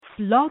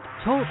Blog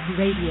Talk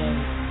Radio.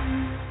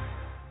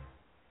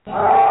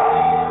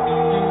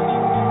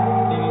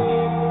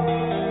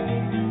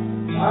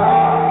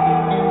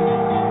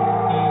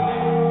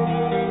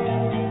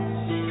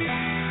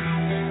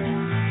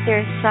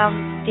 There's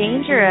some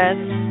dangerous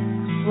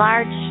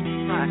large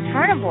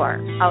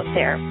carnivore out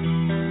there.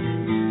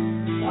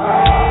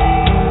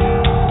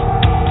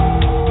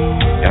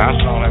 And I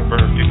saw that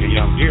bird pick a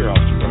young deer off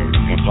the road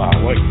and fly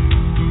away.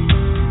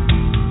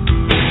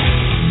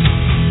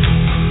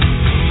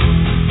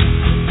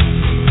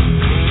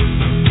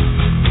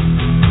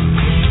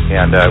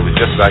 And it was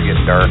just about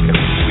getting dark, and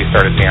we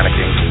started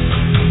panicking,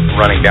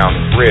 running down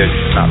this ridge,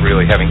 not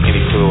really having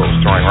any clue what was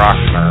throwing rocks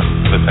in our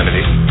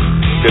vicinity,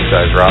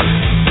 good-sized rocks.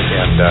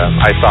 And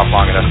I stopped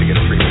long enough to get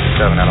a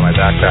 .357 out of my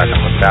backpack and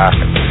looked back,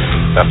 and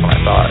that's when I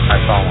saw it. I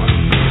saw one.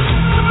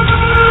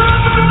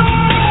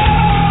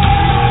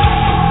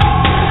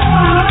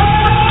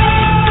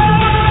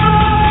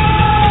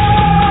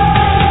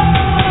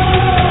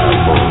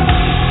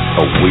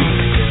 For a week,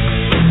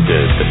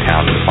 the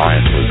town of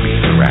Defiance was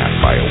being harassed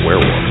by a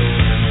werewolf,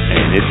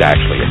 and it's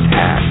actually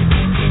attacked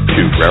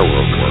two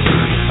railroad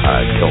workers,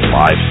 killed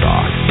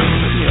livestock.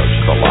 You know,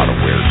 just a lot of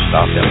weird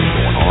stuff that was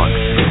going on.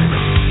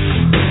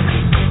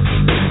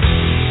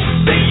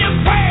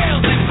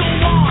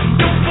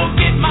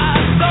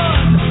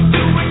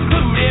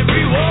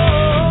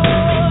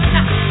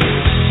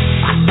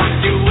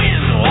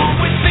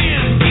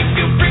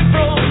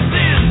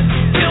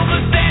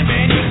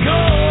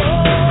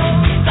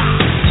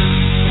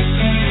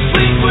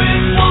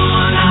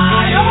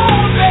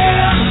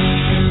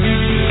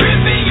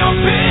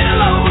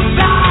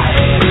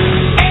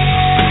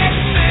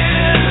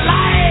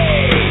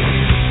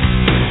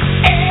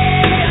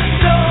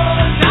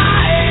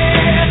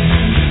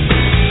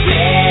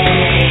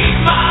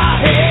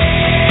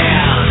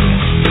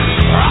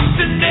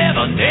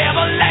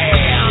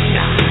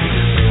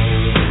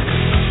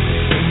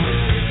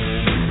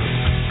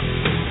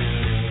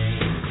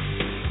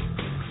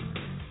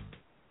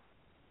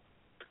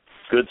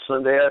 Good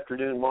Sunday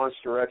afternoon,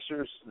 Monster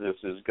Xers. This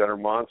is Gunnar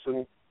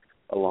Monson,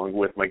 along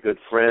with my good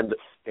friend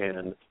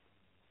and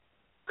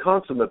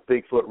consummate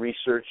Bigfoot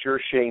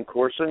researcher, Shane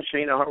Corson.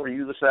 Shane, how are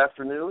you this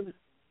afternoon?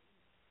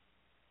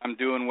 I'm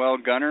doing well,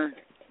 Gunnar.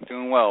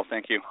 Doing well,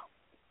 thank you.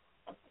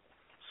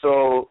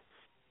 So,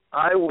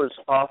 I was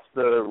off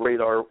the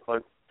radar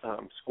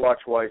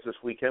Squatch-wise this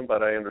weekend,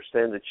 but I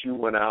understand that you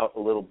went out a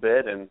little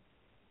bit and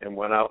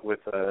went out with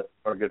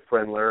our good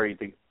friend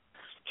Larry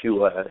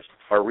to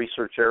our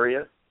research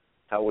area.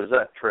 How was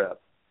that trip?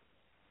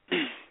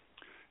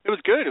 It was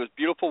good. It was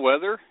beautiful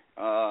weather.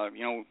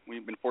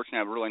 We've been fortunate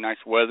to have really nice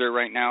weather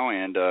right now,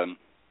 and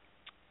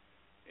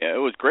it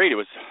was great. It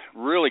was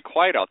really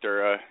quiet out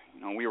there.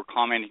 We were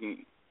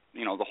commenting,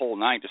 the whole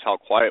night just how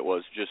quiet it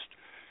was. Just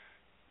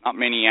not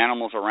many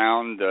animals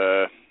around.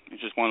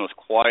 It's just one of those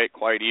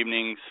quiet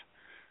evenings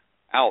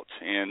out.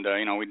 And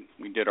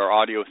we did our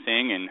audio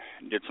thing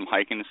and did some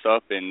hiking and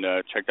stuff, and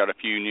checked out a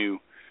few new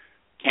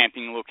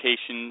camping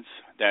locations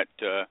that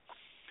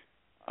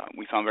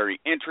we found very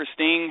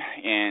interesting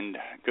and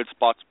good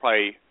spots to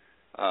probably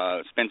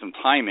spend some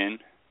time in,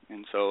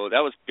 and so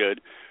that was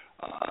good.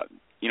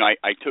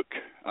 I took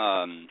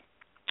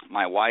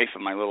my wife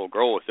and my little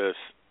girl with us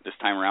this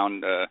time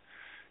around,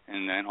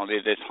 and then they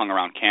just hung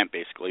around camp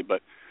basically.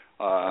 But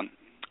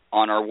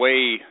on our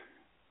way,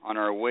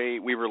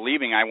 we were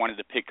leaving. I wanted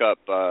to pick up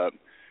an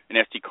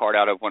SD card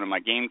out of one of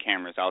my game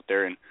cameras out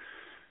there, and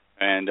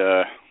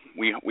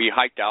we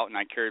hiked out, and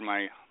I carried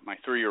my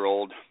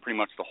 3-year-old pretty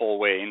much the whole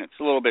way, and it's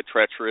a little bit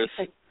treacherous,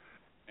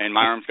 and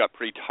my arms got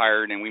pretty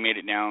tired, and we made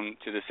it down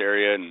to this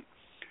area, and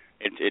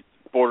it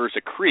borders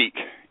a creek,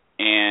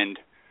 and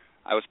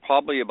I was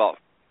probably about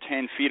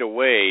 10 feet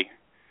away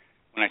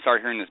when I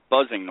started hearing this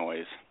buzzing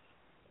noise,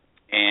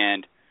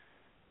 and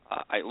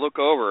I look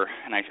over,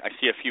 and I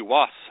see a few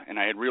wasps, and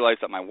I had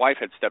realized that my wife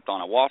had stepped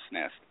on a wasp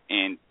nest,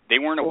 and they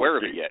weren't aware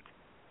of it yet.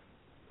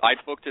 I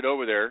booked it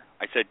over there.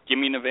 I said, give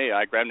me Nevaeh.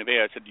 I grabbed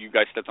Nevaeh. I said, you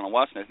guys stepped on a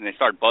wasp nest. And they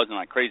started buzzing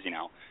like crazy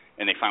now.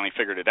 And they finally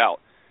figured it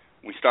out.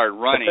 We started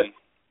running.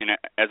 And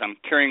as I'm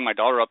carrying my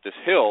daughter up this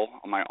hill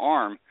on my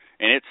arm,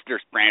 and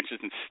there's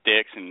branches and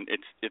sticks, and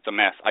it's a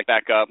mess. I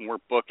back up, and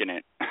we're booking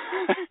it.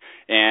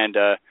 And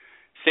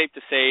safe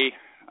to say,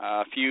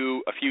 a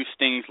few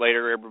stings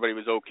later, everybody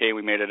was okay.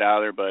 We made it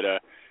out of there. But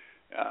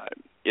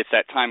it's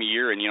that time of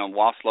year, and,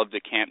 wasps love to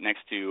camp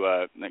next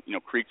to,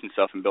 creeks and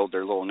stuff and build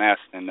their little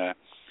nest. And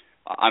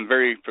I'm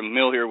very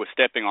familiar with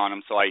stepping on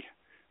them, so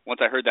once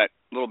I heard that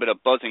little bit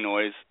of buzzing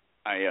noise,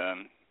 I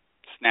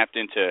snapped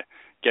in to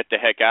get the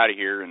heck out of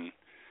here, and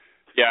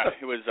yeah,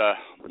 it was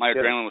my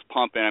adrenaline was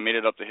pumping. I made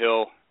it up the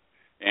hill,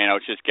 and I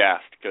was just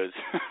gassed because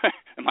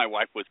and my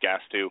wife was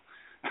gassed too.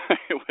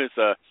 It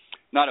was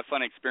not a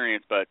fun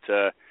experience, but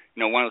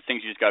one of the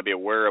things you just got to be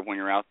aware of when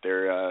you're out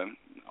there,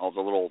 all the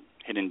little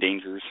hidden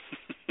dangers.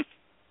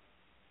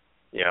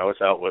 Yeah, I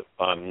was out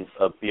on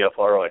a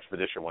BFRO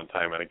expedition one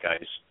time, and a guy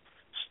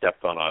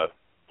stepped on a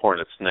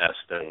hornet's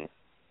nest and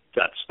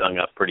got stung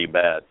up pretty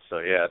bad. So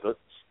yeah,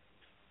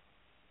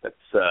 that's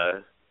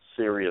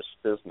serious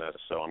business.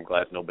 So I'm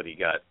glad nobody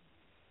got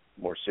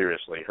more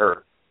seriously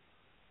hurt.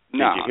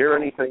 No. Did you hear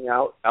anything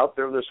out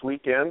there this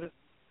weekend?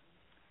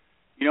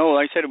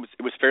 Like I said,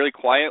 it was fairly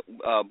quiet.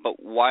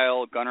 But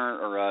while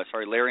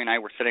Larry and I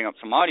were setting up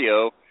some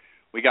audio,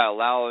 we got a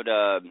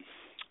loud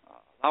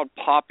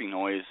popping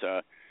noise.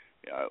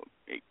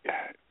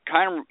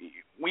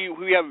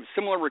 We have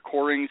similar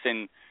recordings,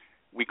 and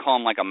we call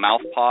them like a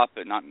mouth pop,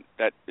 but not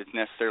that it's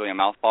necessarily a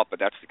mouth pop, but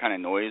that's the kind of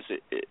noise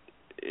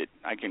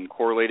I can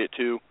correlate it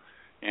to.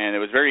 And it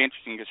was very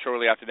interesting because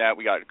shortly after that,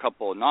 we got a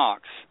couple of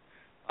knocks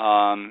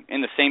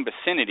in the same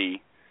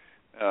vicinity,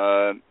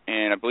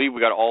 and I believe we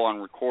got it all on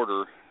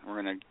recorder.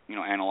 We're going to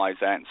analyze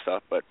that and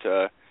stuff, but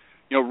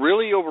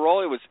really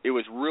overall, it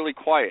was really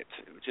quiet.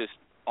 It was just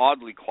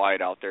oddly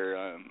quiet out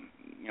there.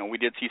 We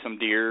did see some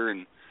deer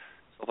and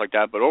stuff like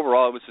that, but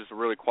overall, it was just a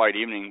really quiet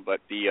evening. But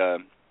the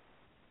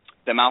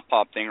mouth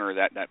pop thing, or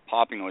that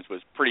popping noise,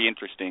 was pretty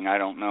interesting. I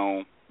don't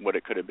know what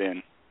it could have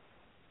been.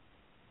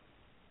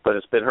 But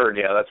it's been heard.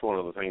 Yeah, that's one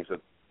of the things that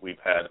we've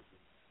had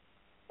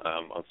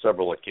on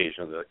several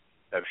occasions that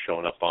have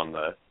shown up on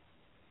the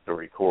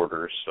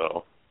recorders.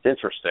 So it's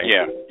interesting.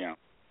 Yeah,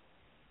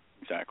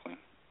 exactly.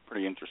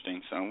 Pretty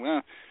interesting. So,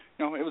 it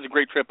was a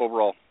great trip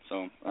overall.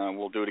 So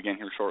we'll do it again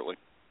here shortly.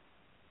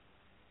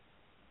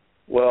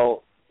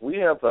 Well, we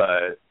have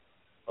a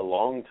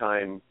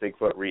longtime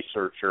Bigfoot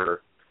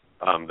researcher,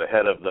 the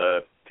head of the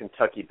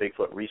Kentucky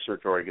Bigfoot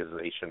Research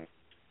Organization,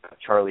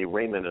 Charlie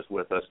Raymond, is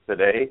with us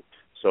today.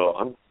 So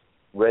I'm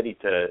ready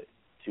to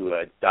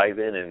dive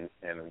in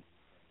and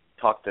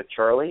talk to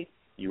Charlie.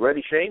 You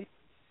ready, Shane?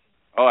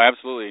 Oh,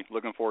 absolutely.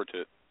 Looking forward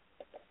to it.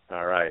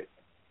 All right.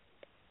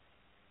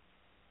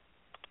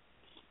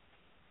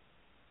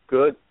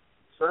 Good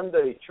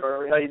Sunday,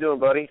 Charlie. How you doing,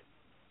 buddy?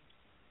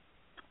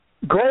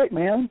 Great,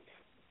 man.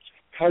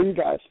 How are you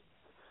guys?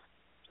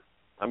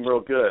 I'm real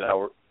good.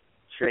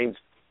 Shane's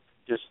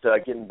just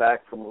getting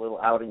back from a little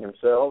outing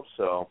himself,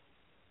 so.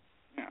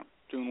 Yeah,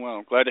 doing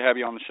well. Glad to have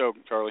you on the show,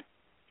 Charlie.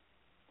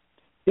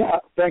 Yeah,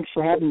 thanks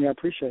for having me. I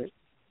appreciate it.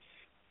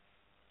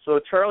 So,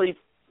 Charlie,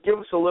 give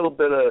us a little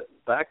bit of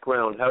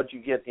background. How'd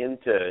you get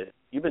into?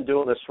 You've been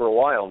doing this for a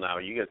while now.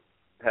 You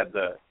have had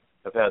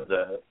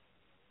the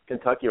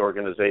Kentucky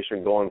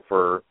organization going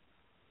for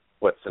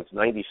since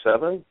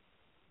 '97?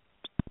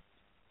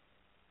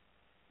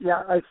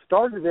 Yeah, I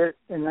started it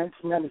in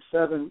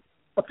 1997.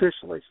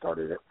 Officially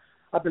started it.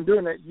 I've been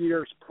doing it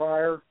years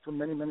prior, for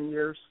many, many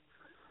years.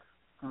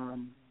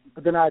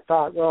 But then I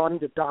thought, well, I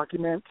need to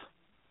document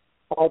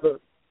all the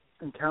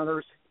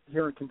encounters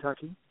here in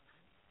Kentucky.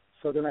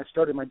 So then I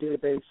started my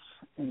database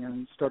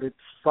and started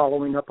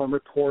following up on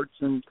reports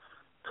and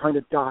trying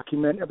to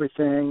document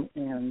everything.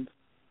 And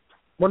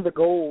one of the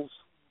goals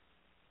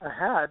I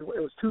had, it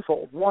was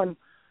twofold. One,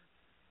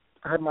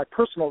 I had my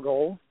personal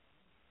goal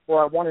where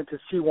I wanted to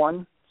see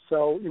one.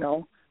 So,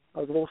 I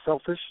was a little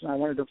selfish and I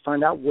wanted to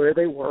find out where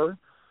they were.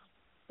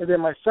 And then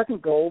my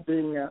second goal,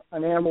 being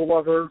an animal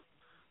lover,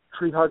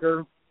 tree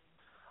hugger,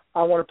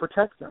 I want to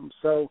protect them.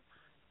 So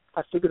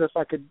I figured if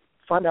I could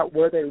find out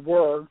where they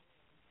were,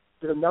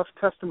 get enough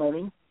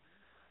testimony,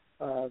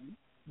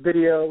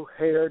 video,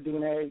 hair,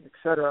 DNA,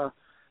 etc.,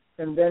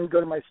 and then go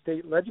to my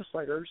state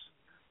legislators,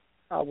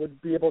 I would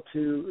be able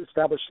to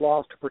establish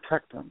laws to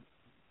protect them.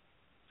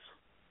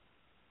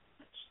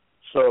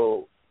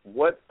 So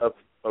what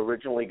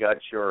originally got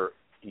your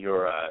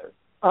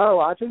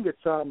I think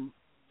it's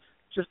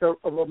just a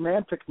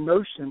romantic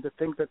notion to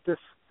think that this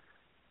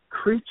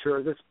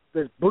creature,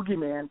 this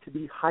boogeyman, could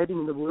be hiding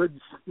in the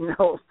woods,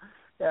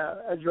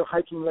 as you're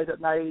hiking late at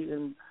night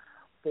and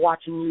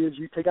watching you as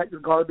you take out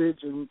your garbage.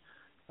 And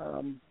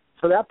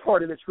so that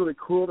part of it's really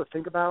cool to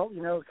think about,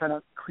 kind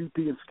of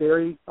creepy and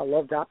scary. I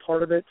love that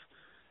part of it.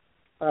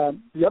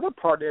 The other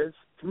part is,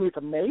 to me, it's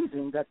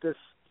amazing that this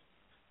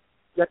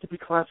yet to be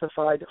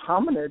classified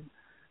hominid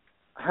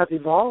has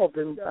evolved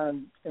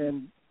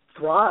and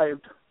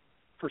thrived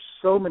for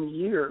so many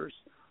years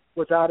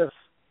without us,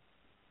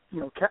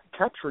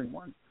 capturing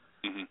one.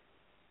 Mm-hmm.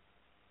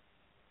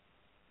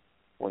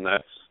 When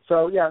that's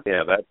so, yeah.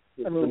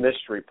 The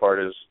mystery part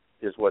is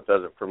what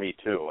does it for me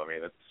too. I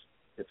mean,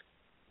 it's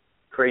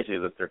crazy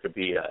that there could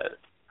be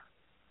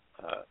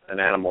an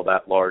animal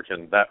that large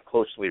and that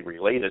closely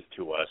related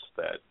to us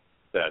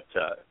that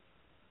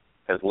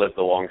has lived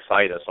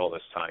alongside us all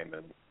this time,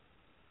 and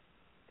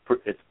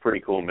it's a pretty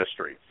cool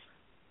mystery.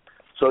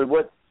 So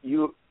what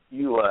you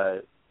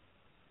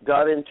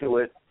got into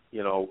it,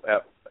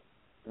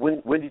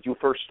 when did you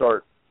first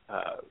start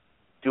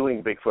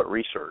doing Bigfoot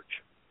research?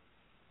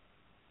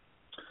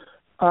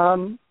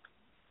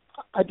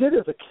 I did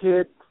as a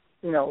kid,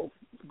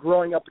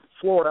 growing up in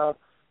Florida,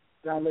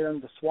 down there in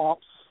the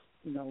swamps,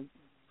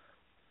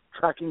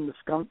 tracking the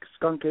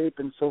skunk ape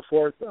and so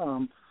forth,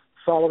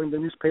 following the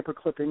newspaper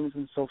clippings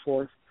and so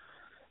forth.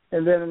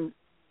 And then,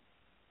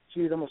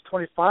 almost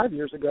 25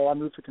 years ago, I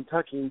moved to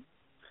Kentucky,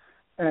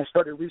 and I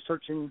started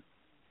researching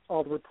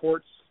all the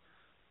reports.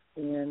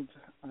 And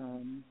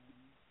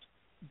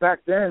back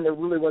then, there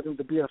really wasn't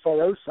the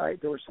BFRO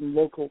site. There were some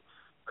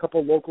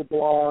couple local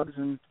blogs,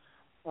 and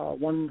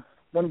one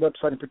one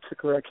website in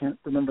particular, I can't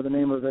remember the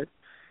name of it.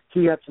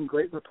 He had some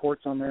great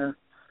reports on there.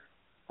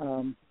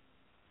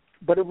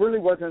 But it really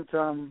wasn't,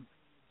 to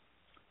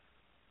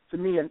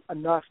me,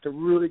 enough to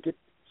really get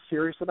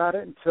serious about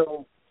it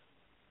until,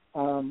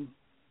 I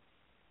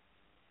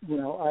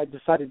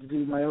decided to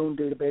do my own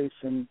database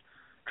and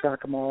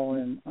track them all.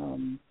 And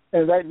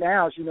right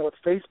now, as you know, with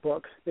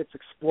Facebook, it's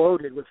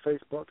exploded with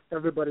Facebook.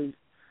 Everybody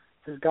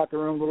has got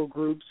their own little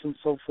groups and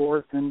so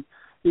forth. And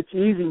it's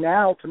easy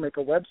now to make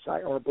a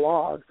website or a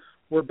blog,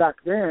 where back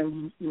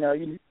then,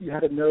 you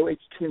had to know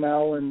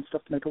HTML and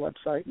stuff to make a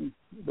website,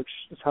 which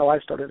is how I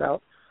started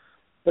out.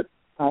 But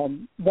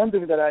one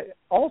thing that I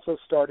also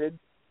started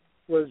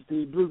was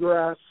the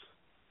Bluegrass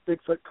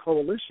Bigfoot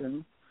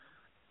Coalition,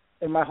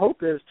 and my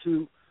hope is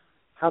to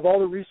have all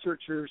the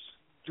researchers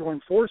join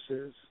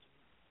forces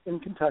in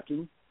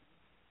Kentucky.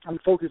 I'm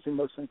focusing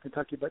mostly in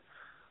Kentucky, but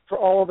for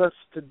all of us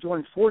to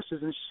join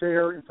forces and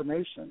share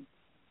information.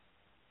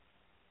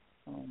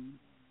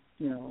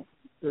 Well,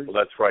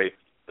 that's right.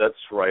 That's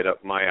right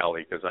up my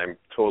alley, because I'm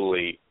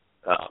totally,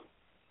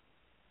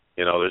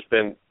 there's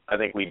been, I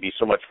think we'd be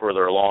so much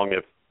further along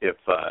if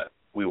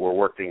we were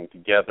working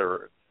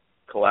together,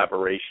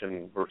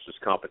 collaboration versus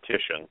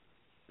competition,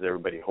 with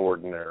everybody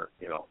hoarding their,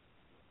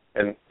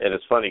 and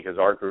it's funny because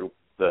our group,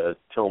 the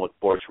Tillamook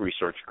Boys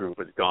Research Group,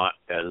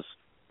 has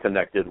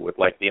connected with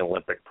like the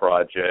Olympic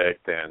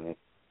Project and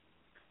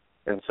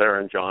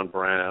Sarah and John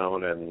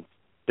Brown and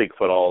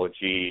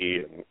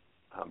Bigfootology and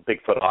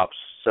Bigfoot Ops,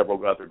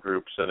 several other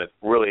groups, and it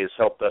really has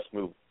helped us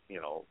move,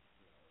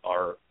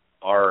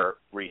 our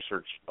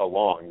research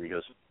along,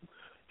 because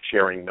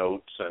sharing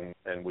notes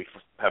and we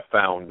have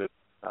found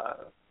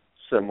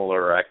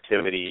similar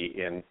activity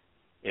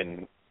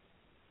in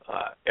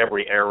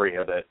every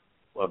area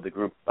of the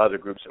group, other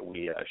groups that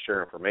we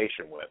share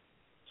information with.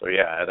 So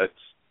yeah,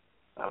 that's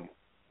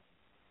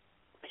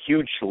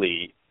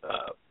hugely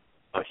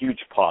a huge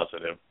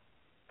positive.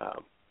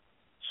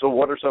 So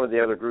what are some of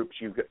the other groups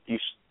you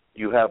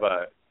have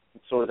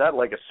so is that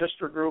like a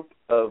sister group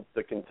of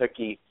the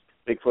Kentucky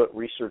Bigfoot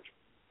Research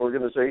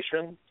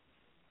Organization?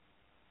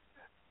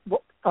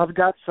 Well, I've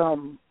got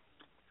some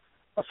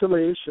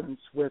affiliations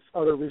with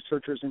other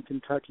researchers in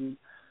Kentucky.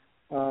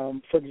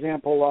 For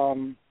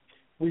example,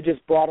 we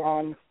just brought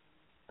on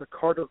the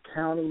Carter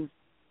County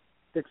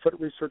Bigfoot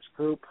Research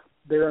Group.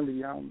 They're in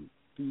the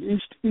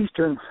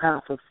eastern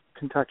half of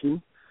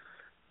Kentucky.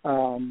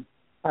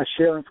 I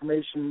share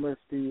information with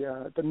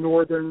the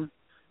northern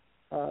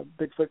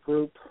Bigfoot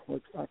group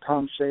with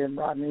Tom Shea and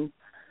Rodney.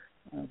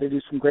 They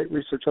do some great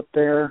research up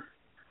there.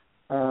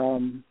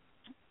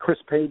 Chris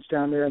Page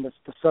down there in the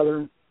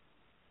southern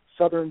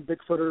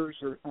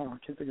Bigfooters, or I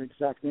can't think of the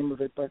exact name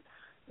of it, but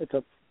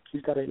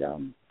he's got a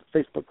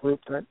Facebook group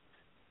that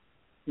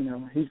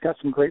he's got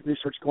some great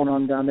research going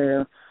on down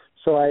there.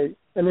 So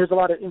and there's a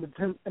lot of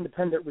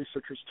independent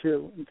researchers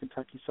too in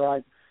Kentucky.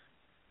 So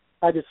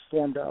I just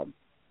formed a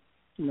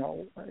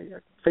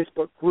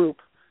Facebook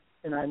group,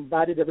 and I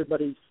invited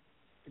everybody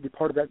to be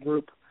part of that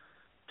group,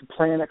 to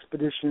plan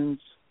expeditions,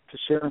 to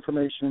share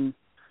information.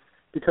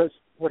 Because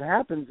what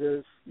happens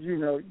is,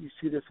 you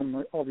see this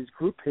on all these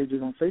group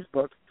pages on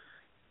Facebook.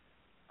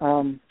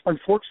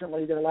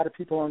 Unfortunately, there are a lot of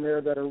people on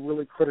there that are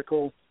really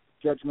critical,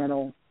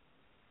 judgmental,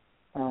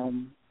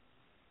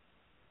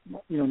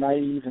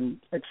 naive, and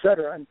et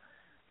cetera. And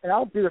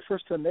I'll be the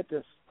first to admit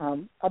this.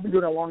 I've been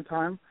doing it a long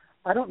time.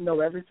 I don't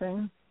know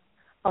everything.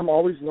 I'm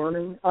always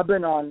learning. I've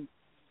been on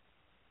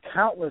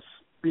countless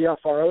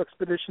BFRO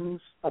expeditions.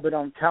 I've been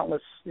on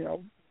countless,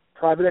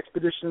 private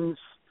expeditions.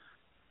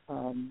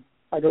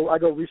 I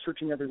go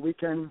researching every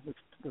weekend with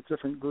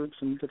different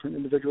groups and different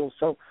individuals.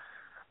 So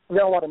I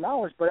got a lot of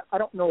knowledge, but I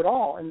don't know it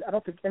all, and I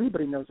don't think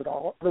anybody knows it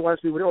all. Otherwise,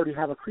 we would already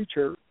have a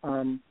creature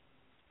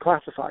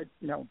classified,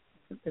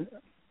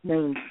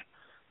 named.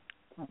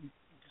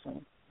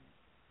 So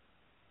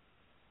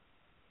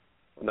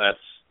that's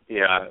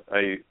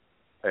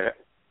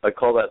I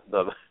call that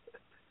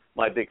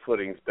my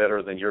bigfooting's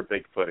better than your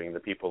bigfooting. The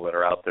people that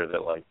are out there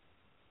that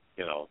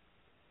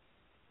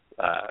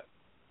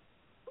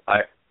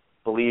I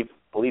believe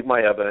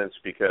my evidence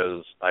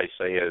because I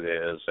say it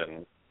is,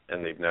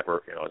 and they've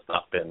never, it's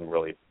not been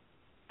really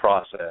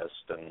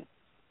processed, and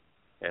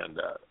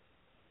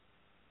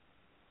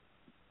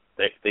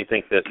they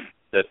think that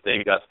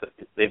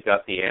they've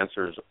got the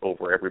answers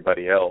over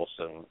everybody else,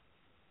 and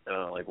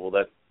I'm like, well,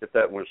 if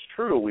that was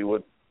true, we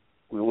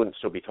wouldn't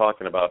still be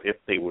talking about if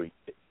they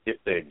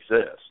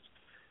exist.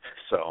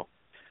 So,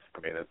 I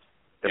mean,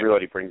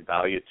 everybody brings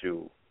value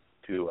to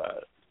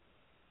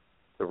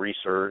the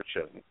research,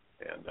 and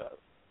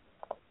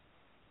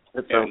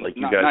it sounds like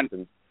you guys.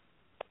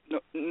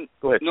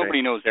 Go ahead.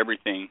 Nobody knows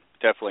everything.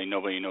 Definitely,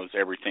 nobody knows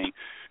everything.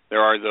 There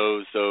are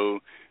those,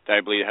 though, that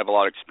I believe have a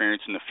lot of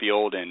experience in the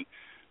field, and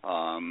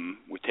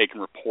we've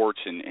taken reports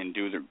and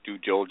do their due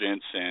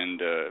diligence, and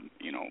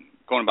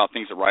going about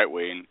things the right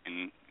way.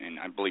 And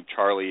I believe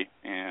Charlie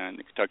and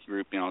the Kentucky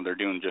group, they're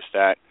doing just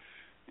that,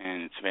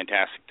 and it's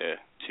fantastic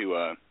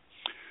to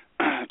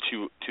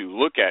to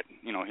look at,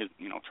 his,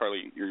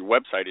 Charlie, your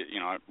website.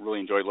 I really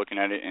enjoyed looking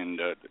at it, and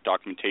the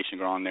documentation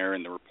going on there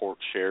and the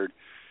reports shared.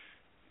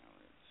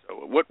 So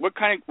what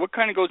kind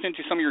of goes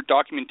into some of your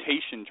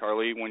documentation,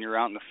 Charlie, when you're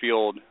out in the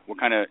field? Do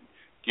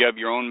you have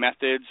your own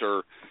methods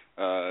or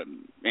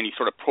any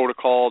sort of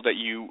protocol that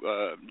you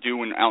do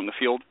when out in the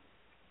field?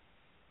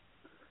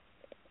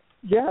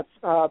 Yes,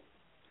 I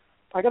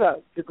got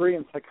a degree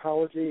in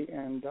psychology,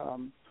 and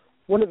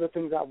one of the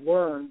things I've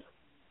learned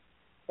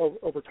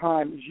over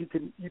time is you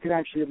can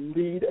actually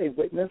lead a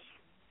witness,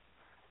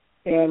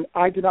 and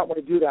I do not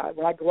want to do that.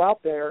 When I go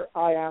out there,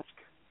 I ask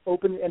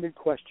open-ended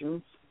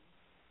questions.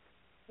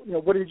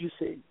 What did you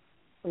see?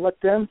 And let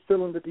them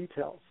fill in the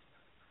details.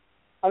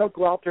 I don't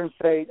go out there and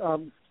say,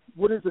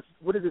 what does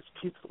this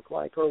teeth look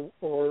like,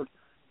 or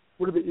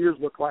what do the ears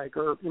look like,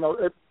 or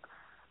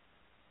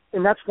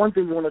and that's one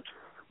thing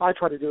I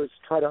try to do is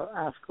try to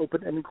ask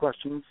open-ended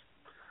questions.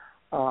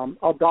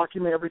 I'll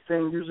document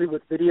everything, usually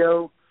with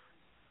video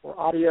or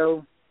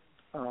audio.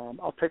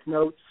 I'll take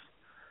notes.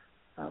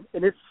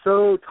 And it's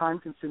so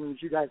time-consuming,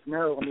 as you guys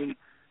know. I mean,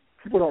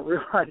 people don't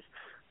realize,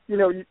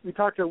 you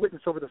talk to a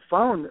witness over the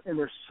phone, and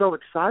they're so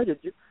excited.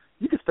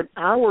 You can spend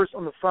hours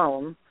on the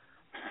phone,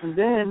 and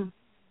then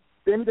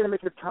you're going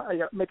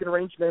to make an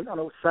arrangement on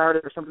a Saturday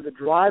or something to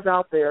drive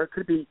out there. It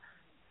could be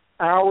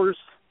hours,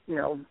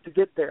 to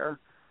get there.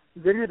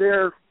 Then you're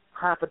there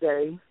half a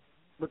day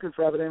looking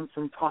for evidence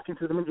and talking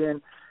to them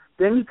again.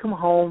 Then you come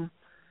home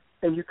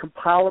and you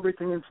compile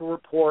everything into a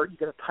report. You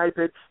got to type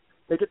it,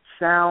 make it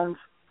sound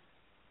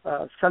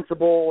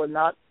sensible and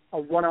not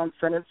a run-on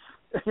sentence.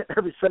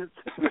 Every sentence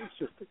is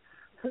just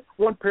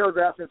one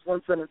paragraph and it's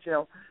one sentence.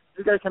 You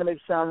got to kind of make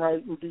it sound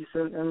right and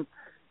decent. And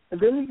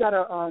then you got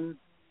to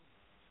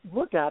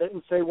look at it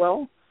and say,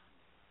 well,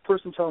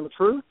 person telling the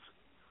truth,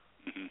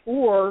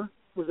 or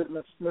was it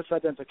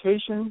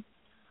misidentification?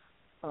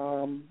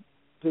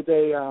 Did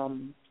they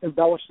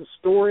embellish the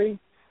story?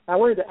 I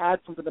wanted to add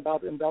something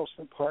about the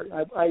embellishment part.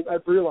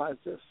 I've realized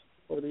this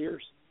over the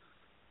years.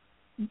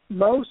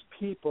 Most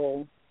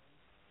people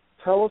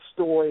tell a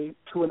story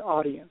to an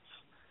audience.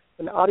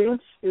 An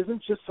audience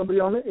isn't just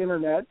somebody on the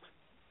internet.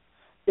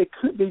 It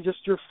could be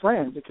just your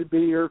friend. It could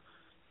be your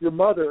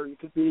mother. It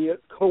could be a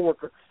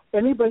coworker.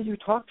 Anybody you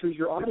talk to is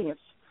your audience.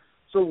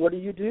 So what do?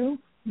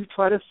 You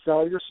try to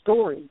sell your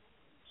story.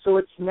 So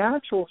it's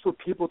natural for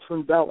people to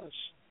embellish.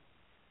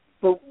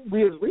 But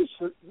we as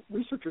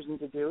researchers need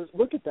to do is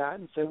look at that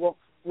and say, well,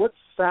 what's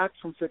fact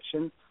from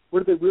fiction?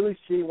 What did they really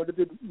see? What did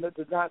they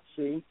did not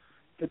see?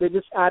 Did they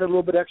just add a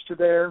little bit extra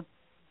there?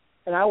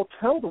 And I will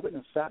tell the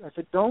witness that. I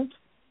said,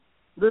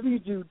 whatever you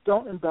do,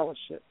 don't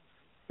embellish it.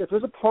 If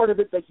there's a part of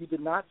it that you did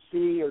not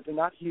see or did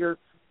not hear,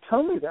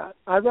 tell me that.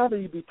 I'd rather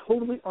you be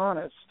totally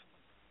honest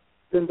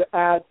than to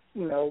add,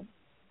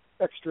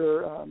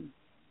 extra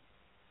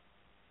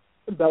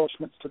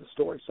embellishments to the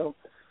story. So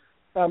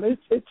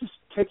it just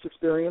takes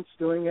experience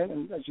doing it,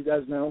 and as you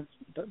guys know.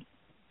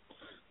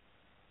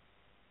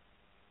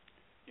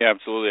 Yeah,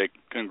 absolutely. I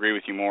couldn't agree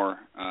with you more.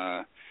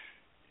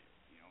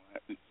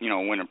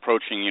 When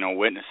approaching,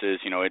 witnesses,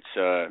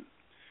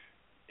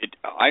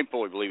 I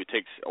fully believe it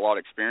takes a lot of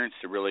experience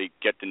to really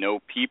get to know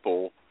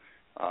people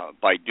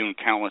by doing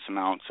countless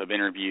amounts of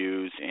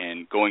interviews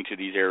and going to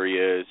these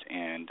areas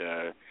and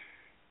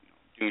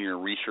doing your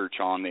research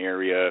on the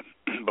area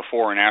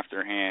before and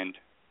afterhand.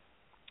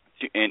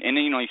 And then,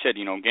 you said,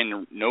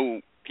 again,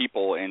 know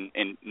people and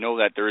know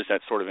that there is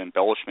that sort of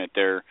embellishment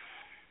there,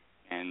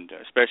 and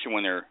especially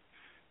when they're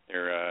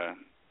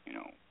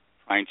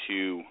trying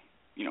to,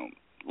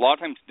 a lot of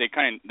times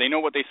they know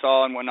what they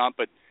saw and whatnot,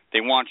 but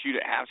they want you to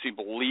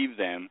absolutely believe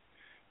them,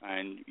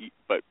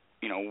 but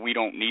we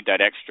don't need that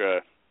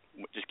extra.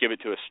 Just give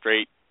it to us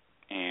straight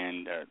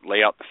and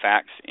lay out the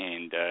facts,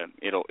 and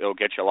it'll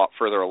get you a lot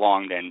further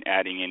along than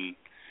adding in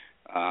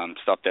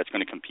stuff that's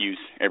going to confuse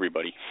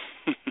everybody.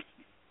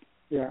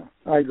 Yeah,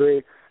 I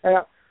agree.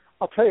 And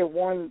I'll tell you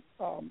one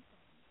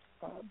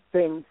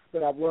thing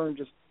that I've learned.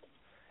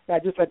 I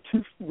just had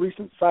two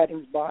recent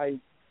sightings by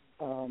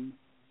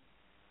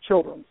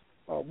children.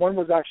 One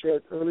was actually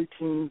an early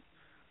teen.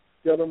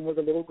 The other one was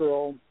a little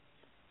girl.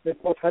 They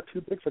both had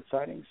two Bigfoot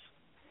sightings.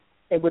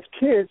 And with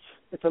kids,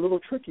 it's a little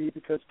tricky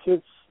because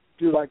kids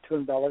do like to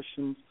embellish.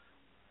 And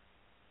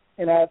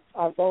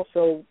I've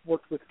also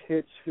worked with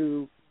kids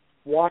who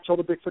watch all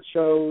the Bigfoot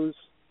shows.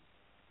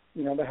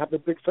 They have the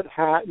Bigfoot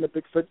hat and the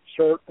Bigfoot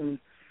shirt, and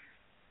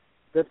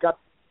they've got,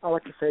 I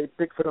like to say,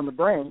 Bigfoot on the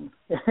brain.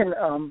 And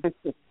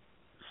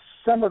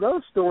some of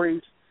those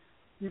stories,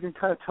 you can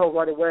kind of tell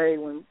right away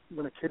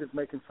when a kid is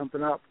making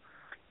something up.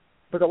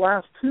 But the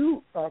last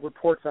two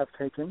reports I've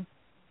taken,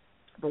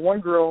 the one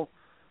girl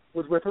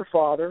was with her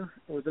father.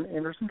 It was in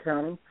Anderson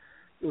County.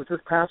 It was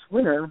this past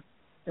winter.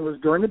 It was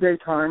during the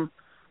daytime,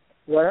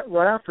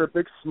 right after a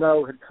big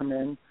snow had come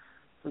in.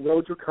 The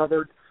roads were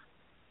covered.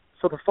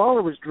 So the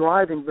father was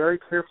driving very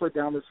carefully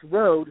down this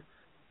road,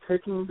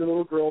 taking the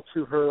little girl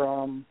to her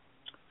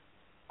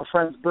a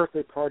friend's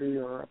birthday party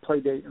or a play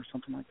date or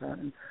something like that.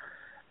 And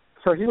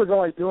so he was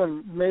only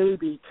doing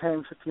maybe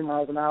 10, 15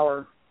 miles an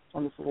hour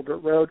on this little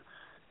dirt road.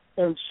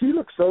 And she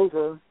looks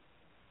over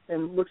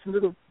and looks into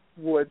the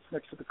woods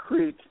next to the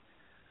creek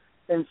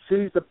and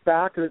sees the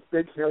back of this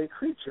big hairy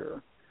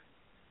creature.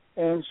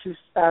 And she,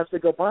 as they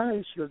go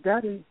by, she goes,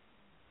 "Daddy,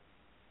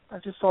 I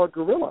just saw a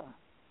gorilla."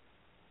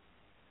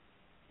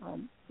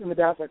 And the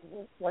dad's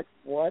like,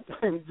 what?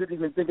 And he didn't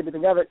even think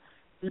anything of it.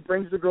 He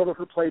brings the girl to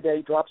her play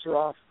date, drops her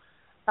off.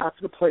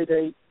 After the play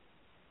date,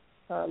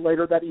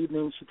 later that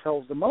evening, she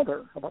tells the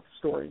mother about the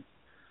story.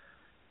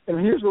 And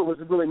here's what was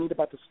really neat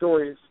about the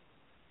story is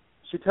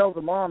she tells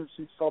the mom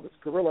she saw this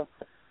gorilla.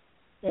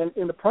 And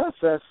in the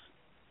process,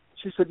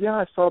 she said, "Yeah,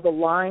 I saw the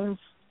lines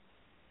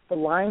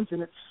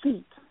in its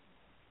feet."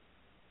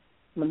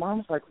 And the mom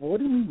was like, "What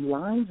do you mean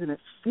lines in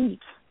its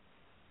feet?"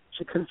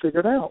 She couldn't figure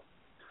it out.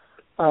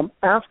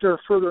 After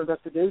further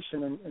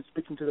investigation and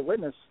speaking to the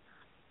witness,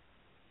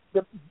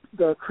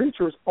 the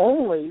creature was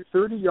only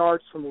 30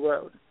 yards from the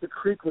road. The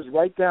creek was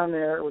right down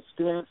there. It was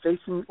standing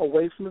facing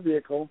away from the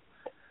vehicle.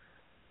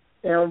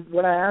 And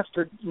when I asked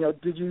her,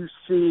 did you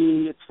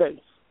see its face?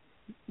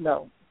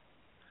 No.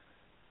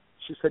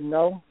 She said,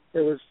 no,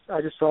 I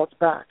just saw its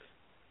back,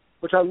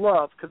 which I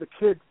love because the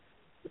kids,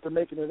 if they're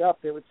making it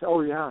up, they would say,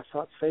 "Oh yeah, I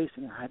saw its face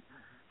and it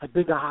had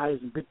big eyes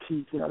and big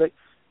teeth."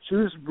 She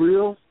was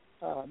real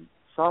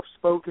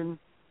soft-spoken,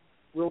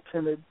 real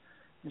timid,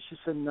 and she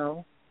said,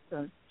 "No,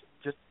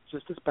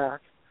 just its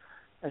back."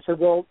 I said,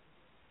 "Well,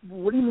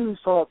 what do you mean you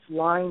saw its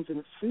lines in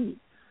its feet?"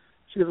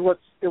 She goes, "Well,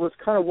 it was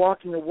kind of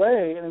walking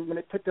away, and when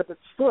it picked up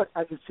its foot,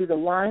 I could see the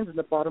lines in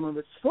the bottom of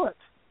its foot."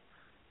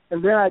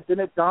 And then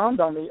it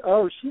dawned on me,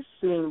 oh, she's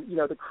seeing,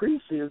 the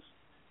creases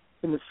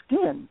in the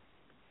skin.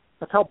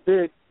 That's how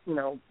big,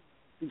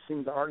 these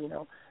things are,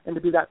 and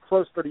to be that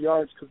close, 30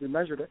 yards, because we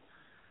measured it.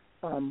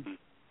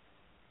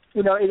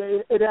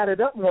 It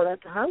added up more.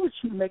 Like, how would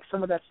she make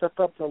some of that stuff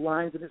up, the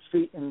lines in its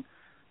feet? And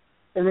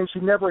then she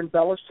never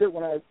embellished it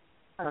when I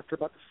asked her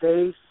about the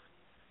face.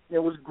 It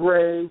was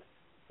gray.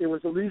 It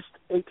was at least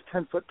 8 to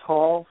 10 foot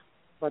tall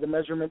by the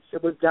measurements.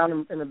 It was down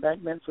in an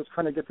embankment, so it's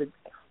kind of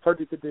hard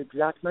to get the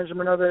exact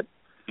measurement of it.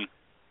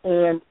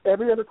 And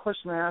every other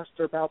question I asked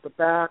her about the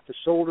back, the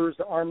shoulders,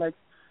 the arm length,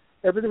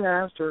 everything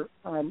I asked her,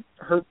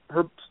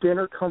 her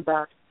standard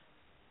comeback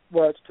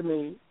was to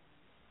me,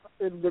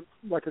 it looked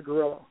like a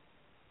gorilla.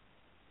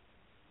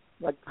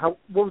 Like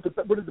what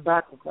did the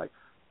back look like?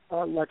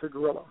 Like a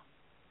gorilla.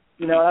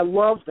 I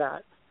love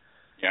that.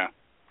 Yeah.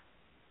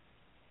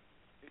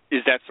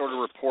 Is that sort of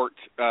report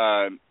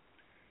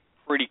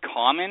pretty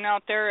common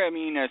out there? I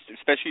mean,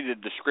 especially the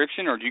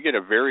description, or do you get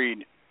a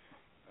varied,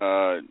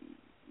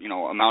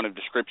 amount of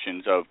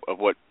descriptions of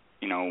what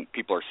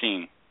people are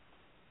seeing?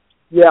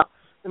 Yeah,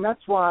 and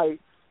that's why,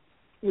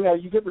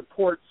 you get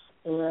reports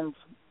and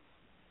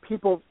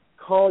people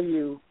call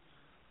you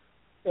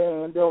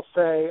and they'll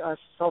say, "I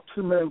saw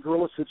 2 men in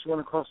gorilla suits run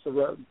across the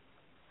road."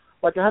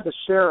 Like I had the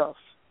sheriff.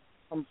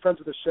 I'm friends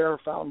with the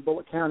sheriff out in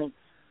Bullitt County,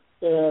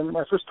 and when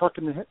I first talked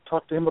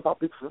to him about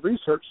Bigfoot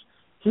research,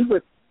 he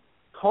would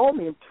call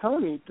me and tell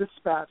me,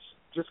 "Dispatch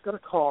just got a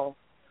call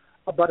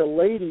about a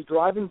lady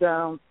driving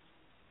down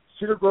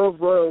Cedar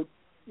Grove Road,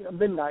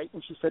 midnight,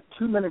 and she said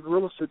 2 men in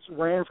gorilla suits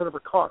ran in front of her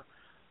car."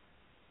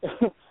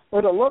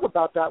 What I love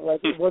about that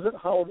was it wasn't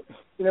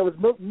it was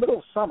middle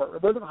of summer.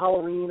 It wasn't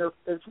Halloween or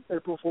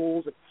April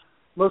Fools.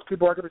 Most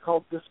people are going to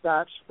call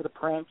dispatch for the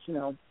pranks. I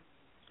don't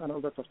know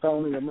if that's a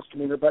felony or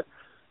misdemeanor, but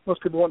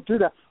most people won't do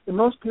that. And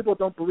most people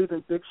don't believe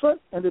in Bigfoot,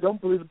 and they don't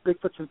believe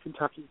Bigfoot's in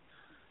Kentucky.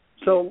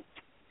 So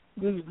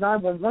these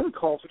 911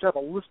 calls, which I have a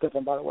list of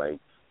them, by the way,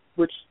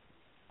 which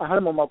I had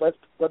them on my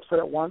website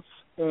at once,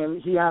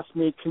 and he asked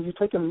me, "Can you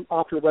take them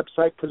off your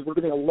website, because we're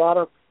getting a lot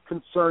of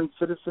concerned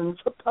citizens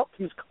about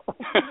these calls."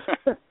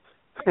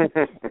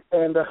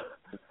 And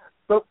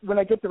but when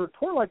I get the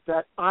report like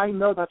that, I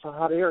know that's a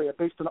hot area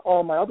based on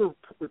all my other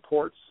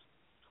reports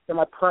and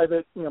my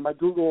private, my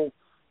Google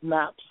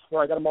Maps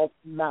where I got them all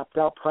mapped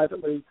out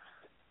privately.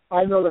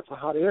 I know that's a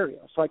hot area,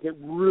 so I get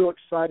real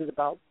excited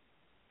about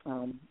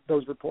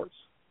those reports.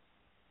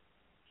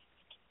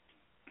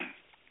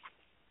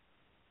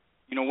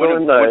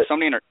 What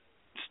somebody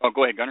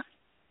go ahead, Gunnar.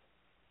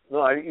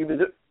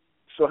 No,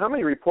 so how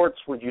many reports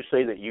would you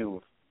say that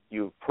you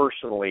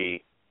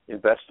personally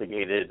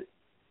investigated,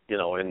 in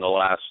the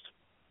last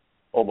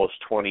almost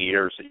 20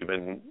 years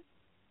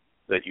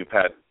that you've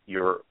had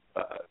your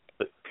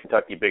the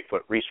Kentucky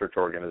Bigfoot Research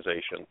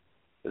Organization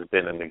has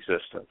been in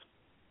existence?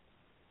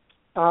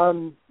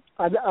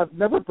 I've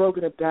never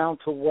broken it down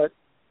to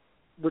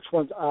which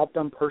ones I've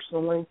done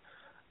personally.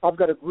 I've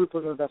got a group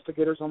of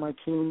investigators on my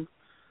team,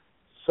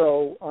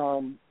 so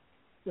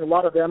a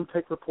lot of them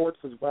take reports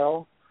as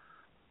well.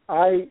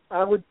 I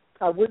would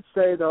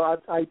say though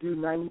I do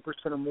 90%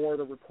 or more of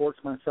the reports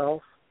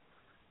myself.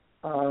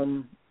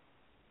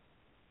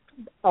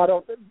 I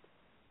don't,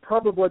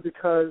 probably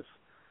because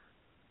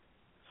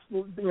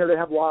they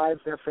have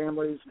lives, they have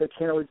families, they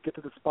can't always get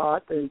to the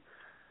spot. They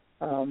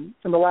in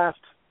the last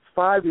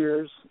 5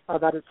 years,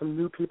 I've added some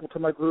new people to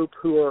my group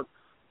who are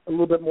a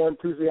little bit more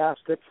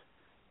enthusiastic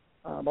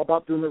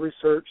about doing the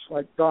research,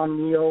 like Don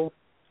Neal.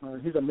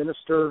 He's a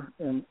minister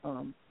in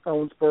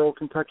Owensboro,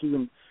 Kentucky,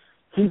 and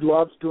he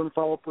loves doing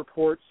follow-up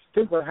reports. I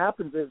think what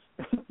happens is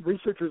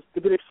researchers,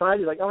 they get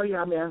excited, like, oh,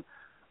 yeah, man,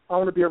 I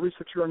want to be a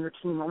researcher on your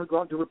team. I want to go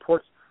out and do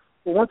reports.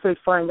 Well, once they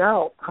find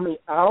out how many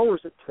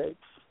hours it takes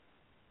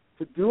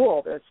to do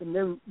all this, and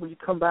then when you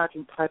come back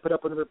and type it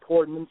up in the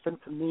report and then send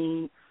it to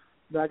me,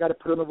 then I got to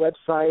put it on the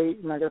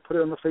website and I got to put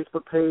it on the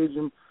Facebook page,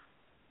 and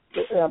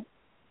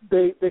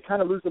they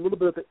kind of lose a little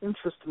bit of the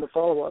interest in the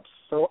follow-ups.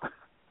 So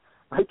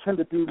I tend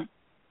to do,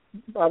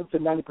 I would say,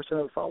 90%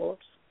 of the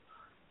follow-ups.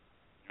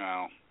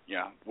 Oh,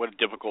 yeah. What a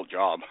difficult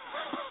job.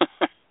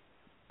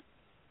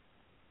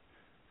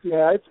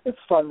 Yeah, it's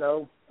fun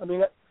though. I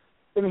mean,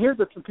 here's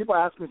the thing. People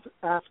ask me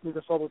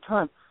this all the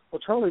time. Well,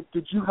 Charlie,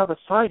 did you have a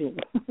sighting?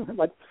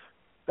 Like,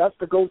 that's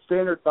the gold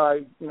standard by,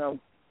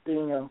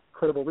 being a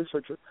credible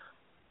researcher.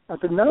 I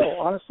said, no,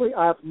 honestly,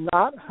 I have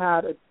not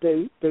had a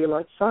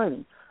daylight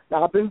sighting.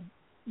 Now, I've been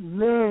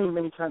many,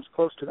 many times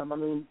close to them. I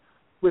mean,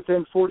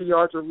 within 40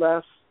 yards or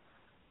less,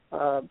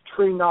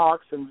 tree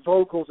knocks and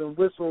vocals and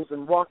whistles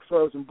and rock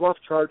throws and bluff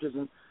charges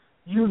and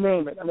you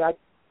name it.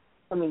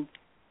 I mean,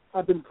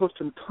 I've been close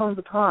to them tons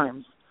of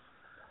times,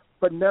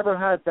 but never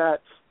had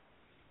that,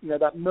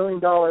 that $1 million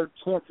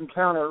chance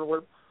encounter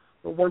where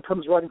one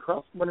comes running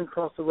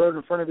across the road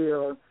in front of you,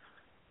 or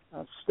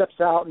steps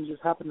out and you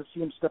just happen to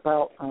see him step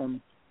out.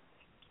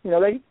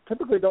 They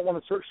typically don't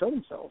want to show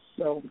themselves.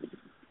 So,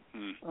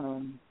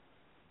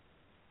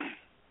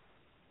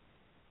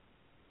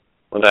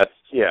 well, that's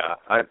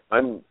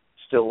I'm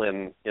still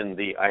in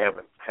the. I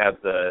haven't had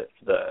the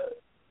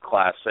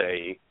Class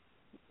A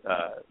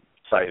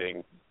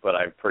sighting, but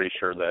I'm pretty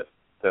sure that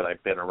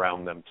I've been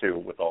around them too,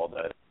 with all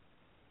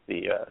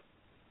the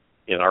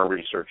in our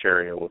research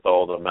area, with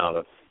all the amount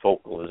of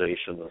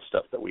vocalization and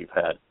stuff that we've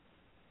had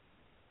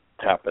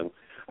happen.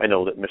 I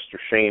know that Mr.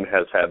 Shane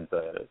has had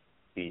the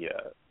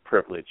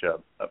privilege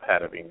of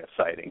having a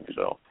sighting,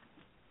 so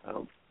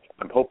I'm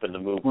hoping to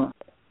move.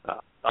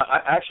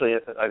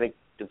 I think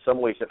in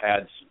some ways it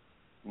adds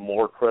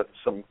more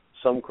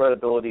some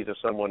credibility to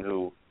someone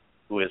who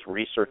is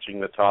researching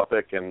the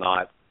topic and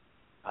not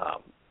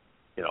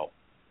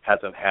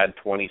hasn't had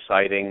 20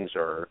 sightings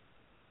or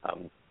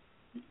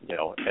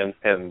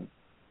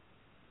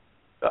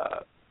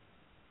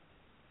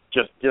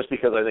just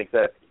because I think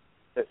that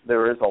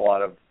there is a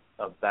lot of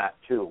that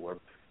too, where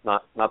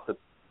not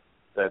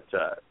that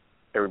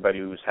everybody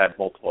who's had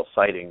multiple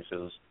sightings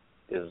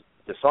is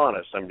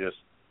dishonest. I'm just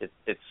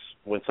it's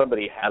when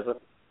somebody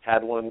hasn't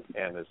had one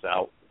and is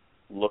out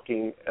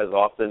looking as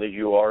often as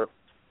you are.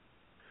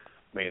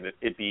 I mean,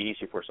 it'd be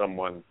easy for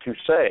someone to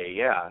say,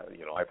 yeah,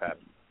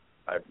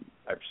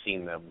 I've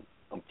seen them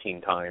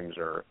umpteen times,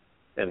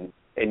 and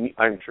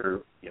I'm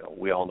sure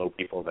we all know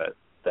people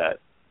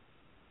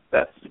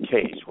that's the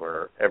case,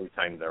 where every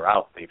time they're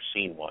out they've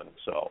seen one.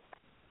 So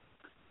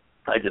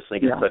I just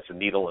think it's such a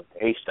needle in the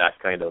haystack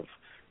kind of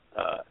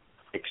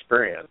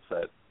experience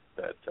that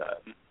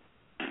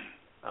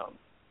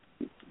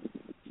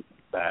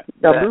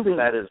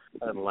is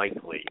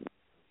unlikely.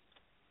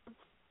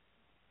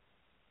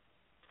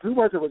 Who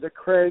was it? Was it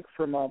Craig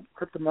from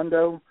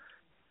Cryptomundo?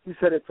 He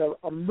said it's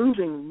a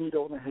moving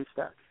needle in a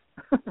haystack.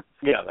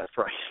 Yeah, that's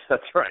right.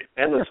 That's right.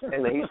 And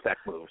the haystack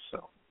moves.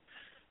 So.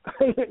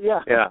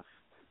 Yeah. Yeah.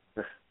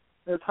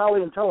 It's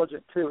highly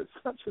intelligent too. It's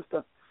not just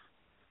a.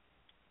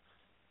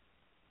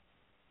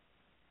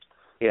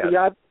 Yeah.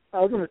 Yeah. I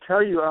was going to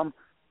tell you.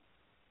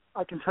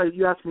 I can tell you.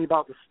 You asked me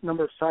about the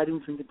number of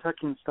sightings in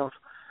Kentucky and stuff.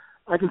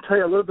 I can tell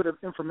you a little bit of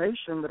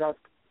information that I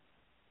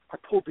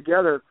pulled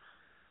together.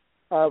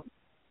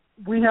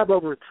 We have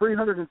over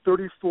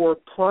 334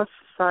 plus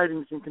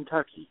sightings in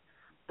Kentucky,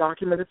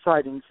 documented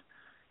sightings,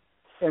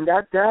 and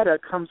that data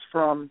comes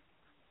from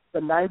the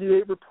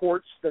 98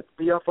 reports that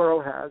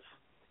BFRO has.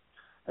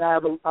 And I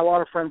have a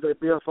lot of friends that are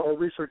BFRO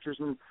researchers,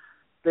 and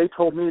they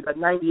told me that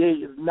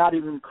 98 is not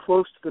even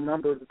close to the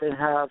number that they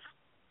have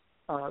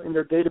in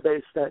their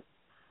database, that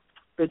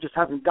they just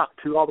haven't got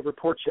to all the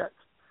reports yet.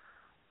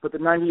 But the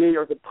 98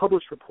 are the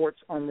published reports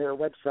on their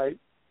website.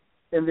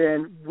 And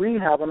then we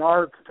have on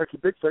our Kentucky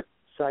Bigfoot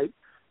site,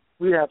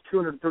 we have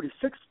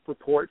 236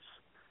 reports,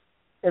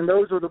 and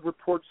those are the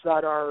reports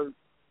that are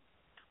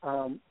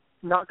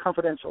not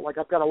confidential. Like,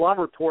 I've got a lot of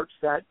reports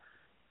that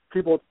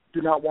people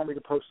do not want me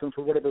to post them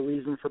for whatever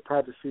reason, for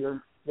privacy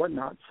or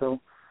whatnot. So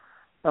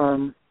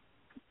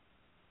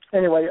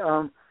anyway,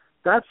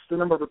 that's the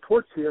number of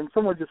reports here. And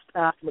someone just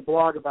asked in the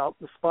blog about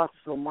the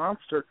Spotsville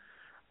monster.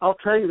 I'll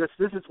tell you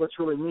this is what's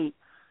really neat.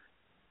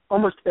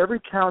 Almost every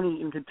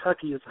county in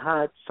Kentucky has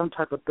had some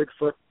type of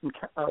Bigfoot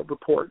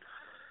report.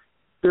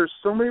 There's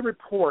so many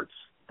reports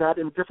that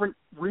in different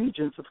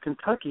regions of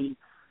Kentucky,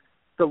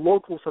 the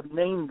locals have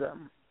named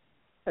them.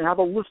 And I have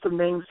a list of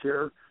names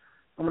here.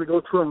 I'm going to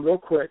go through them real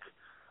quick.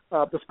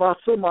 The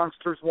Spotsville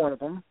monster is one of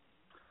them.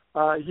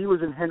 He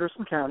was in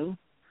Henderson County.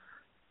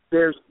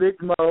 There's Big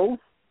Mo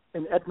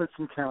in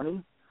Edmonson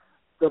County.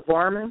 The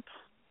Varmint,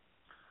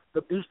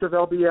 the Beast of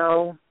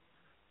LBL,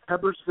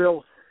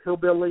 Hebersville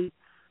Hillbilly,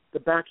 the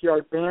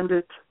Backyard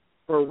Bandit,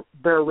 or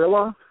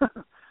Barilla,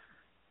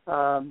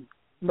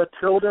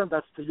 Matilda,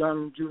 that's the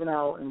young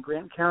juvenile in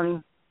Grant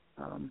County,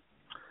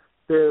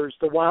 There's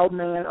the Wild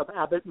Man of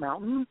Abbott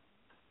Mountain,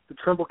 the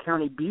Trimble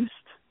County Beast,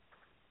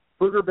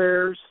 Booger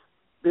Bears,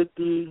 Big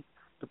D,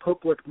 the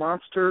Pope Lick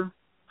Monster,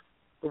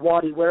 the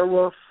Waddy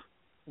Werewolf,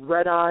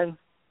 Red Eye,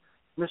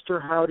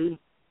 Mr. Howdy,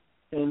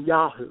 and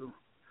Yahoo.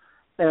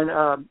 And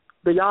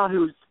the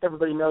Yahoos,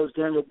 everybody knows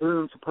Daniel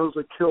Boone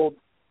supposedly killed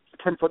a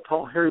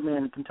 10-foot-tall hairy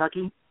man in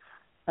Kentucky.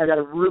 I got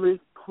a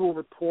really cool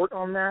report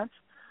on that.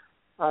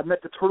 I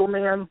met the Turtle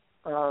Man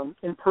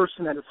in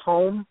person at his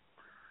home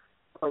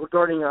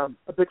regarding a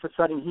Bigfoot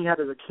sighting he had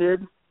as a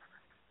kid.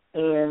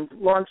 And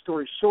long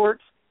story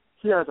short,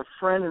 he has a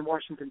friend in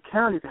Washington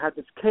County that had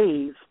this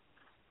cave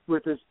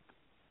with this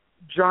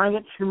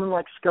giant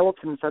human-like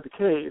skeleton inside the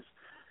cave.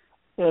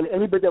 And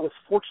anybody that was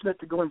fortunate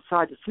to go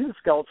inside to see the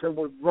skeleton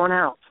would run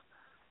out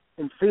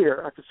in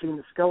fear after seeing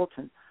the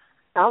skeleton.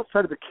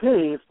 Outside of the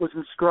cave was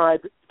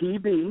inscribed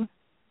DB,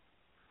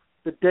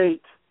 the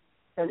date,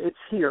 and it's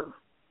here.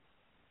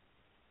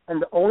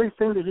 And the only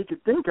thing that he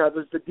could think of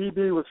is the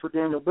DB was for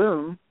Daniel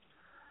Boone.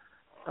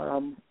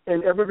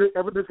 And everybody's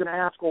going to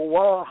ask,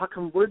 well, how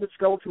come, where did the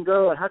skeleton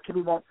go? And how can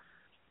he want,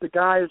 the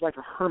guy is like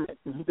a hermit,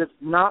 and he does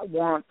not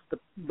want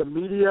the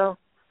media.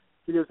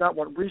 He does not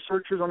want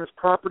researchers on his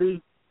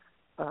property.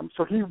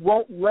 So he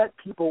won't let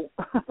people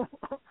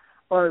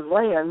on his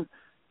land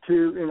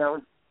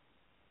to,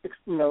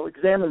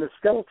 examine the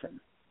skeleton.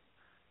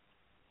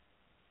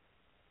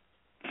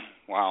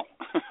 Wow.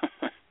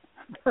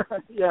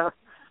 Yeah.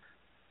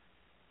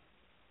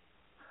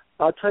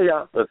 I'll tell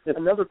you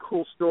another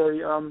cool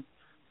story.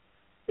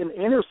 In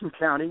Anderson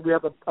County, we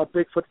have a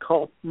Bigfoot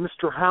called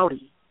Mr.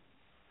 Howdy,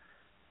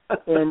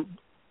 and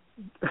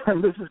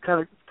this is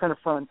kind of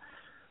fun.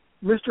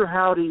 Mr.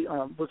 Howdy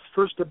was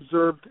first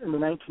observed in the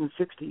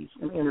 1960s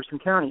in Anderson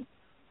County,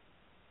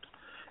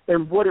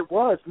 and what it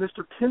was,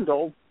 Mr.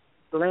 Tyndall,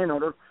 the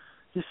landowner,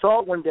 he saw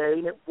it one day,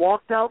 and it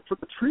walked out from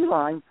the tree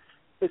line.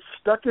 It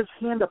stuck his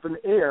hand up in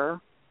the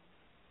air,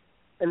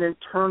 and then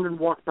turned and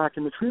walked back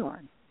in the tree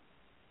line.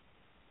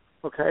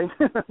 Okay,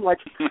 like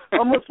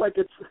almost like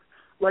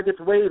it's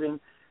waving.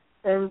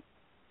 And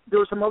there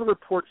were some other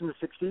reports in the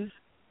 60s,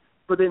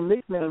 but they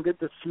nicknamed it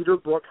the Cedar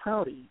Brook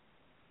Howdy.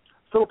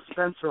 Philip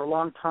Spencer, a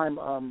longtime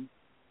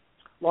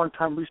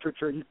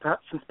researcher, he's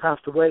since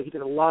passed away. He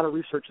did a lot of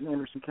research in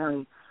Anderson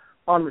County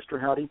on Mr.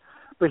 Howdy.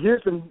 But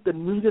here's the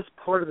neatest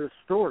part of this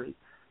story.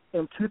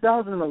 In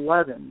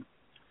 2011,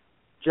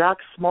 Jack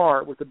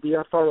Smart with the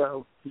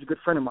BFRO, he's a good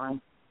friend of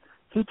mine,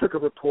 he took a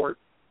report.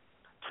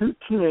 2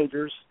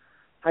 teenagers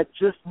had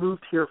just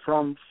moved here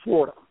from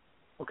Florida,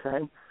 okay?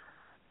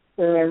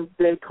 And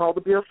they called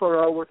the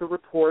BFRO with a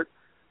report.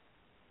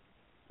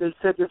 They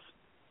said this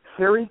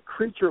hairy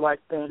creature-like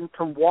thing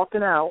come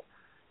walking out,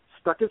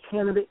 stuck his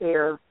hand in the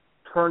air,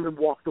 turned and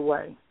walked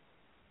away.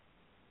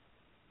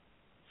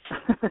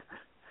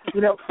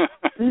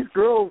 These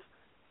girls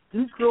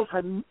knew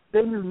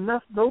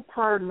no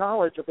prior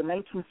knowledge of the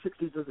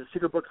 1960s of the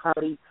Cedar Brook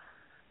Howdy.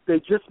 They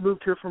just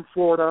moved here from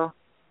Florida.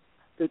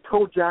 They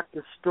told Jack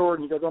this story,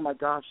 and he goes, "Oh my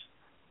gosh,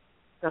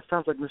 that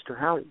sounds like Mr.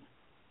 Howdy."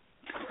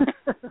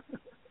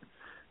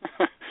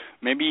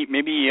 Maybe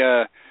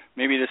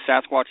the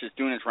Sasquatch is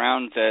doing its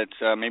rounds.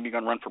 That's maybe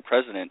going to run for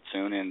president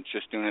soon, and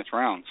just doing its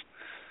rounds.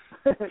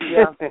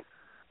 Yeah.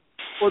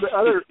 Well,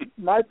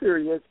 my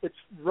theory is it's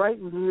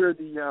right near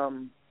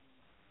the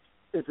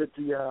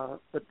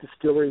what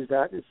distillery is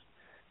that? It's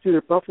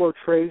either Buffalo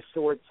Trace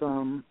or it's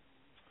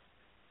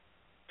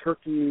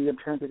Turkey. I'm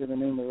trying to think of the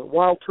name of it.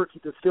 Wild Turkey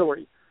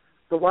Distillery.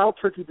 The Wild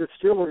Turkey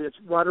Distillery is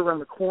right around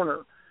the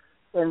corner,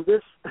 and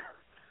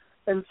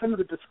some of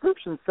the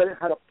descriptions said it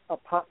had a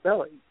pot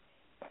belly.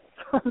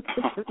 It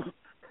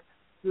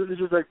was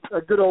just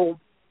a good old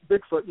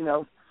Bigfoot,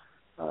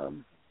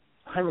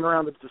 hanging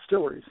around the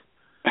distilleries.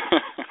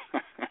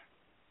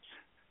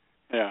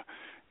 Yeah,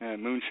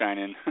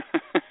 moonshining.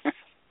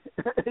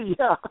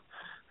 Yeah.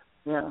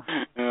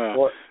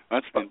 Well,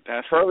 that's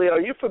fantastic. Charlie,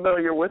 are you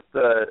familiar with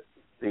the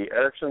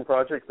Erickson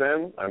project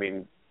then? I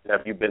mean,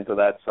 have you been to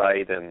that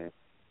site? And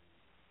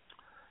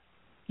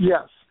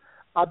yes,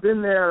 I've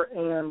been there,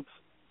 and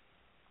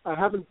I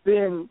haven't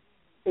been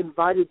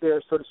invited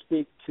there, so to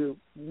speak, to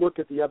look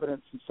at the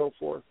evidence and so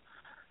forth.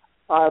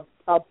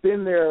 I've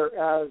been there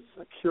as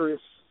a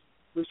curious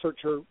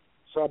researcher,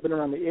 so I've been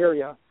around the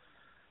area.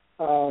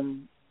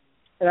 And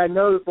I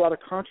know there's a lot of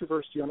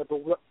controversy on it,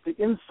 but the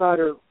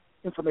insider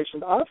information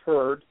that I've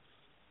heard,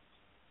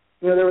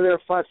 they were there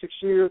 5-6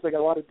 years. They got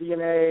a lot of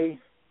DNA.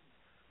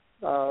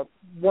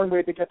 One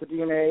way they got the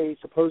DNA,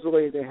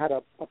 supposedly they had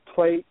a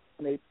plate,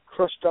 and they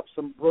crushed up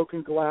some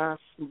broken glass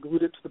and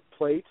glued it to the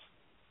plate.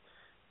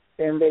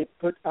 And they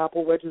put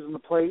apple wedges in the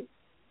plate,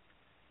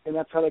 and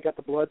that's how they got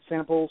the blood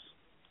samples.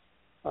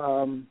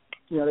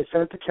 They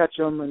sent it to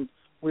Ketchum, and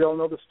we all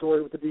know the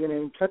story with the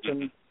DNA in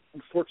Ketchum.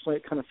 Unfortunately,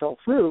 it kind of fell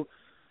through.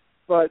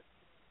 But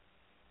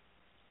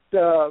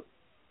the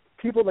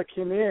people that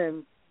came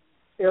in,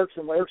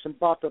 Erickson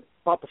bought the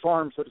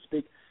farm, so to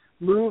speak,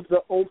 moved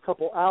the old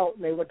couple out,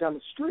 and they went down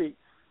the street.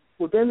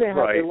 Well, then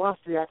they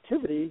lost the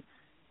activity.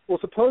 Well,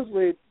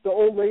 supposedly the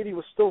old lady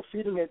was still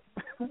feeding it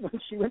when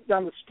she went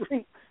down the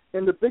street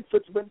and the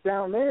Bigfoots went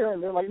down there,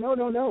 and they're like,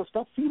 no,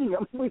 stop feeding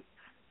them.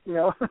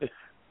 It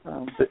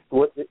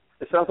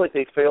sounds like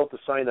they failed to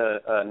sign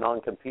a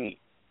non-compete.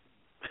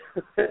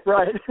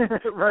 Right.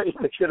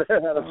 They should have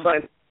had to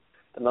sign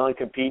a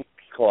non-compete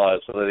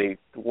clause so that they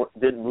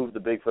didn't move the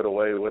Bigfoot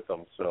away with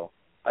them. So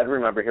I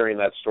remember hearing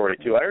that story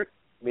too. I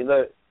mean,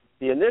 the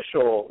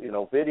initial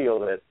video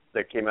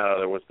that came out of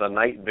there was the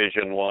night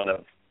vision one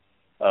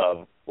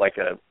of like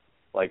a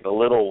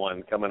little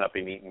one coming up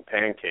and eating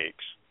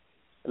pancakes,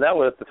 and that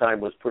was at the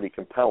time was pretty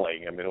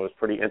compelling. I mean, it was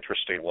pretty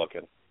interesting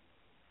looking.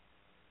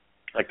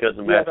 I couldn't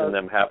imagine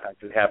them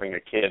having a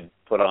kid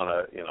put on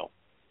a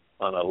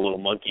little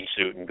monkey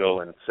suit and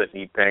go and sit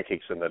and eat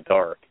pancakes in the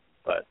dark.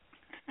 But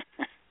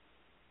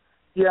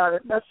yeah,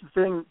 that's the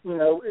thing.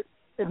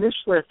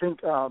 Initially I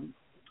think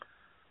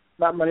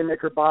Matt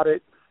Moneymaker bought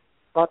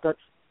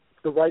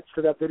the rights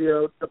to that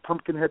video, the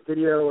Pumpkinhead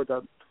video, or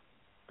the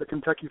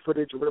Kentucky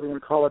footage, or whatever you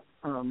want to call it,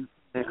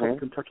 the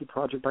Kentucky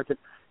Project back then.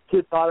 He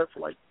had bought it for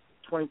like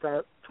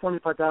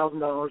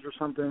 $25,000 or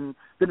something.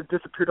 Then it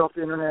disappeared off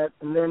the internet,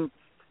 and then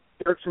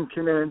Erickson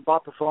came in and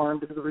bought the farm,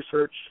 did the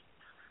research,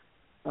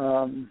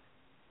 and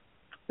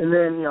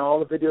then all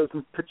the videos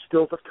and pitch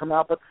stills have come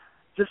out. But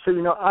just so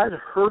you know, I'd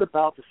heard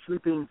about the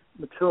sleeping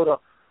Matilda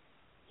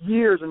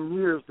years and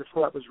years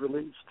before that was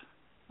released.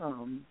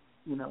 And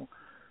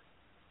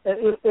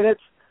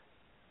it's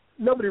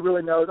nobody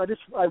really knows.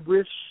 I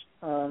wish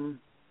some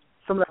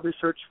of that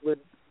research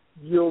would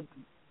yield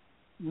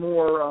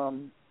more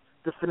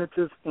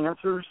definitive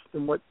answers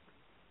than what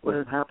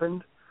had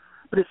happened.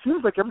 But it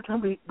seems like every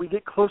time we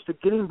get close to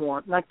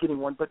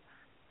but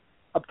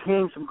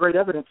obtaining some great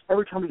evidence,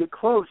 every time we get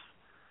close,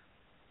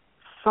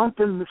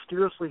 something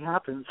mysteriously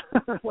happens.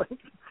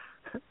 Like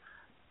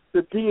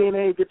the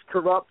DNA gets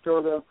corrupt,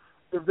 or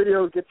the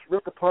video gets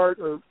ripped apart,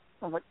 or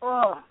I'm like,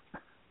 oh.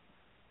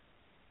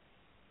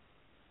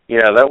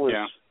 Yeah, that was.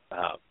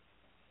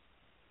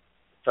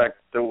 In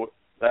fact, the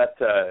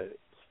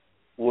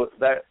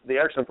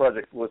Erickson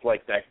Project was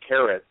like that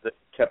carrot that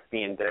kept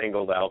being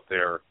dangled out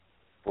there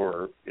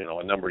for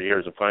a number of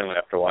years, and finally,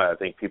 after a while, I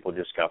think people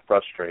just got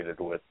frustrated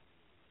with.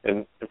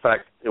 And in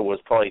fact, it was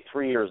probably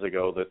 3 years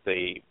ago that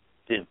they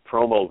did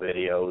promo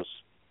videos.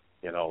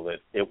 That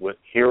it would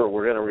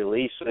we're going to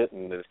release it,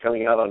 and it's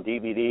coming out on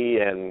DVD,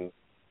 and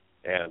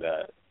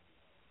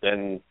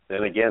then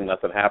again,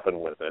 nothing happened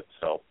with it.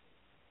 So,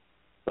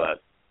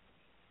 but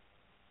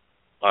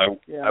I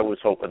was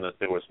hoping that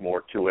there was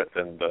more to it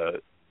than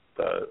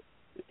the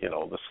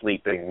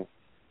sleeping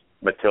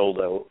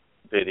Matilda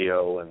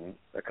video, and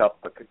a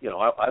couple.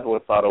 I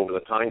would have thought over the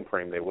time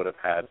frame they would have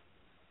had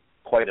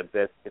quite a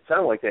bit. It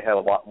sounded like they had a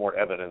lot more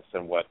evidence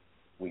than what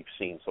we've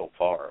seen so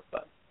far,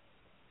 but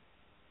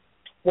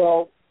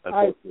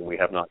we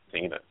have not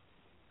seen it.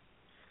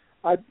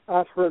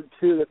 I've heard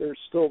too that there's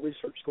still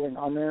research going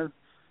on there.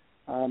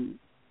 I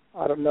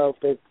don't know if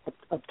they've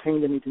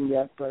obtained anything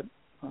yet, but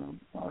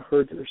I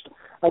heard that there's.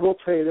 I will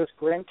tell you this: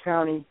 Grant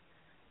County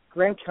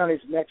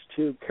is next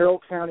to Carroll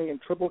County and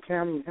Trumbull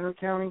County and Henry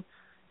County.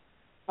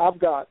 I've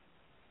got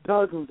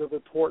dozens of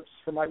reports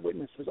from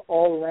eyewitnesses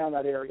all around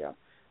that area.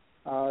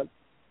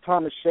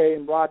 Thomas Shea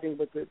and Rodney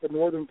with the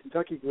Northern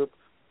Kentucky group,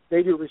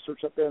 they do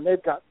research up there, and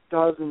they've got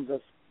dozens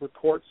of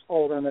reports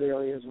all around that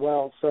area as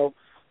well. So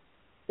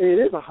it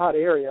is a hot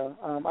area.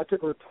 I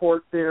took a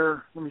report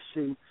there, let me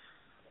see,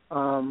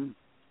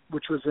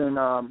 which was in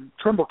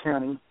Trumbull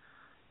County.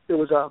 It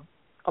was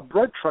a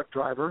bread truck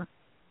driver,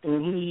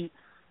 and he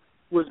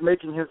was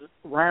making his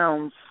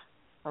rounds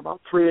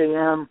about 3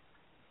 a.m.,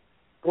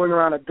 going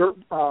around a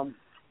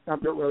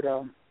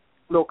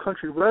little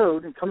country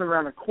road, and coming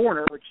around a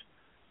corner, which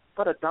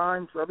about a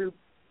dime for every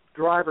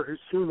driver who's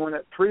seen one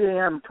at 3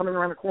 a.m. coming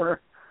around the corner.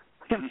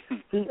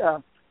 He's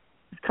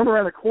coming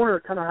around the corner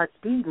at kind of high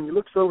speed, and he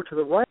looks over to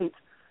the right,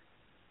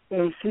 and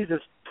he sees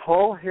this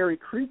tall, hairy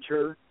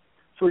creature.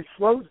 So he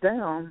slows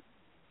down,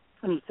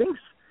 and he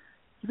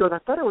goes, I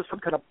thought it was some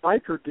kind of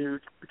biker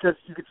dude, because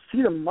you could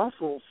see the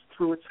muscles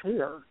through its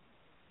hair,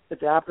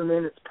 its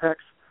abdomen, its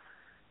pecs.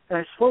 And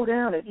I slow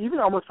down, and even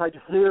almost like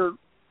hair,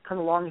 kind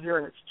of long hair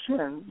in its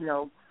chin,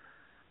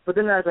 But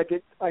then as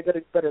I got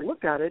a better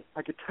look at it,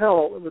 I could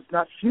tell it was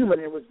not human,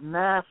 it was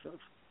massive.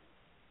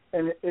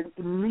 And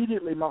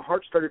immediately my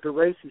heart started to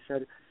race, he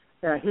said,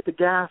 and I hit the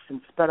gas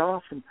and sped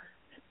off, and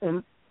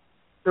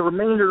the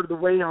remainder of the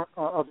way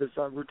of his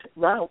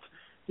route,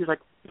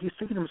 he's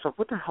thinking to himself,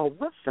 what the hell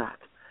was that?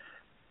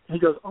 And he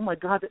goes, oh my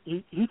God,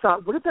 he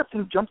thought, what if that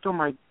thing jumped on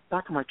my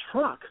back of my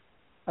truck?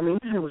 I mean,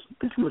 this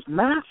thing was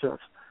massive.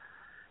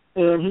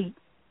 And he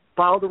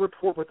filed a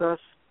report with us.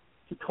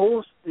 He told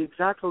us the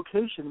exact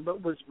location,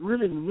 but was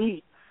really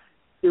neat.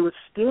 It was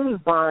standing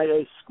by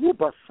a school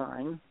bus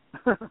sign.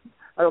 I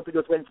don't think it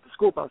was waiting for the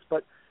school bus,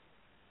 but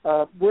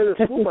where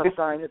the school bus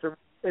sign is,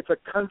 it's a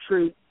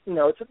country.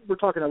 We're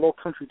talking a little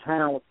country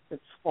town.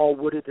 It's all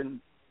wooded and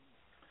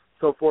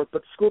so forth.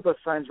 But the school bus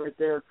sign's right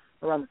there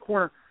around the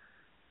corner.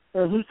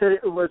 And he said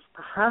it was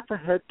half a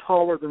head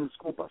taller than the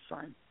school bus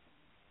sign.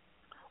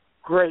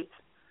 Great.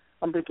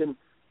 I'm thinking,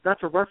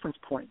 that's a reference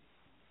point.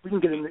 We can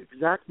get an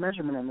exact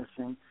measurement on this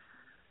thing.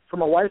 for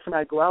my wife and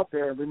I go out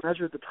there and we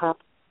measured the top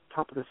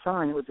of the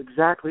sign. It was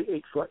exactly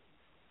 8 foot.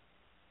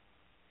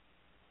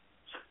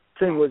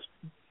 Thing was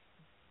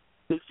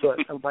 8 foot,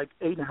 like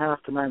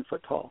 8.5 to 9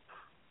 foot tall.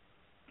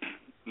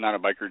 Not a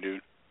biker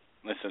dude,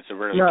 unless it's a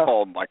really No.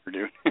 tall biker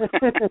dude.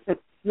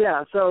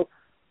 Yeah, so,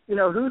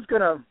 who's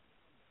going to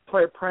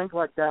play a prank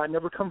like that,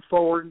 never ever come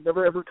forward and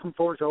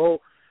say, oh,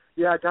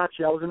 yeah, I got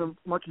you. I was in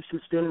a monkey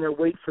suit standing there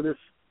waiting for this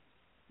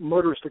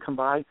motorist to come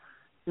by.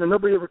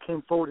 Nobody ever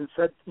came forward and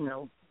said,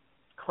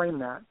 claim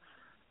that.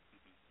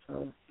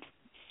 So.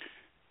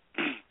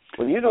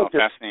 Well, you don't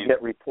just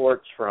get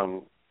reports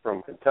from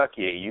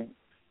Kentucky.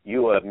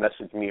 You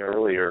messaged me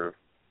earlier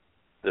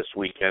this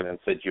weekend and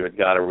said you had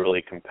got a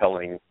really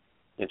compelling,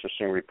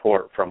 interesting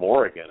report from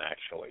Oregon,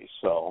 actually.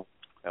 So,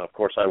 and of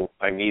course,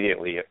 I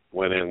immediately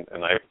went in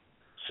and I've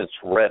since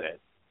read it.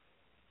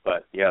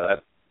 But yeah,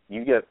 that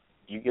you get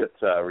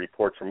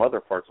reports from other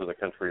parts of the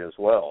country as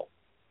well.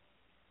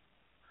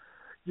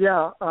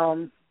 Yeah,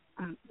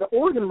 the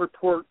Oregon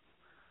report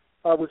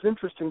was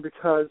interesting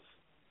because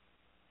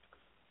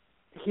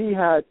he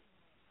had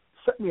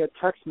sent me a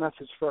text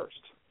message first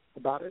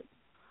about it.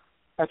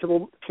 I said,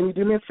 well, can you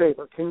do me a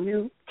favor?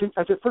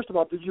 I said, first of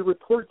all, did you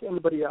report it to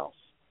anybody else?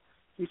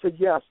 He said,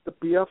 yes, the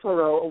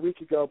BFRO a week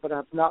ago, but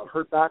I've not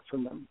heard back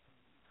from them.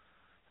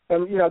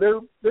 And,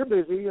 they're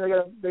busy.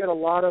 They got a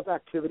lot of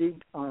activity.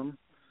 And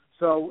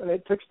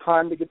it takes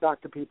time to get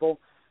back to people.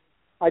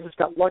 I just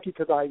got lucky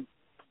because I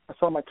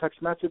saw my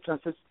text message and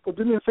I said, well,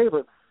 do me a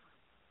favor.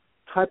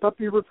 Type up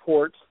your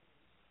report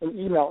and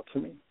email it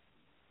to me.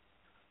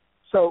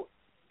 So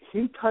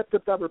he typed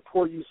up that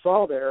report you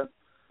saw there,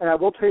 and I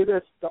will tell you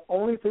this, the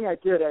only thing I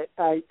did,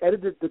 I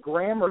edited the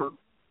grammar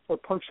or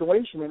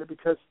punctuation in it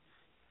because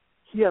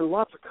he had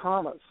lots of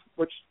commas,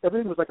 which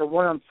everything was like a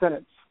run-on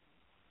sentence.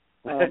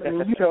 As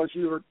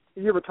you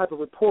have a type of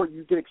report,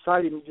 you get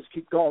excited and you just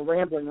keep going,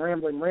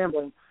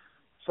 rambling.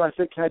 So I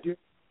said, can I do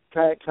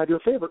a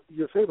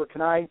favor?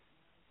 Can I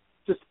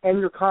just end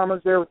your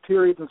commas there with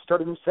periods and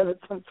start a new sentence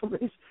on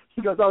somebody's?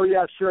 He goes, oh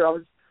yeah, sure. I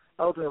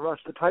was in a rush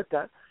to type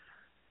that.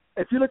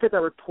 If you look at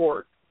that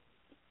report,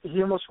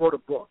 he almost wrote a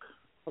book,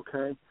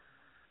 okay?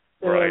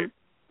 Right. And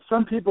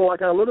some people, I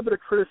got a little bit of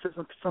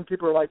criticism. Some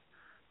people are like,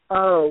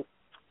 oh,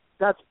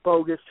 that's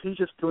bogus. He's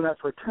just doing that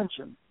for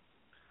attention.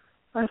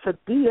 I said,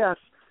 BS.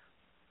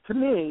 To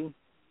me,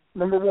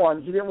 number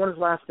one, he didn't want his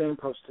last name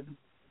posted.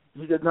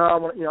 He said, no,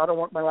 I don't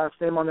want my last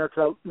name on there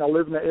because I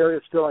live in that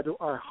area still.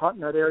 I hunt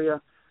in that area.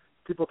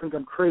 People think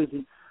I'm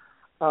crazy.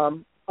 I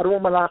don't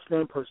want my last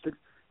name posted.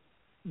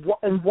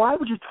 And why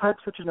would you type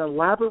such an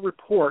elaborate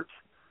report?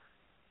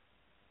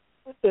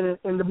 And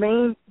the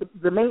main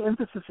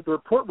emphasis of the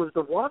report was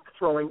the rock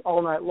throwing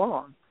all night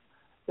long.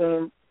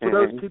 And for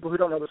those people who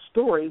don't know the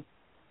story,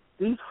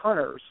 these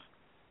hunters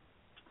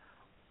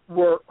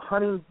were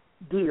hunting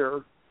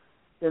deer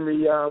in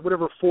the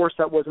whatever forest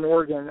that was in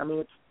Oregon. I mean,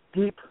 it's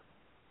deep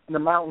in the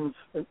mountains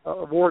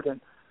of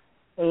Oregon,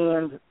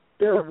 and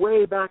they're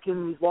way back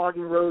in these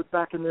logging roads,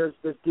 back in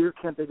this deer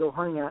camp they go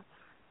hunting at.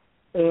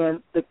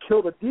 And they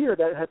killed a deer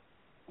that had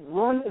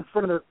run in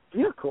front of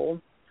their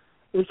vehicle.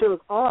 And he said it was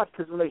odd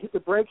because when they hit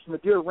the brakes and the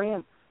deer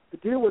ran, the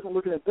deer wasn't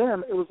looking at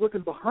them, it was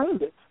looking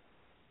behind it.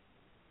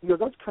 He goes,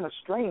 that's kind of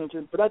strange.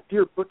 But that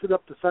deer booked it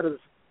up the side of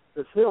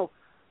this hill.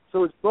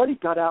 So his buddy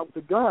got out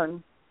with a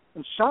gun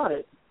and shot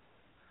it.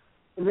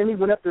 And then he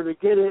went up there to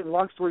get it, and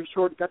long story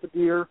short, got the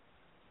deer,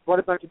 brought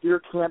it back to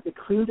deer camp. They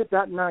cleaned it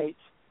that night.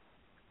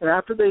 And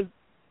after they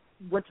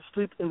went to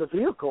sleep in the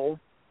vehicle,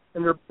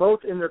 and they're both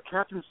in their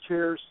captain's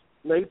chairs,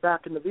 laid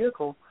back in the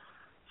vehicle,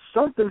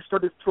 something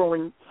started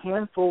throwing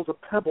handfuls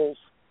of pebbles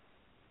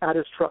at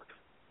his truck.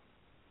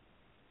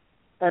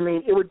 I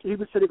mean, he would say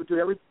it would do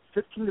it every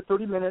 15 to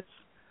 30 minutes.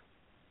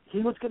 He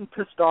was getting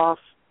pissed off.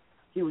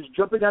 He was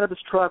jumping out of his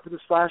truck with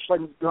his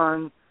flashlight and his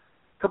gun.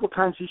 A couple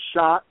times he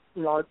shot,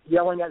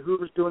 yelling at who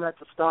was doing that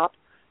to stop.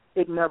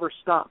 It never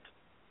stopped.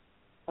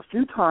 A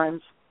few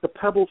times the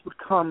pebbles would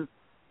come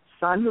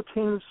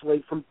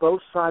simultaneously from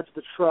both sides of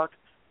the truck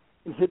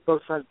and hit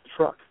both sides of the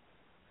truck.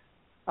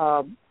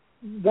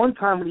 One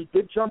time when he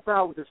did jump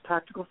out with his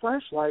tactical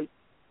flashlight,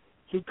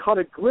 he caught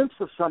a glimpse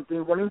of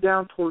something running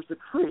down towards the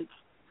creek.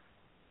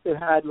 It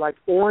had like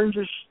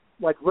reddish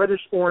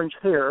orange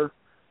hair,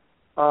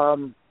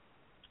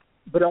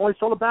 but I only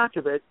saw the back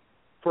of it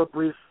for a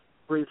brief,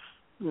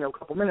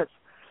 couple minutes.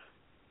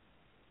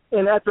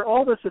 And after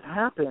all this had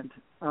happened,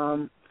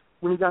 when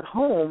he got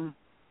home,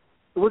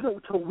 it wasn't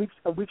until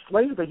weeks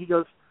later that he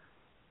goes,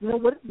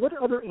 what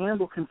other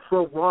animal can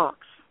throw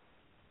rocks,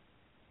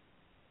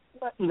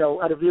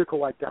 at a vehicle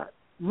like that?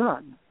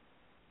 None.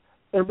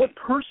 And what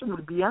person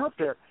would be out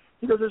there?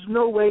 He goes, there's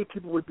no way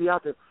people would be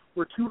out there.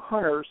 We're two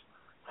hunters,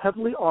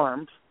 heavily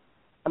armed.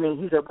 I mean,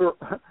 he said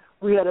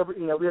we had 2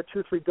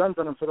 or 3 guns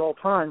on us at all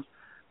times.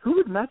 Who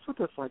would mess with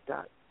us like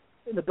that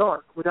in the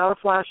dark, without a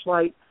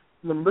flashlight,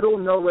 in the middle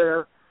of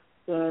nowhere?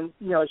 And,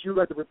 as you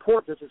read the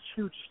report, there's this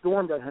huge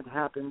storm that had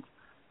happened.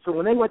 So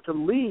when they went to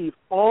leave,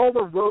 all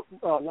the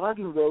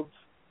logging roads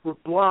were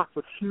blocked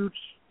with huge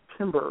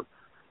timber.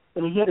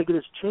 And he had to get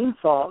his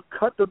chainsaw,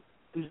 cut the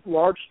these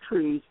large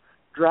trees,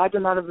 dragged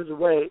him out of the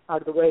way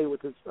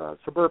with his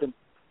Suburban,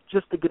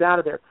 just to get out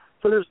of there.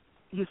 So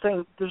he's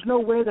saying there's no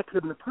way that could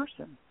have been a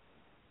person.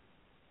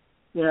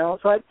 You know,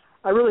 so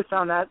I really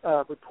found that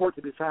report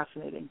to be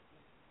fascinating.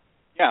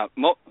 Yeah,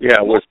 most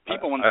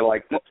people when I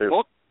liked it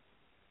too.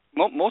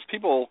 Most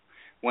people,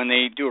 when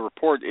they do a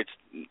report, it's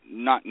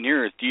not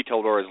near as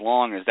detailed or as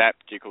long as that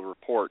particular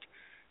report.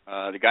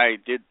 The guy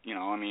did, you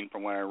know, I mean,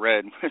 from what I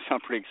read, I'm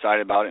pretty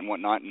excited about it and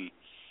whatnot. And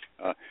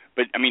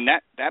but I mean,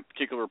 that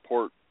particular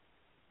report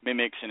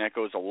mimics and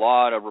echoes a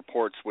lot of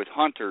reports with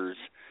hunters,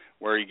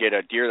 where you get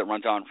a deer that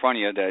runs out in front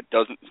of you that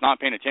it's not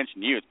paying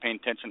attention to you, it's paying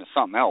attention to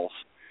something else,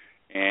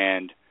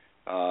 and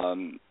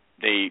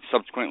they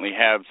subsequently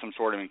have some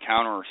sort of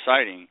encounter or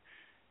sighting.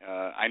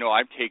 I know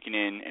I've taken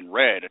in and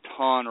read a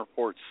ton of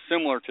reports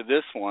similar to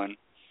this one,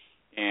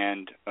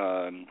 and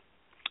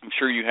I'm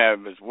sure you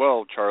have as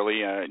well,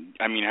 Charlie.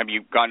 I mean, have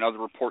you gotten other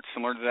reports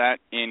similar to that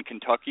in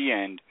Kentucky,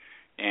 and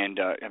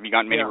have you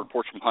gotten many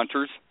reports from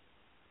hunters?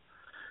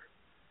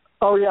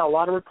 Oh yeah, a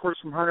lot of reports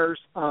from hunters.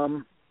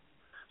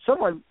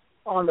 Someone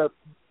I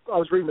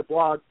was reading the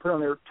blog, put on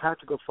their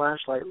tactical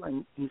flashlight,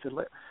 and he said,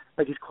 like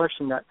he's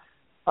questioning that.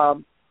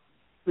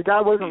 The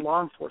guy wasn't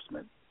law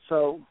enforcement,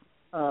 so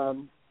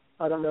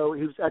I don't know.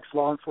 He was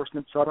ex-law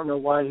enforcement, so I don't know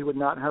why he would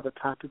not have a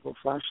tactical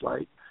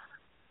flashlight.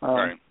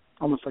 Right.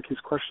 Almost like he's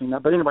questioning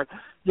that. But anyway,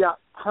 yeah,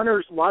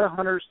 hunters, a lot of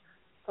hunters.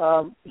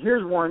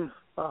 Here's one.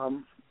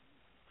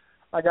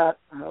 I got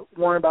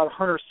one about a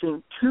hunter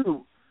seeing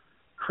two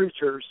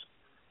creatures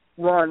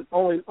run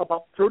only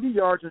about 30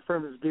 yards in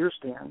front of his deer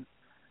stand.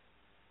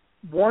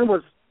 One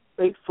was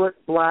 8 foot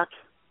black.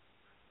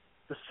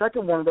 The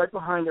second one right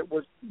behind it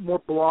was more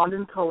blonde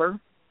in color,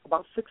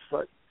 about 6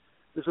 foot.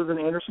 This was in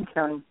Anderson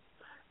County.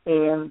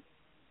 And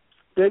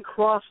they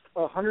crossed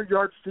a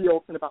 100-yard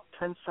field in about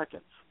 10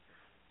 seconds.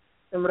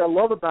 And what I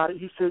love about it,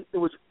 he said it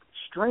was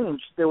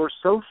strange. They were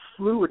so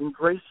fluid and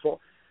graceful.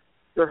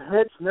 Their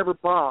heads never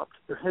bobbed.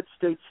 Their heads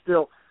stayed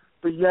still.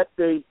 But yet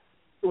it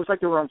was like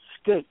they were on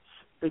skates.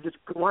 They just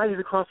glided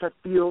across that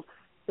field.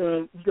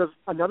 And he goes,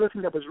 another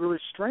thing that was really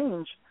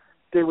strange,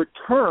 they would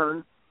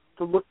turn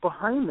to look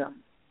behind them.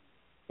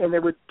 And they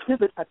would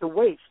pivot at the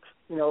waist,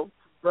 you know,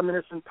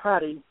 reminiscent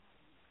Patty.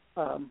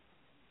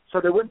 So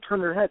they wouldn't turn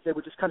their heads. They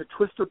would just kind of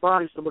twist their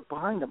bodies to look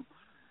behind them.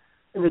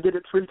 And they did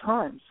it 3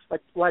 times,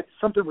 like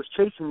something was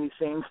chasing these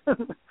things,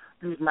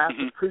 these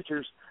massive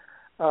creatures.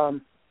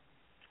 But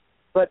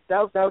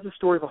that was the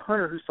story of a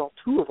hunter who saw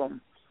 2 of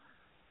them.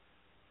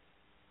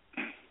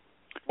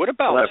 What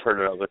about? Well, I've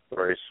heard other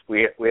stories.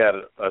 We had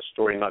a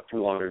story not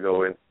too long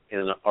ago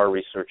in our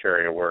research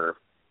area where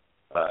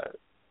a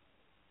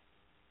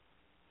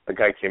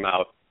guy came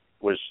out,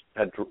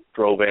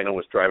 drove in and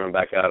was driving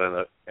back out,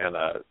 and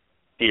a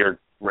deer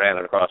ran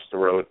across the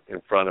road in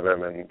front of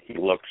him, and he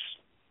looks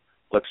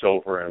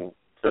over and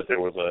says there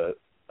was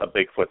a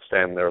Bigfoot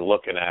standing there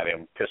looking at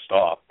him, pissed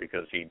off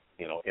because he,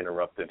 you know,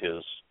 interrupted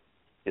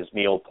his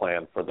meal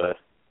plan for the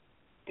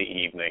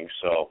evening.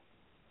 So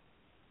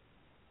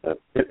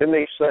it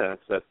makes sense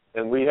that,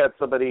 and we had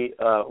somebody,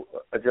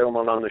 a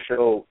gentleman on the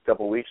show a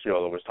couple of weeks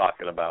ago that was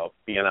talking about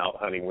being out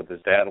hunting with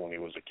his dad when he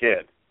was a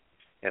kid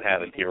and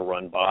had a deer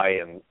run by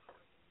and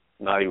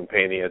not even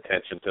paying any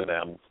attention to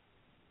them.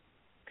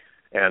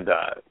 And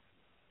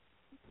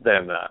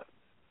then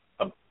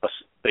a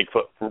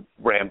Bigfoot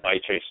ran by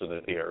chasing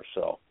the deer.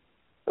 So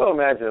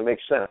imagine it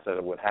makes sense that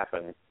it would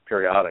happen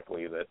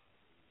periodically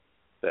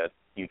that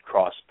you'd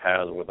cross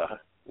paths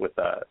with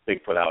a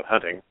Bigfoot out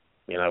hunting.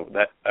 You know,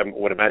 that I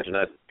would imagine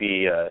that'd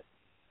be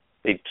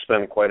they'd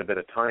spend quite a bit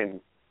of time,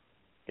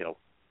 you know,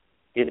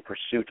 in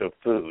pursuit of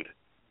food.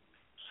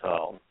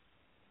 So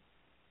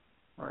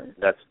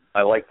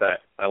I like that.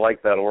 I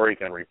like that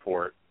Oregon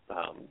report.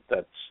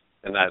 That's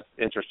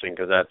interesting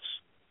because that's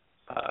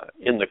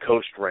in the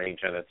Coast Range,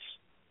 and it's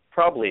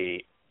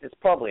probably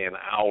an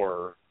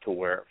hour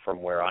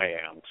from where I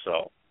am.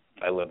 So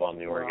I live on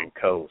the Oregon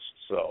coast.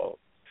 So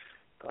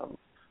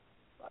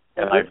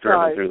and I've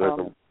driven through there.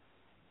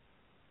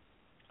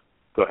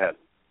 Go ahead.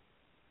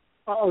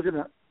 I was going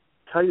to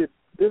tell you,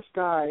 this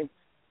guy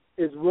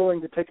is willing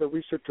to take a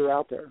researcher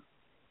out there.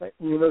 Like,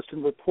 you noticed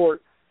in the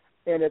report,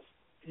 and if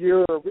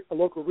you're a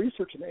local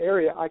researcher in the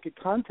area, I could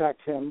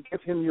contact him,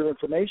 give him your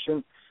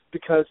information,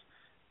 because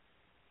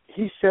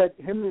he said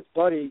him and his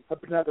buddy have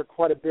been out there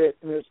quite a bit,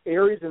 and there's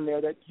areas in there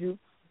that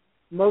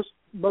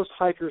most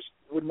hikers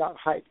would not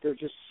hike. They're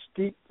just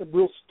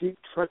real steep,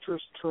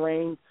 treacherous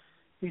terrain.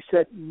 He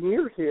said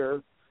near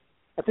here,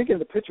 I think in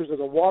the pictures there's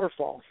a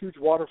waterfall, huge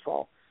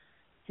waterfall.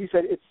 He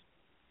said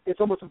it's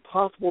almost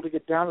impossible to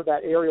get down to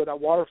that area where that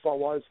waterfall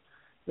was.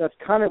 That's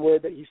kind of where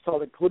that he saw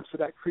the glimpse of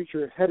that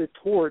creature headed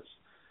towards.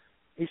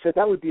 He said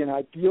that would be an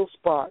ideal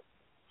spot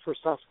for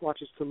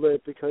Sasquatches to live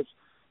because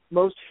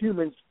most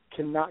humans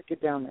cannot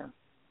get down there.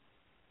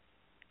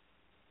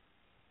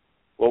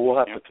 Well, we'll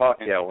have to talk,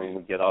 when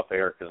we get off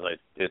air, because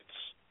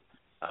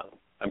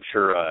I'm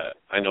sure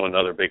I know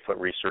another Bigfoot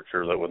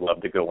researcher that would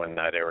love to go in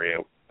that area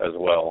as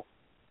well.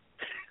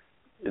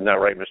 Isn't that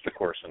right, Mr.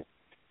 Corson?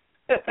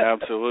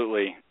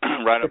 Absolutely.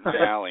 Right up my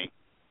alley.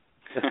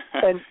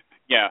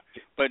 Yeah,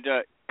 but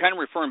kind of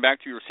referring back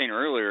to what you were saying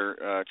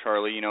earlier,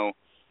 Charlie,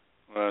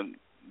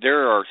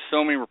 there are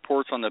so many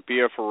reports on the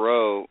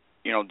BFRO,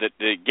 that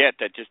they get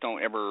that just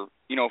don't ever,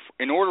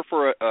 in order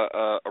for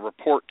a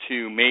report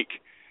to make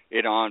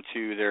it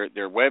onto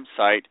their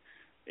website,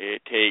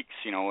 it takes,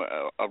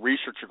 a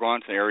researcher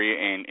going to the area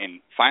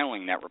and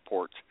filing that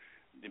report.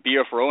 The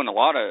BFRO and a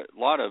lot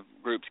of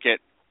groups get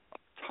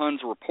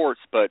tons of reports,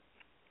 but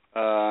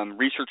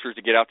researchers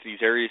to get out to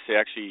these areas to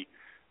actually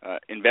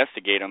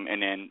investigate them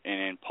and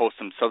then post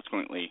them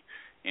subsequently.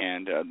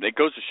 And it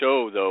goes to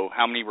show, though,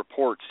 how many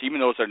reports, even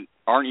those that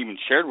aren't even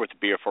shared with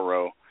the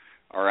BFRO,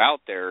 are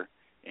out there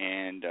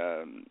and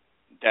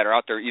that are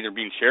out there either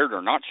being shared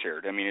or not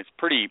shared. I mean, it's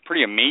pretty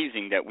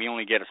amazing that we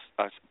only get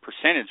a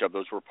percentage of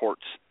those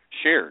reports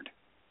shared.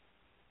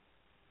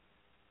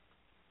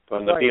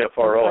 And the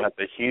BFRO has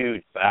a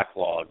huge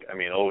backlog. I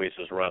mean, always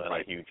is running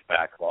a huge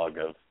backlog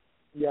of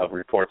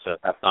reports that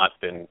have not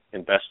been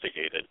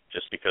investigated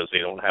just because they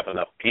don't have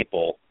enough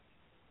people.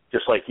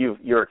 Just like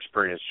your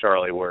experience,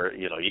 Charlie, where,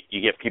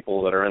 you get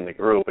people that are in the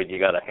group and you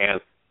got a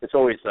hand. It's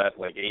always that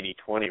like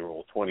 80-20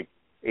 rule. 80%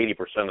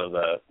 of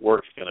the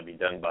work's going to be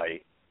done by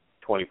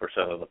 20%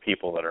 of the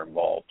people that are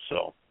involved.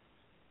 So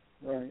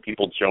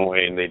people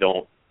join, they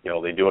don't,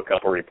 they do a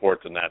couple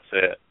reports and that's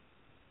it.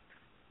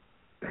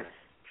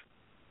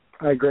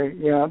 I agree.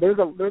 Yeah, there's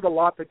a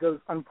lot that goes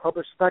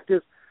unpublished. In fact,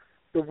 is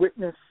the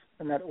witness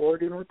in that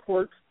Oregon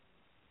report,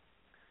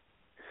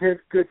 his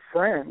good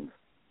friend,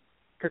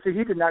 because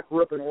he did not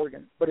grow up in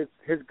Oregon, but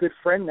his good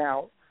friend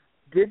now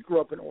did grow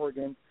up in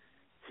Oregon.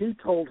 He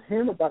told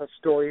him about a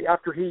story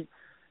after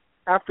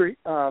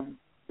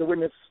the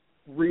witness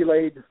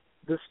relayed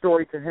this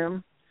story to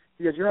him.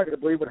 He goes, "You're not going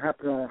to believe what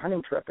happened on a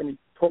hunting trip." And he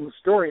told him the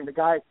story, and the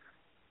guy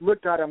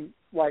looked at him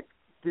like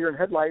deer in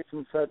headlights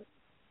and said,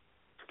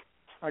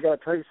 "I got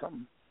to tell you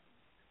something."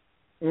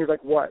 And he's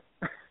like, "What?"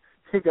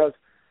 He goes,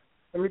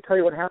 "Let me tell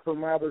you what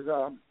happened when I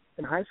was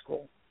in high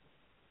school.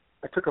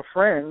 I took a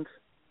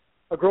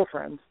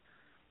girlfriend.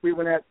 We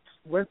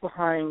went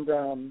behind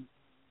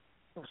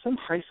some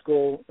high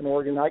school in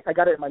Oregon. I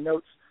got it in my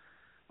notes,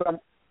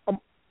 but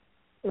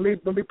let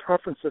me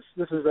preference this.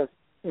 This is a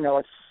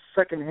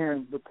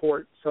secondhand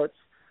report, so it's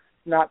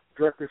not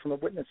directly from the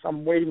witness.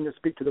 I'm waiting to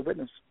speak to the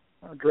witness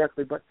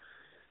directly, but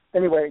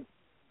anyway."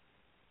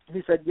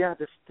 He said, "Yeah,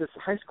 this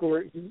high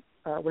schooler.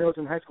 When I was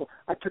in high school,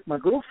 I took my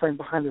girlfriend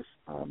behind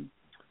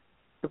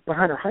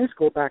her high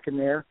school back in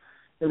there,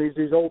 and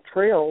these old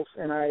trails,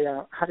 and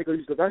I had to go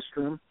use the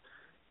restroom.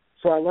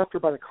 So I left her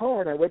by the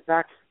car, and I went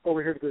back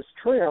over here to this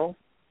trail,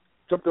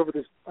 jumped over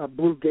this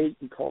blue gate,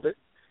 he called it,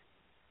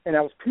 and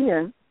I was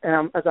peeing.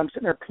 And as I'm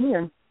sitting there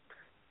peeing,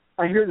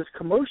 I hear this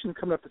commotion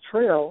coming up the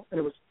trail,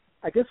 and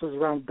I guess it was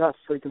around dusk,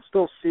 so you can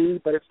still see,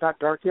 but it's not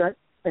dark yet.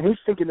 And he's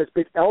thinking this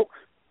big elk,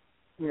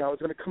 is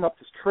going to come up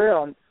this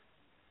trail and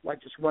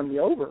just run me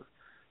over.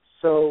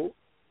 So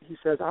he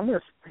says,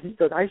 he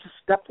goes, I just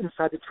stepped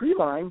inside the tree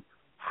line,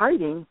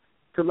 hiding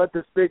to let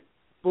this big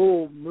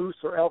bull, moose,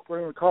 or elk,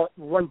 whatever you call it,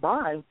 run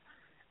by.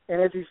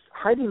 And as he's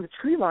hiding in the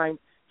tree line,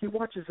 he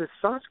watches this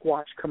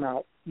Sasquatch come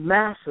out,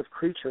 massive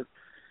creature,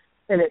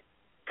 and it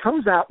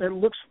comes out and it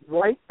looks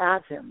right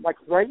at him, like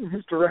right in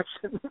his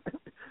direction.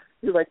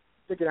 He's like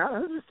thinking, how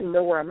does this thing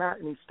know where I'm at?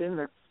 And he's standing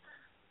there,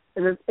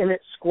 and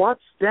it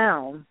squats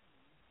down,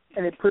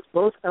 and it puts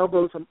both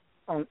elbows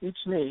on each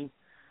knee.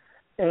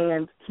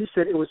 And he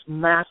said it was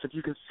massive.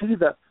 You can see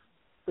the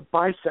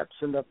biceps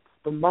and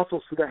the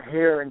muscles through the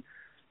hair. And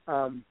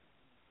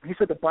he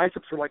said the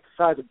biceps were like the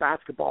size of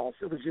basketballs.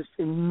 It was just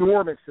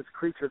enormous, this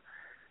creature.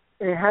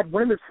 And it had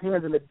one of his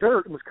hands in the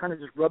dirt and was kind of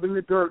just rubbing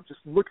the dirt, just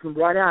looking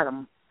right at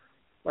him,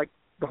 like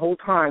the whole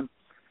time.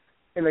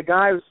 And the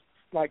guy was,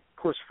 like,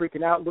 of course,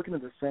 freaking out, looking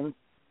at this thing.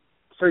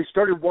 So he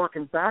started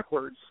walking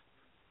backwards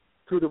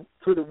through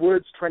the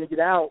woods, trying to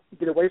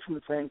get away from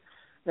the thing.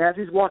 And as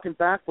he's walking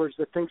backwards,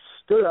 the thing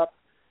stood up.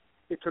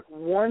 It took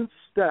one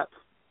step.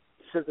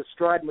 He said the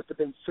stride must have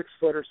been 6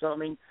 foot or so. I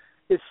mean,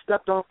 it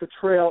stepped off the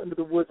trail into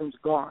the woods and was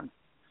gone.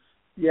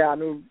 Yeah, I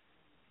mean,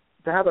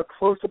 to have a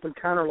close-up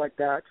encounter like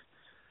that,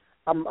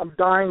 I'm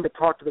dying to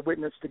talk to the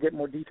witness to get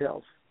more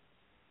details.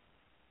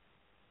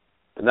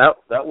 And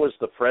that was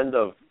the friend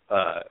of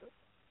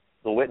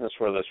the witness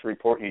for this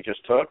report you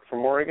just took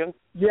from Oregon?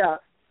 Yeah,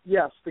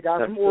 yes, the guy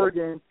from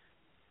Oregon.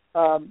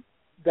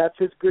 That's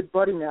his good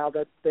buddy now.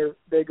 That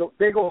they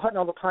go hunting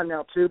all the time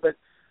now too, but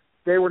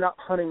they were not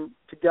hunting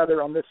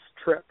together on this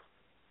trip.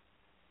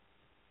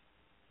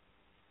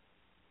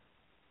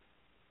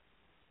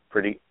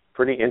 Pretty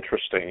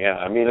interesting, yeah.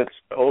 I mean, it's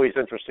always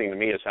interesting to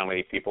me is how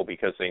many people,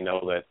 because they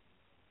know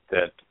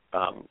that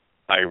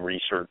I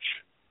research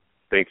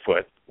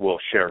Bigfoot, will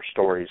share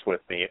stories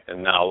with me.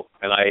 And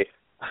I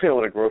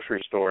own a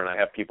grocery store, and I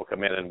have people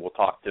come in and we'll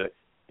talk to,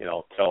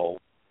 tell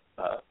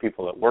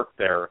people that work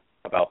there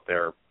about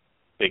their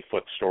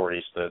Bigfoot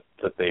stories that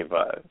they've,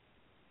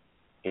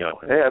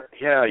 and they,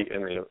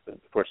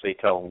 of course they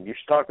tell them, you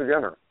should talk to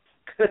Jenner.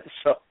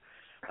 So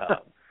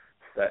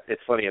that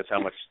it's funny how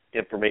much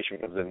information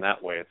comes in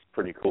that way. It's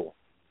pretty cool.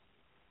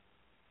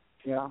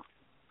 Yeah.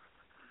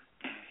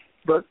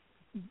 But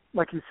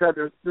like you said,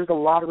 there's a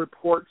lot of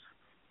reports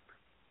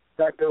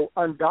that go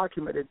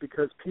undocumented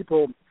because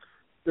people,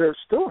 they're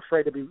still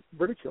afraid to be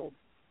ridiculed.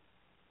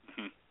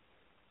 Mm-hmm.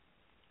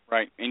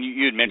 Right. And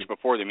you had mentioned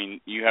before, I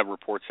mean, you have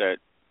reports that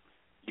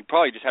you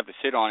probably just have to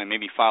sit on and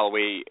maybe file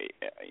away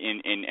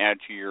and add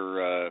to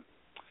your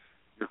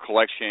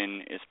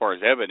collection as far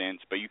as evidence,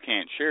 but you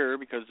can't share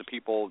because the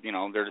people, you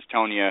know, they're just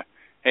telling you,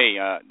 hey,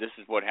 this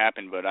is what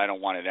happened, but I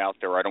don't want it out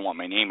there, or I don't want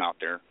my name out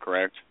there,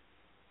 correct?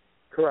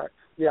 Correct,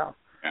 yeah.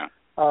 Yeah.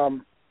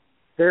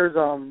 There's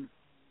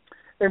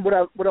and what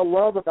I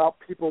love about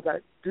people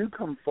that do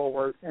come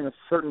forward in a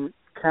certain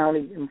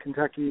county in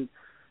Kentucky,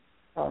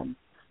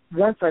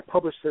 once I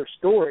publish their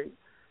story,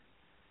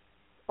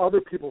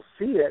 other people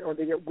see it or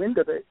they get wind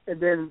of it, and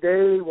then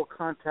they will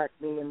contact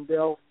me and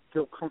they'll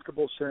feel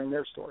comfortable sharing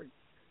their story.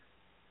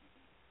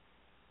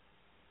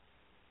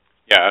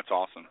 Yeah, that's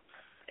awesome.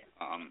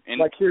 And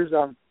like here's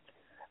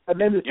I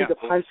made this think of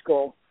high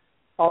school.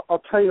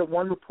 I'll tell you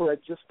one report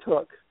I just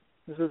took.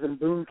 This is in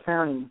Boone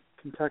County,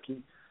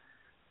 Kentucky.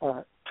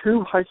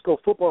 2 high school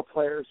football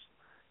players,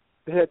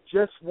 they had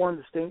just won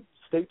the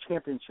state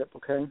championship,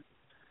 okay?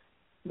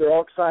 They're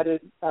all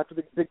excited after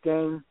the big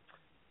game.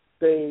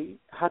 They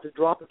had to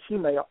drop a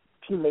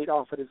teammate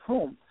off at his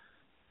home.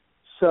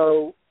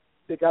 So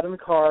they got in the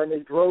car and they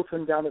drove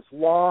him down this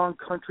long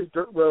country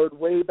dirt road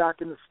way back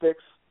in the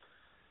sticks.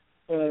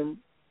 And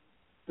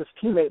this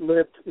teammate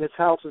lived, his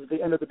house was at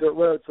the end of the dirt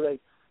road. So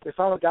they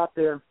finally got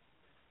there.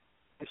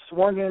 They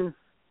swung in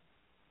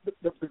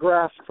the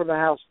grass from the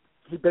house.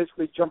 He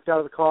basically jumped out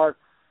of the car,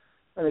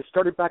 and they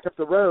started back up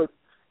the road.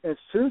 And as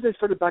soon as they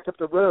started back up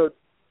the road,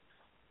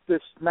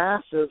 this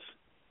massive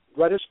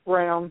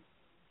reddish-brown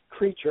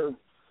creature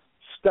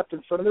stepped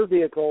in front of their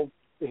vehicle.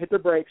 They hit their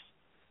brakes.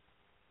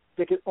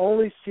 They could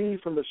only see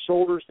from the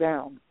shoulders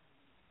down.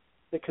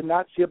 They could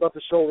not see above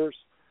the shoulders.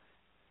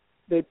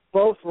 They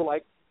both were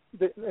like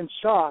in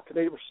shock.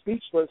 They were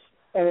speechless.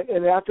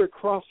 And after it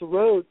crossed the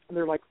road, and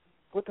they're like,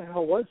 "What the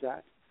hell was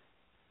that?"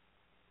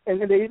 And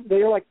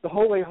they were like the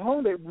whole way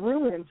home. It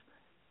ruined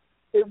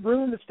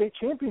the state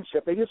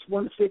championship. They just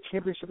won the state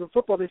championship in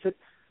football. They said,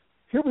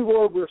 "Here we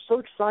were so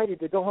excited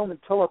to go home and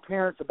tell our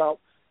parents about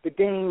the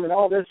game and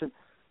all this," and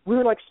we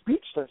were like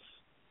speechless.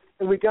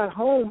 And we got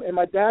home, and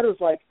my dad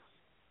was like,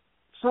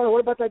 "Son,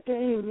 what about that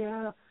game?"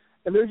 Yeah.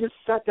 And they just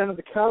sat down on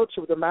the couch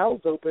with their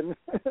mouths open.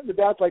 The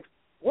dad's like,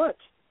 "What?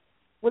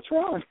 What's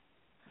wrong?"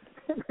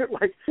 And they're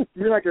like,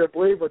 "You're not going to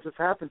believe what just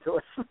happened to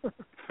us."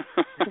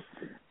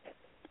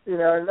 You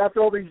know, and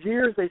after all these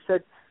years, they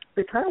said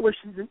they kind of wish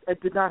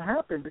it did not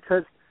happen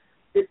because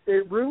it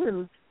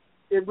ruined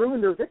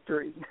their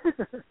victory.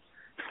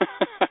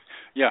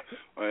 Yeah,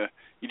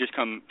 you just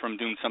come from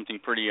doing something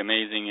pretty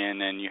amazing,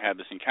 and then you have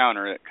this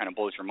encounter that kind of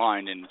blows your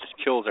mind and just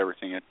kills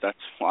everything. That's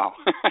wow.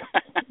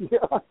 Yeah,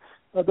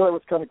 I thought it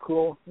was kind of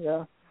cool.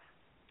 Yeah.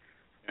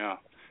 Yeah,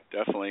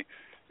 definitely.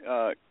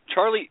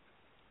 Charlie,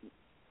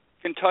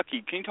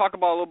 Kentucky. Can you talk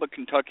about a little bit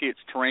Kentucky, its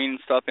terrain and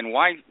stuff, and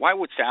why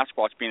would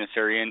Sasquatch be in this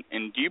area?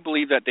 And do you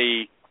believe that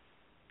they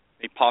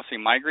possibly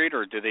migrate,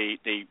 or do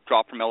they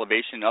drop from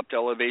elevation up to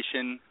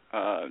elevation,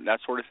 that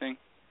sort of thing?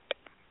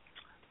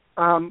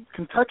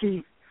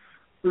 Kentucky,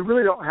 we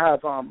really don't have.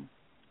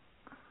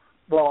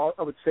 Well,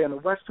 I would say in the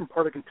western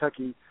part of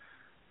Kentucky,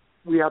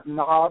 we have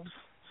knobs,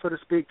 so to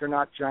speak. They're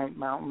not giant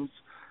mountains.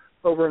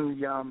 Over in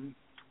the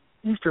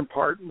eastern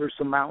part, there's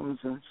some mountains,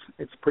 and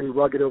it's pretty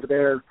rugged over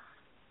there.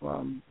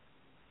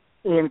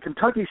 And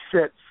Kentucky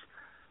sits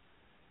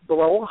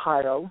below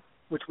Ohio,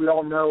 which we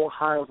all know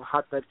Ohio is a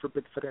hotbed for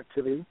Bigfoot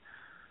activity.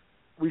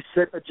 We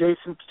sit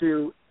adjacent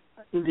to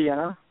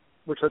Indiana,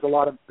 which has a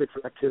lot of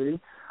Bigfoot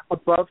activity,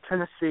 above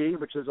Tennessee,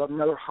 which is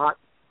another hot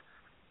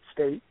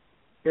state,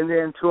 and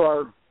then to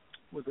our,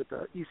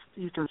 the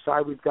eastern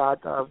side, we've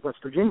got West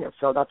Virginia,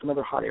 so that's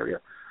another hot area.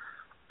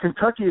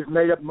 Kentucky is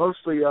made up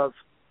mostly of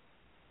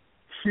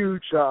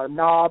huge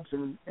knobs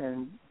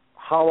and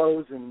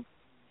hollows and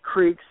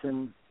creeks,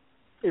 and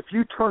if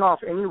you turn off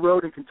any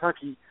road in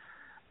Kentucky,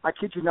 I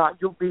kid you not,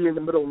 you'll be in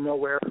the middle of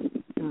nowhere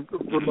in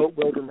remote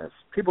wilderness.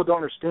 People don't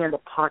understand the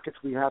pockets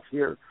we have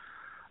here.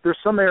 There's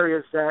some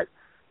areas that,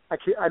 I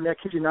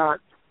kid you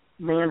not,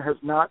 man has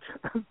not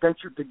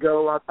ventured to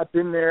go. I've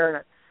been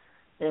there,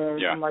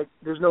 and I'm like,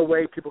 there's no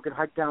way people can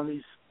hike down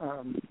these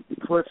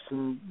cliffs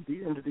and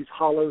into these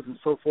hollows and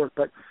so forth.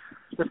 But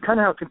that's kind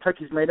of how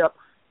Kentucky's made up.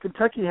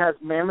 Kentucky has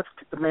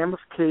the Mammoth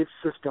Cave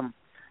system.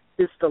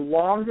 It's the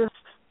longest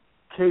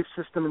cave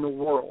system in the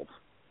world.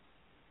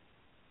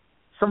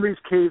 Some of these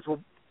caves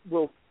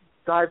will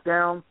dive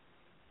down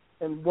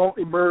and won't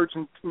emerge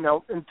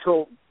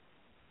until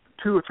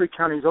 2 or 3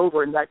 counties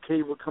over, and that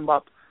cave will come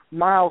up.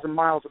 Miles and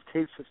miles of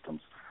cave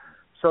systems.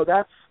 So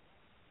that's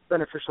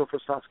beneficial for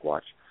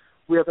Sasquatch.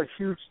 We have a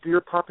huge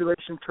deer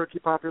population, turkey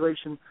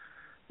population.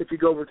 If you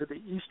go over to the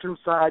eastern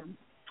side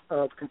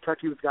of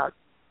Kentucky, we've got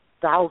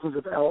thousands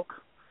of elk.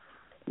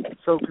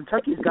 So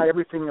Kentucky's got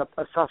everything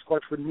a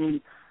Sasquatch would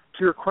need.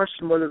 To your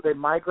question whether they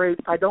migrate,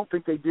 I don't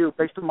think they do.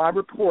 Based on my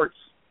reports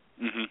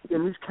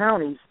in these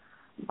counties,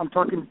 I'm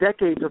talking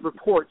decades of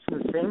reports in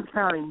the same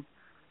county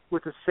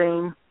with the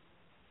same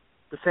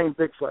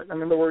Bigfoot.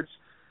 In other words,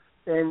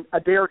 in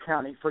Adair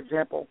County, for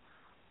example,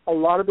 a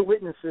lot of the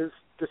witnesses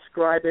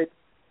describe it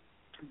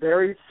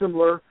very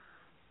similar,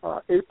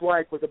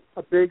 ape-like, with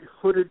a big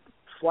hooded,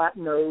 flat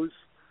nose,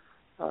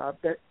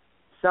 that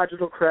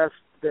sagittal crest,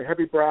 the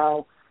heavy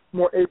brow,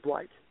 more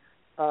ape-like.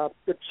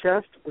 The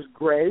chest was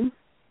gray.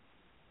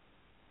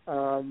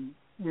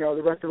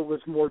 The rest of it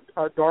was more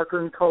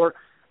darker in color.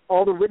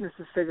 All the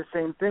witnesses say the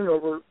same thing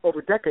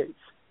over decades.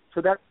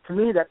 So that, to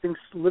me, that thing's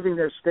living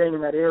there, staying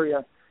in that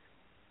area.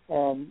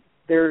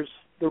 There's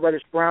the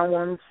reddish brown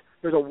ones.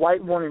 There's a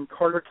white one in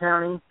Carter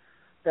County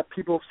that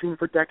people have seen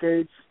for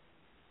decades.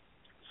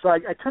 So I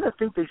kind of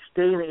think they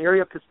stay in the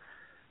area because,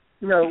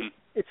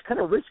 it's kind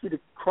of risky to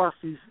cross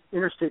these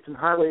interstates and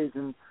highways,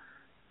 and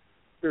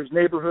there's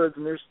neighborhoods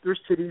and there's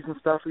cities and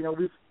stuff.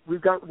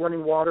 We've got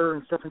running water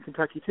and stuff in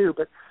Kentucky too,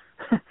 but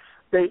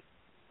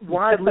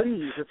why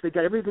leave if they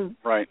got everything,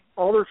 right?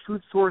 All their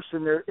food source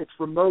and it's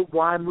remote.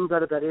 Why move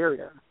out of that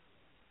area?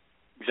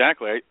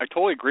 Exactly. I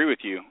totally agree with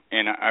you,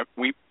 and I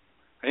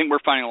think we're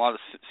finding a lot of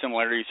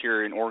similarities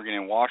here in Oregon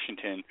and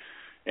Washington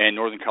and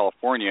Northern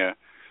California.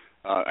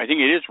 I think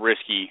it is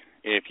risky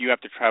if you have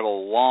to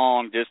travel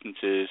long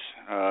distances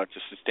to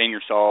sustain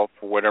yourself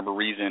for whatever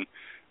reason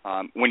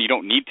when you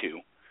don't need to.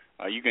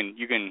 You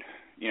can,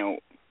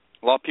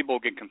 a lot of people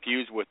get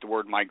confused with the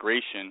word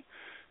migration,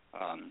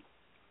 and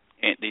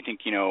they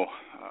think,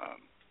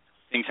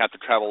 things have to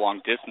travel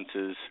long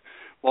distances.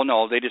 Well,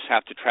 no, they just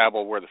have to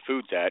travel where the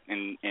food's at,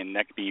 and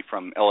that could be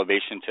from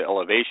elevation to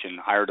elevation,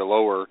 higher to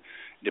lower,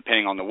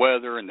 depending on the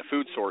weather and the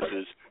food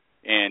sources.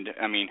 And,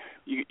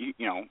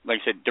 like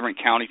I said, different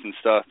counties and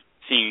stuff,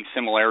 seeing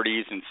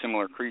similarities and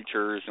similar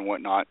creatures and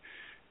whatnot,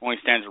 only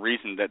stands to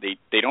reason that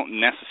they don't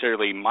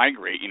necessarily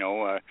migrate.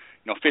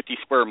 50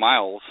 square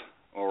miles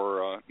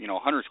or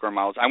 100 square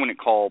miles, I wouldn't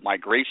call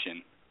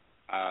migration.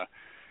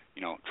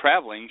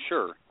 Traveling,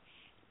 sure,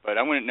 but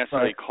I wouldn't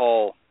necessarily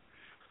call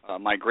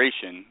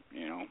migration.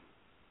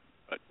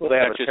 But well, they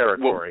have a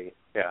territory.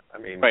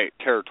 Right,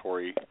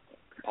 territory,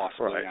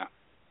 possibly. Right. Yeah.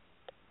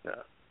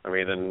 Yeah.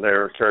 And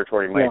their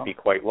territory might be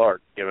quite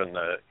large, given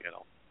the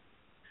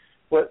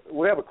What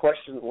we have a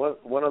question.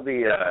 One of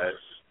the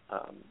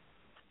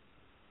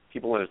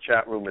people in the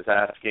chat room is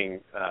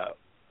asking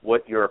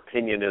what your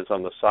opinion is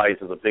on the size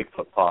of the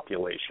Bigfoot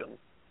population.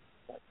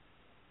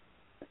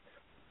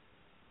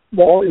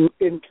 Well,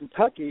 in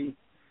Kentucky,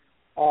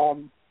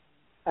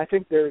 I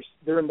think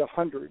they're in the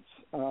hundreds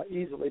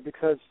easily,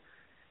 because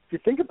if you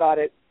think about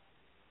it,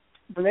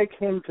 when they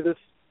came to this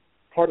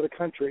part of the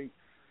country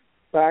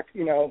back,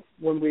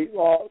 when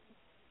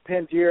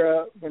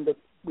Pangea, when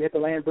we had the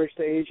land bridge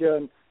to Asia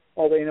and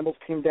all the animals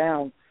came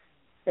down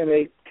and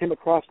they came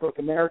across North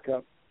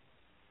America.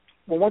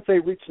 Well, once they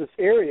reached this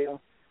area,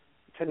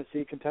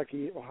 Tennessee,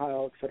 Kentucky,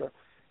 Ohio, etc.,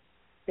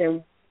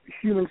 and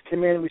humans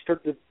came in and we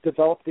started to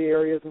develop the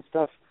areas and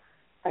stuff,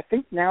 I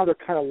think now they're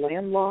kind of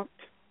landlocked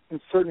in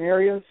certain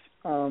areas.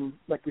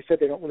 Like we said,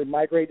 they don't really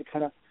migrate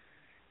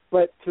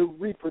but to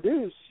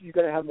reproduce, you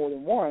got to have more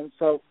than one.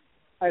 So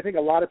I think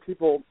a lot of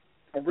people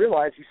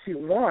realize you see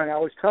one, I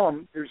always tell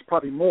them there's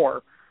probably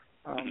more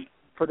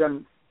for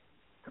them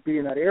to be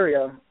in that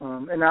area.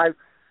 And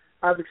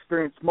I've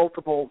experienced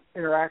multiple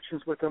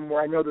interactions with them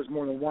where I know there's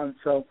more than one.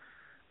 So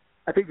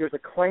I think there's a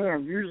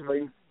clan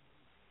usually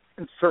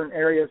in certain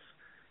areas.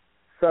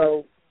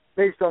 So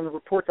based on the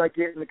reports I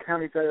get in the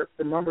counties,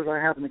 the numbers I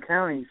have in the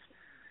counties,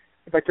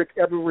 if I took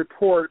every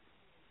report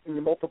and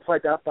you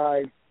multiplied that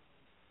by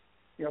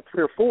 3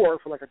 or 4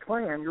 for like a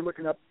clan, you're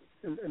looking up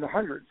in the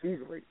hundreds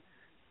easily.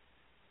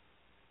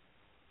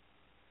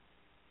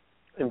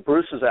 And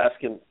Bruce is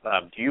asking,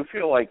 do you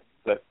feel like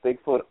that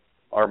Bigfoot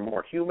are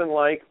more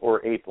human-like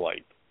or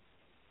ape-like?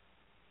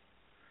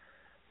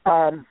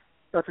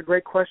 That's a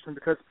great question,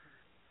 because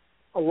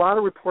a lot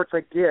of reports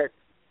I get,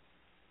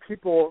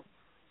 people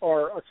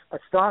are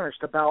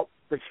astonished about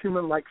the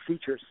human-like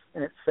features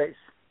in its face.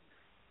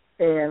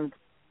 And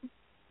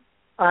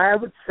I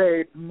would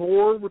say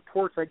more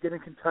reports I get in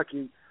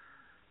Kentucky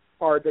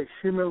are the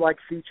human-like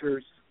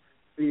features,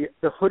 the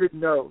hooded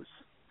nose,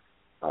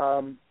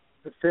 the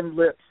thin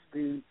lips,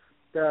 the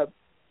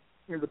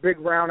big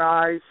round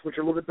eyes, which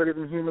are a little bit bigger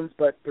than humans,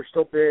 but they're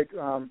still big,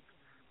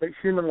 but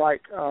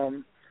human-like.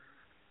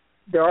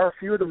 There are a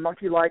few of the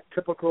monkey-like,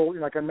 typical,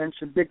 like I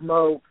mentioned, Big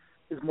Mo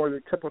is more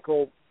the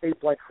typical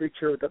ape-like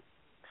creature with the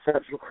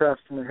sagittal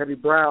crest and the heavy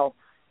brow.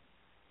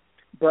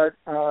 But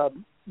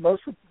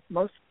most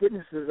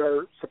witnesses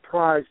are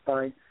surprised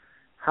by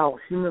how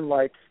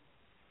human-like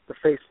the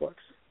face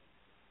looks.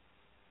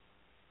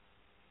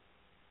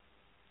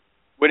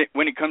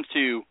 When it comes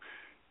to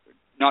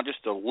not just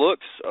the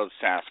looks of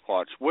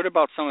Sasquatch, what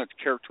about some of its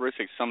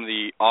characteristics, some of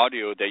the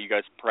audio that you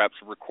guys perhaps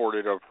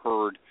recorded or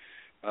heard?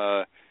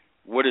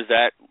 What does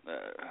that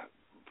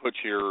put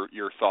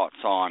your thoughts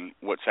on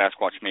what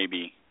Sasquatch may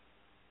be?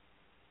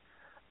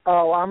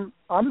 Oh,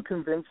 I'm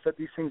convinced that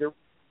these things are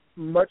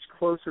much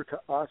closer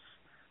to us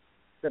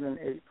than an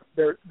ape.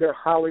 They're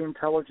highly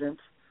intelligent.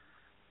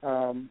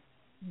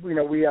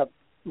 We have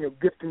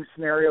gifting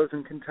scenarios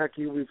in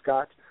Kentucky. We've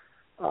got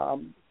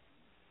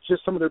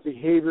just some of their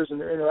behaviors and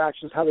their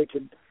interactions, how they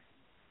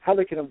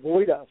can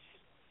avoid us.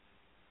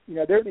 You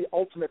know, they're the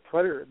ultimate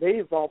predator. They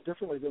evolve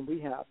differently than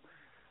we have.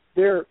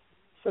 Their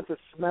sense of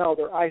smell,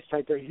 their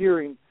eyesight, their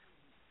hearing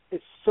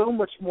is so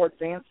much more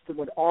advanced than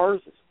what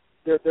ours is.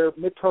 Their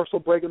mid-tarsal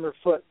break in their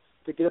foot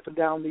to get up and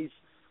down this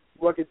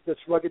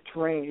rugged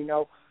terrain. You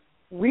know,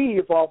 we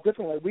evolve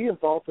differently. We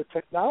evolve with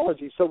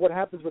technology. So what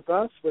happens with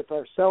us, with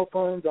our cell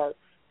phones, our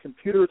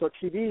computers, our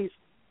TVs,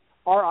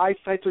 our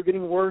eyesights are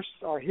getting worse,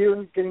 our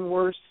hearing's getting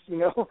worse. You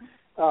know,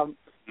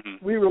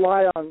 we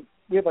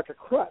have like a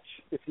crutch,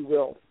 if you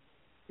will,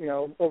 you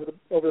know, over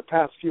the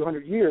past few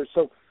hundred years.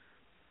 So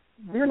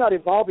we're not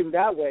evolving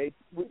that way.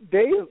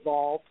 They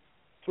evolved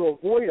to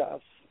avoid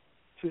us,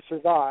 to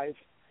survive,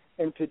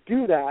 and to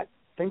do that,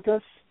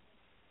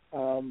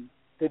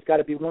 they've got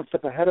to be one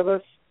step ahead of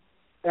us.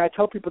 And I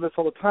tell people this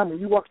all the time. When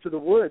you walk through the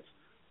woods,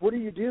 what do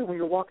you do when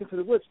you're walking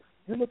through the woods?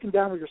 You're looking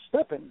down where you're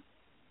stepping.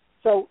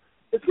 So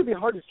it's going to be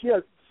hard to see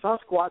a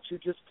Sasquatch who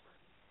just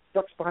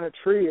ducks behind a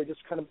tree or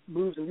just kind of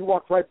moves, and you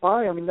walk right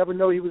by him and never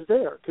know he was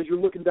there because you're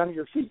looking down at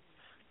your feet.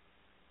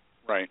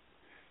 Right.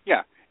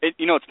 Yeah.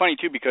 It's funny,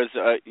 too, because,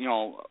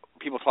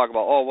 people talk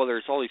about, oh, well,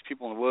 there's all these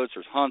people in the woods,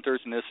 there's hunters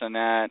and this and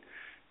that,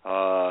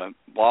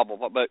 blah, blah,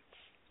 blah. But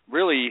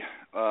really,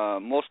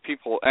 most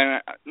people,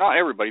 and not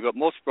everybody, but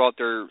most people out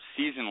there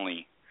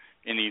seasonally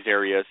in these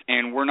areas,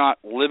 and we're not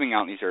living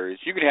out in these areas.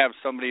 You could have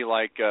somebody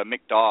like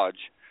Mick Dodge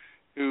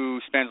who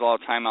spends a lot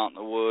of time out in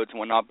the woods and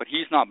whatnot, but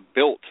he's not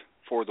built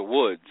for the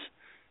woods,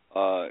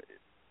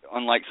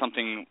 unlike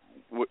something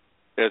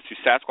as to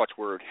Sasquatch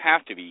where it would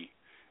have to be,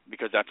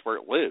 because that's where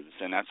it lives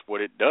and that's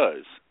what it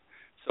does.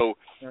 So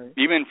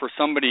even for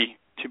somebody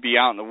to be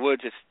out in the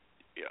woods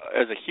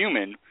as a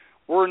human,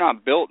 we're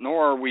not built,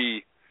 nor are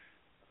we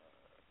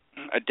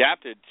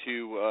adapted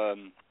to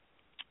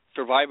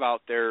survive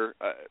out there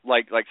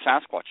like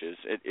Sasquatch is.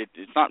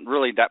 It's not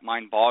really that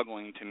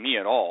mind-boggling to me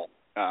at all,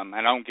 and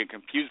I don't get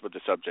confused with the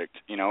subject.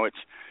 You know,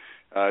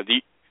 it's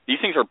these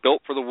things are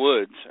built for the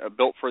woods,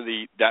 built for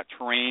that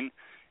terrain,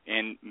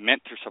 and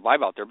meant to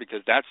survive out there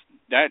because that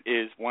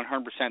is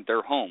 100%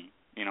 their home.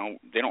 You know,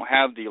 they don't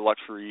have the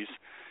luxuries,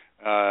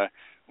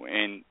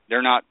 and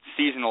they're not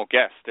seasonal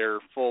guests. They're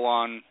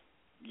full-on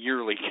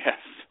yearly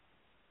guests.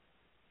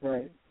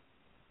 Right.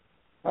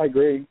 I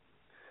agree.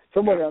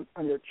 Someone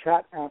on your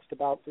chat asked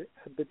about the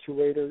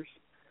habituators.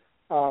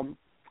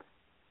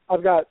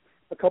 I've got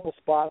a couple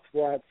spots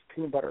where I have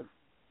peanut butter.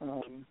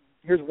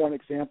 Here's one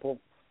example.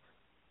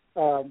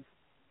 And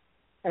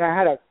I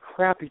had a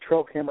crappy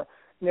trail camera.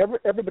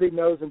 Everybody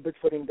knows in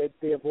Bigfooting that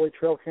they avoid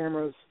trail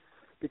cameras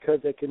because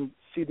they can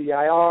see the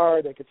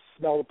IR, they can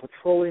smell the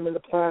petroleum in the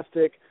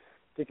plastic,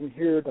 they can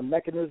hear the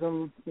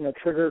mechanism,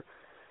 trigger.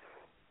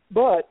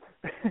 But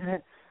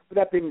with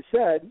that being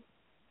said,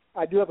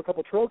 I do have a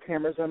couple trail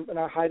cameras, and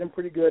I hide them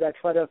pretty good. I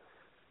try to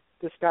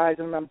disguise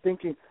them. I'm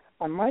thinking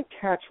I might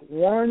catch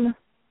one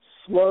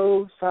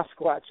slow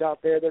Sasquatch out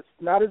there that's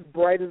not as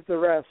bright as the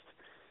rest,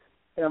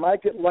 and I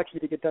might get lucky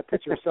to get that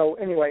picture. So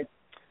anyway,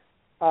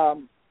 I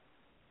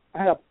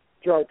had a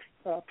jar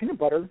of peanut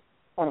butter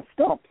on a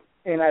stump,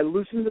 and I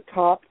loosened the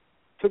top,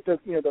 took the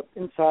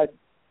inside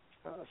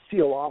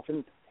seal off,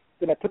 and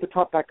then I put the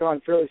top back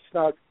on fairly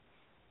snug,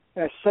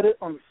 and I set it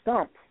on the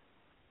stump.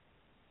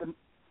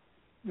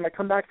 When I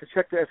come back to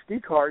check the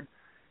SD card,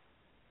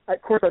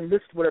 of course I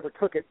missed whatever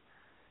took it.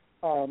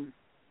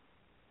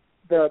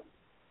 The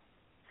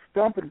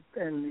stump and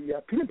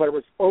the peanut butter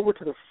was over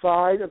to the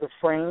side of the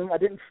frame. I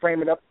didn't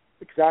frame it up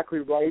exactly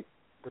right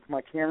with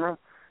my camera.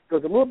 It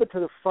was a little bit to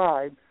the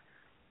side.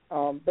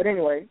 But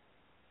anyway,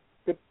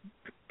 the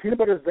peanut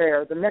butter is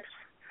there. The next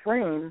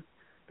frame,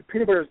 the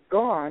peanut butter is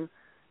gone,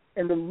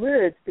 and the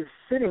lid is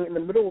sitting in the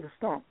middle of the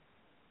stump.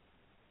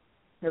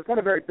 It's not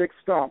a very big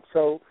stump,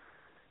 so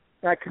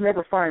I could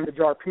never find the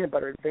jar of peanut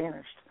butter. It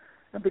vanished.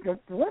 I'm thinking,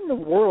 what in the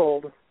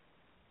world?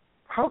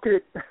 How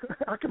could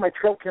my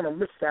trail camera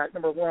miss that,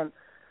 number one?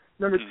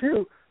 Number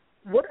two,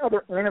 what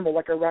other animal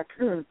like a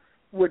raccoon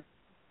would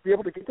be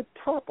able to get the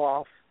top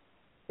off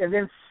and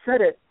then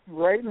set it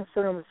right in the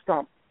center of the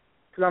stump?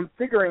 Because I'm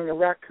figuring a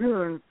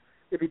raccoon,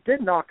 if he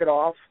did knock it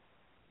off,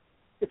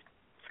 it's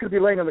going to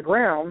be laying on the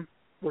ground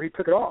where he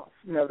took it off,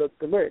 the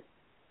lid.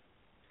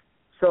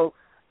 So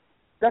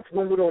that's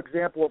one little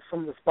example of some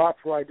of the spots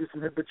where I do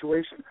some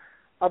habituation.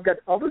 I've got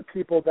other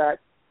people that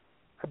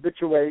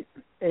habituate,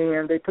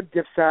 and they put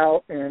gifts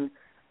out and,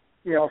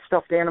 a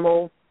stuffed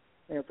animal,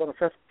 and it's on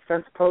a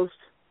fence post.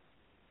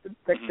 The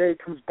next day it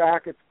comes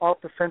back, it's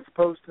off the fence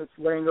post, and it's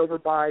laying over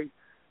by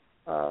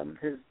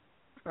his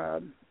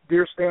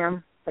deer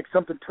stand, like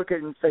something took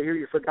it and say, here,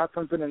 you forgot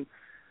something. And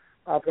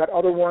I've got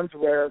other ones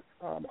where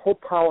a whole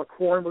pile of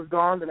corn was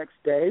gone the next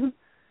day,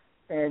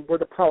 and where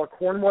the pile of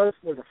corn was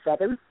a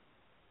feather.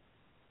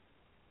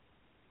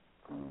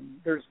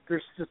 There's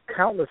just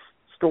countless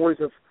stories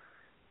of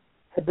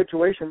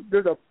habituation.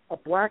 There's a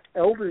black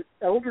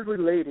elderly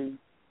lady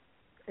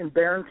in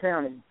Barron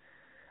County,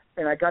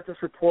 and I got this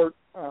report.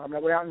 I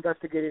went out and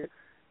investigated it.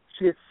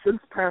 She had since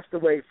passed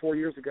away 4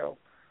 years ago.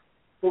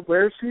 But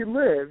where she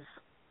lives,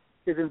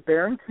 is in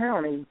Barron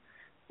County,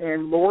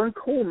 and Loren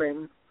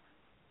Coleman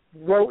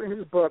wrote in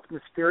his book,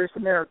 Mysterious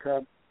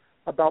America,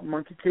 about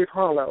Monkey Cave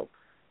Hollow.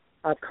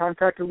 I've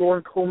contacted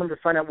Loren Coleman to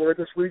find out where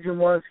this region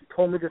was. He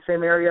told me the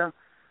same area.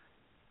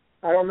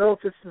 I don't know if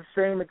it's the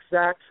same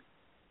exact,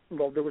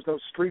 well, there was no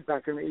street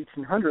back in the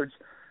 1800s,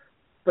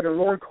 but in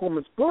Loren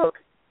Coleman's book,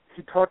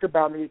 he talked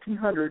about in the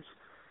 1800s,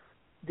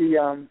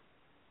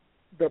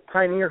 the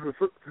pioneer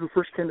who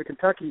first came to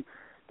Kentucky,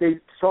 they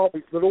saw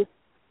these little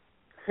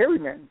hairy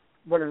men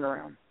running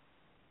around.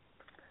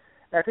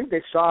 And I think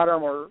they shot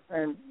them,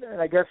 and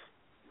I guess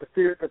the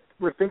fear that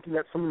we're thinking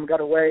that some of them got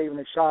away when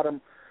they shot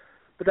them,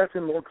 but that's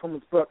in Loren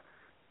Coleman's book.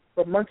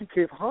 But Monkey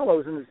Cave Hollow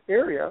is in this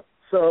area,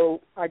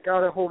 so I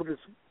got a hold of this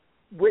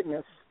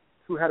witness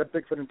who had a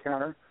Bigfoot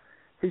encounter.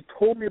 He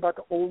told me about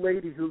the old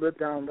lady who lived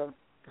down the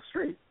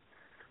street.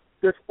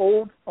 This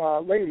old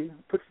lady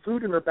put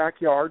food in her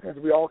backyard, as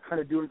we all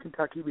kind of do in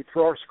Kentucky. We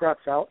throw our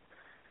scraps out,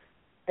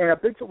 and a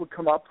Bigfoot would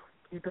come up,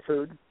 eat the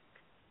food,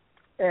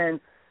 and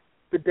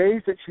the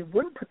days that she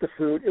wouldn't put the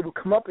food, it would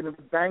come up and it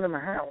would bang on the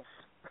house.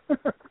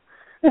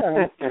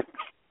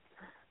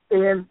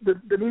 And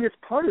the neatest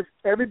part is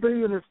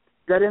everybody in this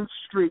dead-end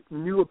street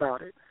knew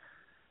about it.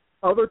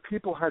 Other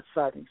people had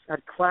sightings,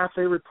 had Class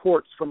A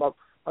reports from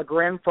a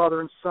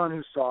grandfather and son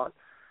who saw it,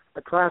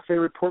 a Class A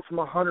report from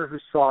a hunter who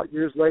saw it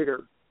years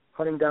later,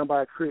 hunting down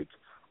by a creek,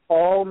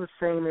 all in the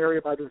same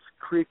area by this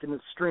creek and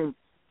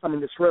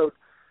this road.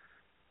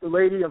 The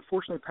lady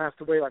unfortunately passed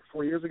away like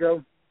 4 years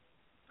ago.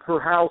 Her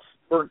house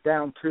burnt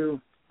down too,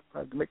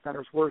 to make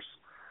matters worse.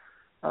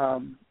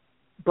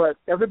 But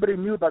everybody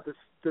knew about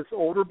this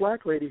older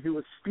black lady who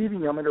was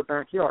feeding them in her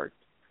backyard.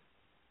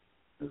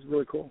 It was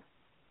really cool.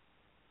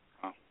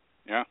 Oh,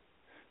 yeah,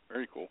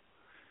 very cool.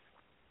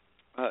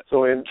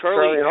 So in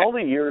Charlie, in all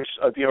the years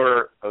of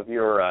your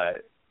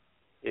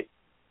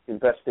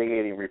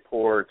investigating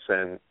reports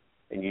and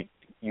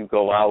you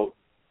go out,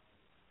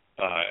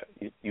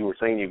 you were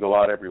saying you go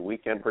out every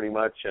weekend pretty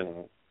much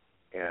and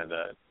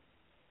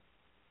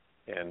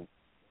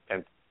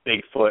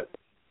Bigfoot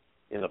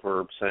in the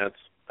verb sense.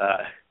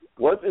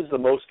 What is the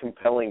most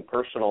compelling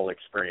personal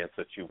experience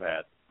that you've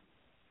had?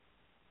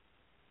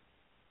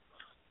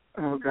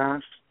 Oh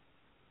gosh.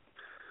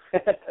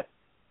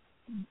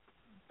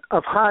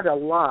 I've had a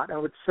lot. I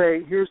would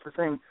say, here's the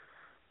thing.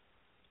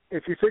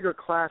 If you figure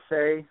Class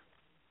A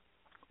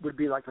would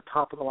be like the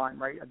top of the line,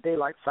 right? A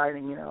daylight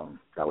sighting,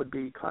 that would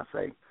be Class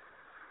A.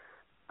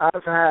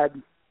 I've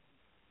had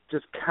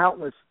just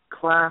countless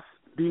Class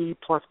B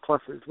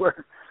pluses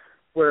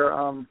where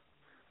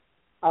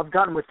I've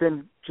gotten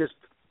within just,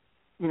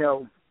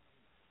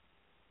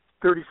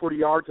 30, 40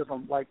 yards of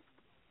them, like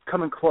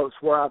coming close,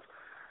 where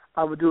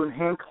I was doing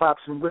hand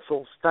claps and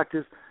whistles. In fact,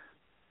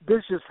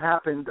 this just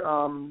happened.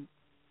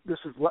 This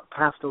is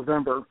past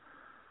November.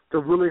 The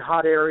really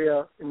hot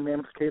area in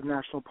Mammoth Cave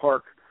National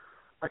Park.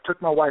 I took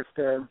my wife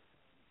there.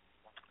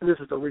 This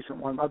is the recent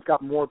one. I've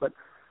got more, but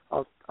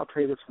I'll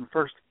tell you this one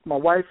first. My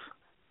wife,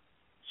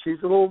 she's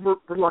a little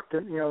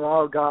reluctant.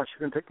 Oh gosh,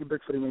 you're gonna take me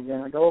Bigfooting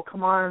again. I go, oh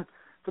come on,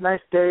 it's a nice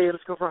day.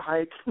 Let's go for a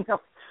hike.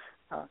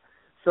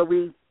 So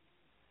we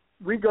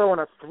go on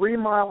a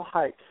 3-mile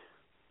hike.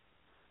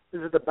 This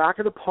is at the back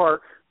of the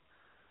park,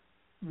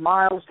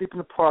 miles deep in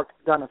the park,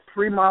 down a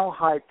 3-mile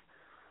hike,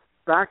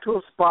 back to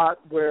a spot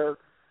where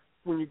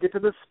when you get to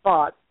this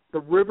spot, the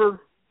river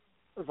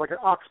is like an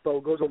oxbow,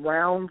 goes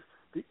around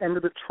the end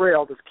of the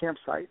trail, this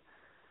campsite.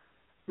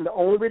 And the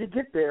only way to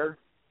get there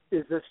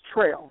is this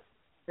trail.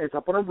 It's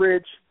up on a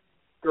ridge.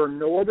 There are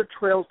no other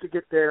trails to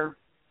get there.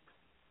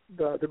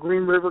 The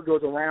Green River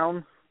goes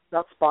around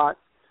that spot.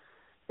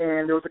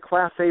 And there was a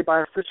Class A by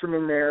a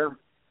fisherman there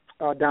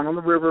down on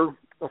the river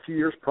a few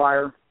years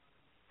prior.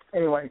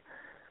 Anyway,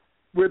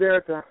 we're there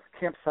at the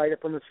campsite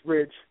up on this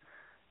ridge.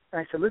 And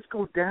I said, let's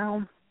go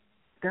down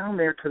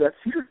there to that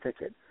cedar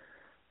thicket.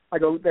 I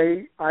go,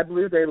 I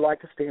believe they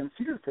like to stay in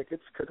cedar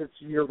thickets because it's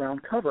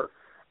year-round cover.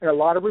 And a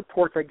lot of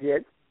reports I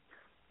get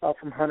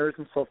from hunters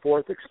and so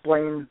forth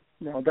explain,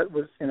 that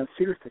was in a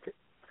cedar thicket.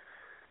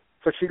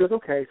 So she goes,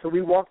 okay. So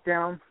we walk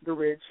down the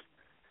ridge.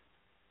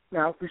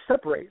 Now, we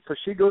separate. So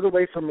she goes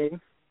away from me,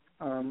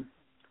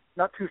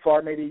 not too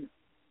far, maybe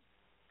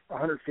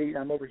 100 feet.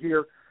 I'm over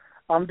here.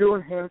 I'm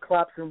doing hand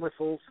claps and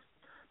whistles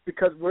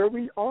because where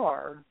we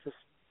are, just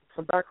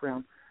some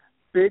background,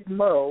 Big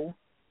Mo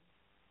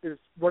is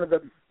one of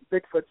the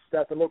Bigfoots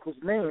that the locals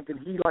named, and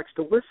he likes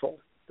to whistle.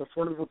 That's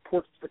one of the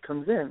reports that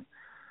comes in.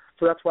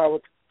 So that's why I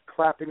was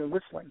clapping and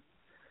whistling.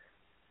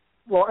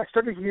 Well, I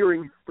started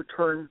hearing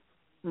return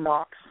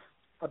knocks,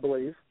 I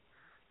believe,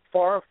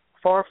 far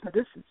from the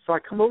distance. So I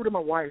come over to my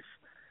wife.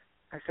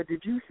 I said,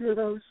 did you hear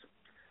those?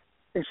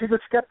 And she's a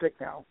skeptic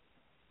now.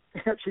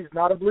 She's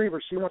not a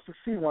believer. She wants to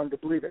see one to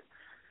believe it.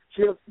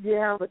 She goes,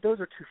 yeah, but those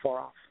are too far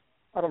off.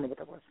 I don't know what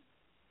that was.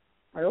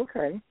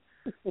 Okay.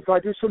 Well, so I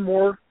do some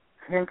more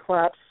hand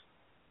claps,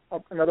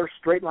 another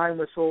straight line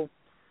whistle,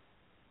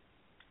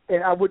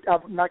 and I'm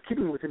not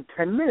kidding, within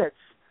 10 minutes,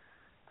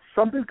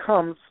 something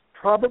comes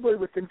probably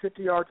within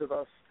 50 yards of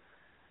us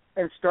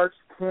and starts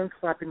hand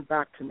clapping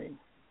back to me.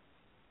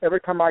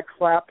 Every time I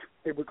clapped,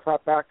 they would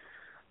clap back.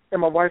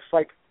 And my wife's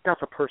like,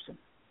 that's a person.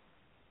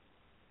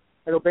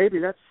 I go, baby,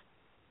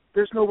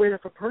 there's no way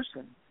that's a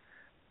person.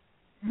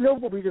 You know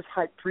what, we just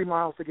hiked 3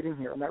 miles to get in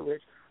here on that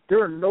ridge.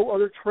 There are no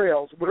other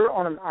trails. We're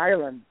on an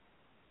island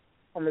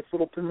on this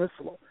little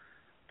peninsula.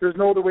 There's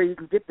no other way you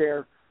can get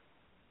there.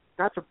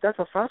 That's a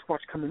Sasquatch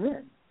coming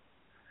in.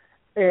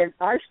 And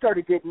I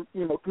started getting,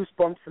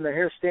 goosebumps and the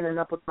hair standing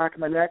up at the back of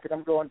my neck, and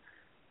I'm going,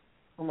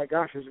 oh my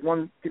gosh, there's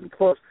one getting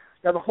close.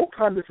 Now the whole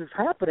time this is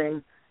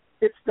happening,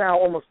 it's now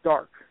almost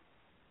dark.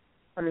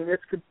 I mean,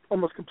 it's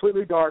almost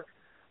completely dark.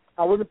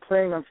 I wasn't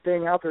planning on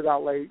staying out there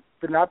that late.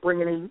 Did not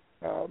bring any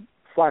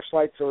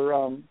flashlights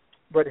or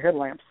red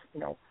headlamps,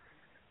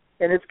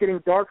 And it's getting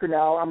darker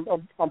now.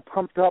 I'm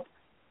pumped up.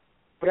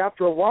 But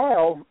after a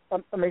while,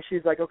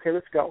 she's like, okay,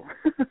 let's go.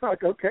 I'm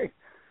like, okay,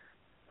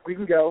 we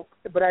can go.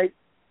 But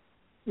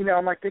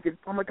I'm like thinking,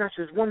 oh my gosh,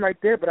 there's one right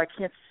there, but I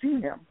can't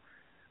see him.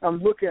 I'm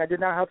looking. I did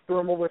not have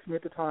thermal with me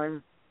at the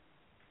time.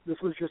 This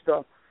was just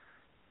a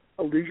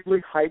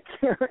leisurely hike,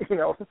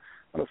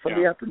 on a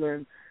Sunday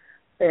afternoon.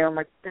 And I'm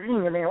like,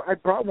 dang, I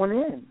brought one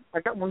in.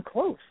 I got one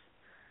close.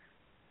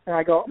 And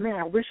I go, man,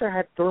 I wish I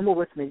had thermal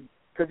with me.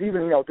 Because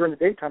even, during the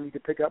daytime, you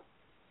could pick up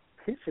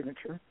heat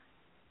signature.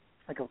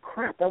 I go,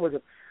 crap, that was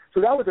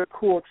a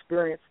cool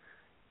experience.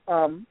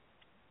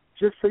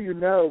 Just so you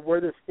know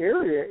where this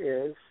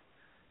area is,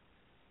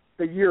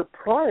 the year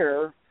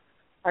prior,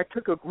 I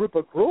took a group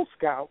of Girl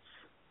Scouts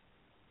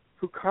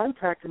who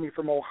contacted me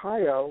from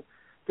Ohio.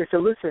 They said,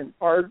 listen,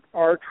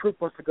 our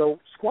troop wants to go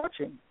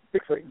squatching,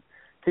 Bigfooting.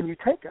 Can you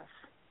take us?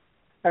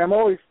 And I'm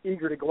always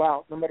eager to go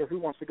out. No matter who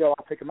wants to go,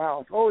 I'll take them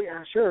out. Oh,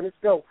 yeah, sure, let's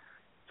go.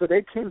 So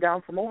they came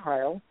down from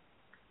Ohio.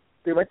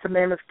 They went to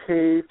Mammoth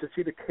Cave to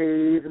see the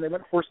cave, and they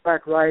went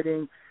horseback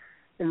riding.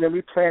 And then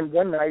we planned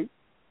one night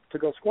to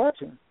go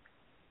squatching.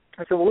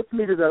 I said, well, let's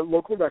meet at a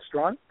local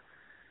restaurant,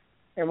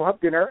 and we'll have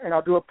dinner, and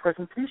I'll do a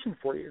presentation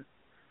for you.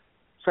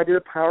 So I did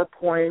a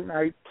PowerPoint, and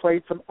I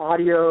played some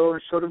audio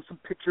and showed them some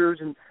pictures,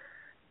 and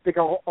they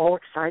got all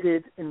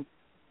excited. And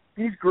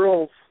these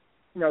girls,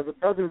 the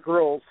dozen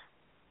girls,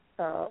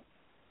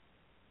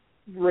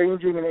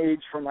 ranging in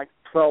age from like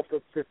 12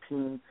 to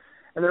 15,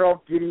 and they're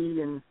all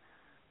giddy. And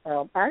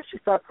I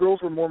actually thought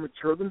girls were more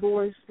mature than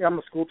boys. I'm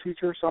a school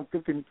teacher, so I'm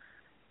thinking,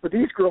 but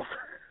these girls,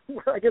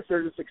 I guess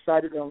they're just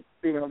excited on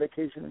being on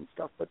vacation and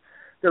stuff, but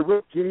they're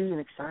real giddy and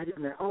excited,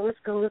 and they're, oh, let's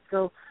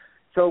go.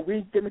 So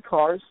we get in the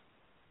cars.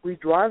 We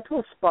drive to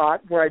a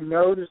spot where I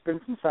know there's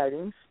been some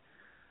sightings.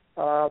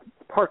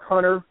 Park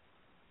Hunter,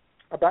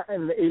 about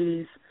in the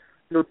 80s,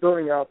 they were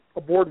building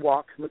a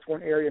boardwalk in this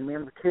one area in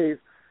Mammoth Cave.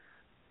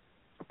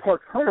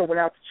 Park Hunter went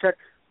out to check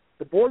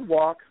the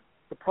boardwalk,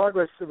 the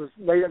progress. It was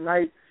late at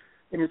night,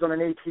 and he was on an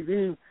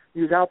ATV.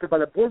 He was out there by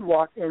the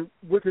boardwalk, and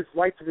with his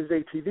lights of his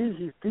ATV,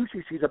 he thinks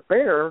he sees a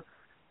bear,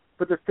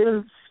 but the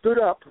thing stood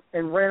up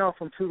and ran off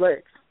on 2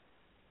 legs.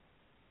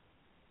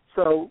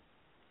 So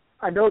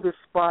I know this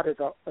spot is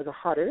a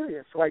hot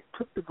area, so I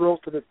took the girls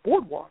to this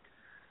boardwalk.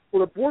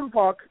 Well, the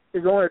boardwalk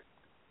is only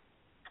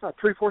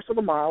 3/4 of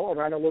a mile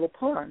around a little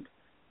pond,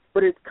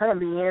 but it kind of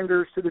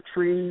meanders to the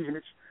trees, and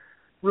it's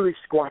really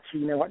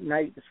squatchy, at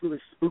night. It's really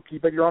spooky,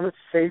 but you're on a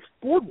safe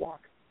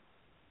boardwalk.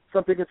 So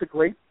I think it's a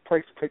great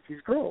place to take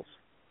these girls.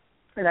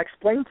 And I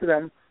explained to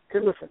them,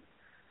 okay, listen,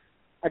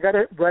 I got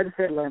a red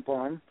headlamp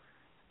on.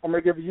 I'm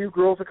going to give you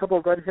girls a couple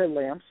of red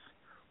headlamps.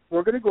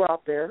 We're going to go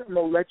out there. I'm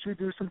going to let you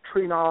do some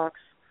tree knocks.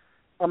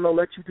 I'm going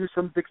to let you do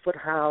some Bigfoot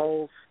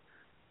howls.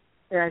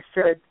 And I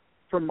said,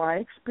 from my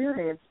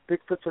experience,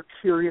 Bigfoots are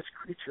curious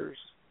creatures.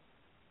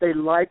 They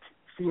like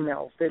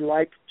females. They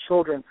like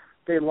children.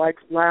 They like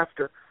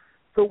laughter.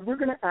 So we're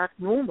going to act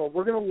normal.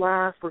 We're going to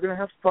laugh. We're going to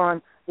have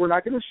fun. We're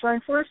not going to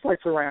shine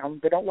flashlights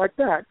around. They don't like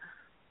that.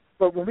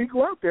 But when we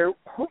go out there,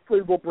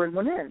 hopefully we'll bring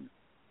one in.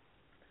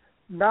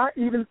 Not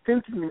even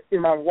thinking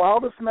in my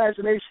wildest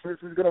imagination this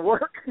is going to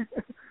work.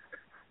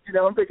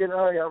 I'm thinking,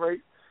 oh, yeah, right.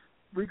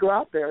 We go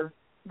out there.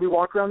 We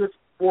walk around this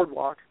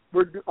boardwalk.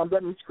 I'm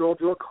letting each girl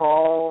do a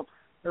call,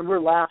 and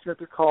we're laughing at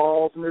their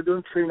calls, and they're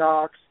doing tree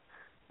knocks.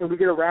 And we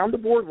get around the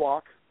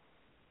boardwalk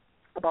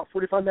about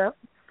 45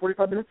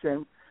 minutes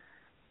in,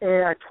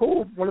 and I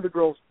told one of the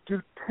girls, do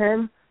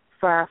 10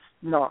 fast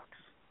knocks.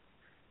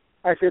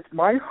 I said, it's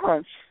my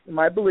hunch and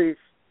my belief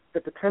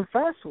that the 10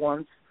 fast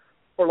ones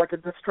are like a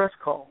distress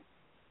call.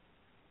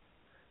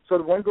 So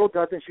the one girl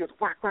does it, and she goes,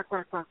 whack, whack,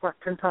 whack, whack, whack,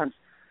 10 times.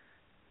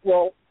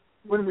 Well,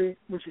 when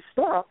she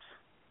stops,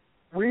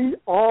 we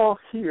all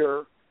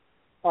hear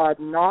a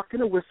knock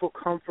and a whistle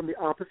come from the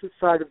opposite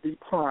side of the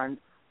pond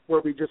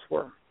where we just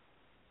were. And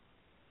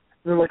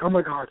they're like, oh,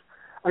 my God.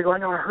 I go, I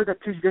know, I heard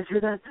that too. You guys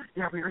hear that?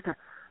 Yeah, we heard that.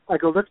 I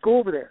go, let's go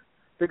over there.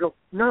 They go,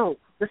 no,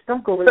 let's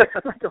don't go over there.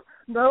 I go,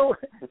 no.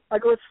 I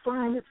go, it's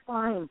fine.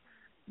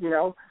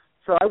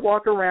 So I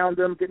walk around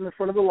them, get in the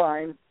front of the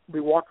line.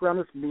 We walk around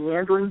this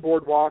meandering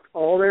boardwalk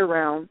all the way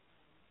around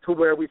to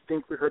where we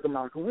think we heard the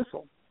knock and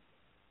whistle.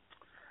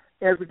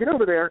 As we get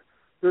over there,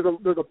 there's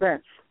a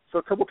bench. So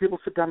a couple people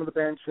sit down on the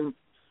bench, and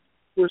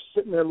we're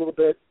sitting there a little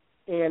bit.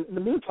 And in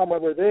the meantime, while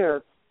we're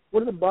there,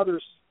 one of the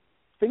mothers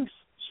thinks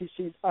she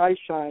sees eye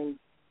shine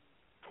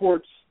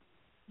towards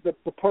the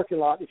parking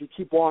lot if you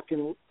keep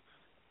walking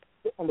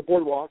on the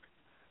boardwalk.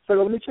 So I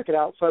go, let me check it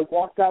out. So I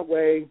walk that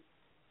way.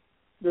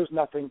 There's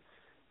nothing.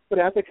 But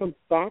as I come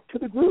back to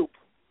the group,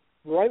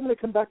 right when I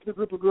come back to the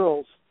group of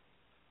girls,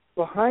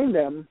 behind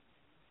them,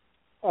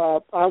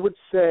 I would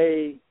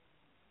say,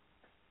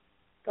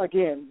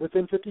 again,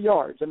 within 50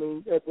 yards. I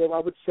mean, I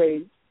would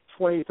say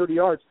 20, 30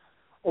 yards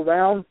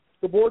around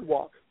the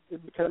boardwalk.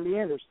 It kind of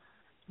meanders.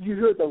 You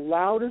hear the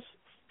loudest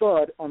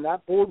thud on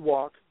that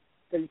boardwalk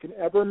that you can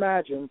ever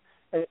imagine,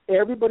 and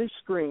everybody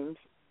screamed.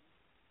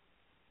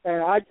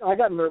 And I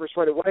got nervous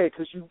right away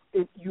because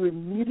you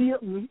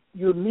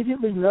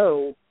immediately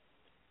know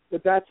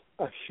that that's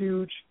a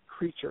huge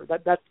creature.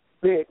 That's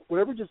big.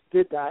 Whatever just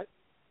did that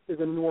is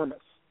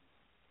enormous.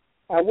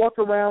 I walk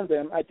around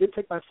them. I did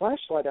take my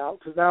flashlight out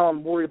because now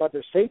I'm worried about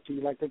their safety.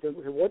 Like thinking,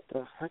 what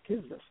the heck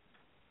is this?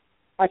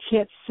 I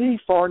can't see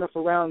far enough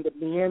around the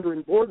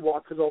meandering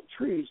boardwalk because of all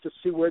the trees to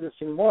see where this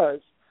thing was.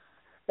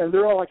 And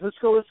they're all like, let's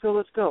go, let's go,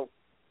 let's go.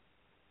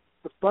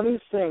 The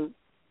funniest thing,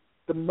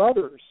 the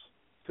mothers,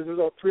 because there's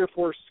all 3 or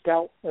 4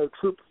 scout or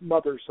troop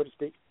mothers, so to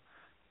speak.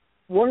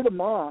 One of the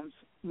moms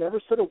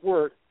never said a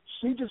word.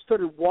 She just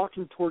started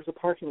walking towards the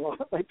parking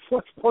lot, like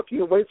walking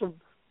away from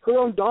her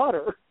own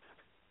daughter.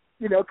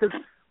 You know, because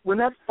when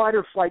that fight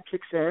or flight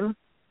kicks in,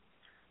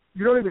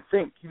 you don't even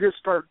think. You just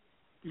start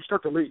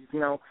to leave, you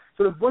know.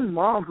 So the one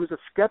mom who's a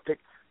skeptic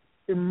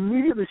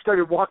immediately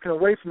started walking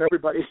away from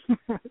everybody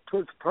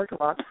towards the parking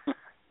lot.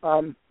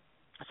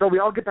 So we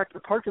all get back to the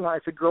parking lot. I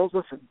said, girls,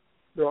 listen.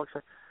 They're all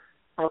excited.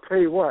 I'll tell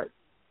you what.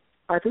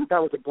 I think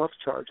that was a bluff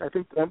charge. I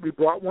think that we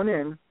brought one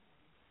in,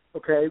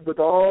 okay, with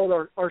all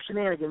our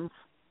shenanigans,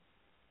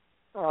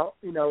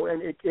 you know,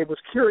 and it was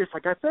curious.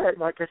 Like I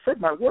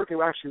said, my work, it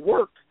actually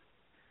worked.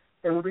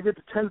 And when we did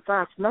the 10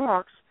 fast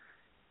knocks,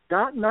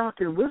 that knock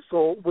and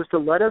whistle was to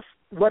let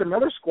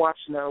another Squatch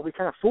know. We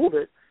kind of fooled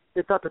it.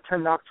 It thought the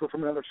 10 knocks were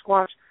from another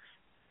Squatch.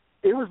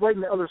 It was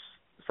letting the other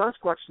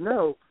Sasquatch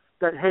know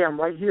that, hey, I'm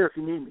right here if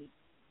you need me.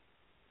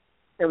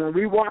 And when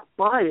we walked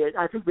by it,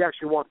 I think we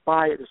actually walked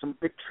by it. There's some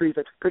big trees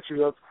I took pictures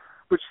of,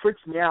 which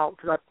freaks me out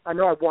because I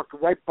know I walked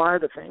right by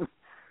the thing.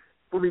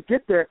 When we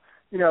get there,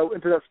 you know,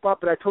 into that spot,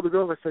 but I told the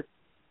girls, I said,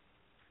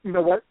 you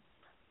know what?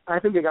 I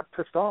think they got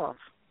pissed off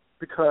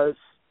because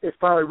it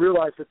finally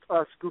realized it's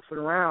us goofing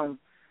around,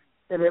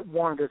 and it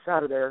wanted us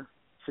out of there.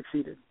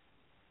 Succeeded.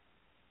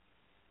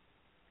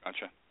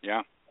 Gotcha.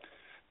 Yeah.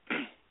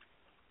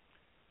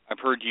 I've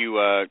heard you,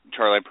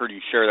 Charlie. I've heard you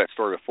share that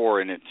story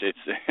before, and it's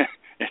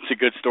it's a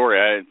good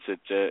story.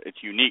 It's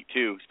unique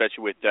too,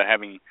 especially with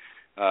having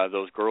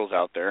those girls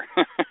out there.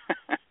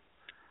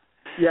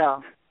 Yeah.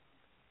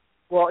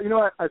 Well, you know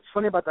what? It's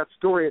funny about that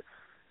story.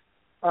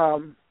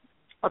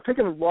 I've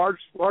taken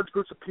large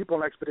groups of people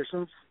on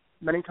expeditions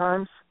many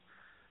times.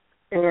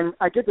 And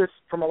I get this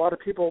from a lot of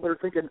people that are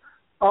thinking,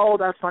 oh,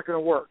 that's not going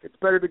to work. It's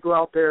better to go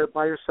out there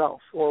by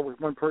yourself or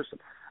with one person.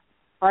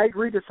 I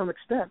agree to some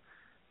extent.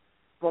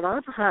 But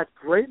I've had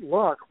great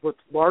luck with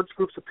large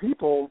groups of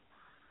people.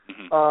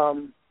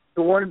 Mm-hmm.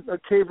 The one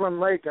at Cave Run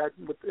Lake, it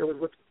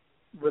was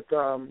with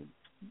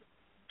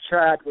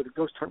Chad with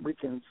Ghost Hunt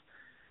Weekends.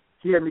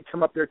 He had me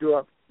come up there do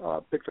a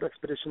Bigfoot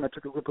expedition. I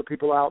took a group of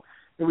people out,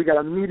 and we got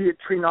immediate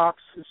tree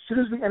knocks. As soon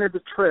as we entered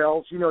the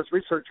trails, you know, as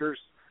researchers,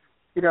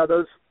 you know,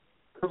 those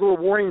little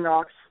warning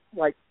knocks,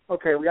 like,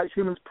 okay, we got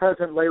humans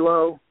present, lay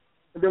low.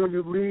 And then when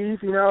you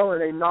leave, you know,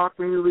 and they knock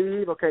when you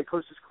leave, okay,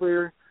 coast is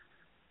clear.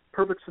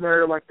 Perfect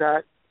scenario like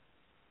that.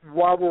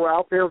 While we were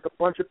out there with a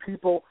bunch of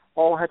people,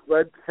 all had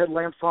red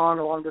headlamps on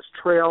along this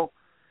trail.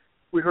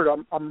 We heard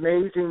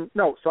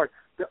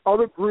the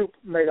other group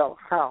made a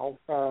howl.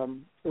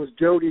 It was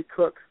Jody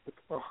Cook with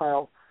a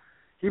howl.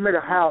 He made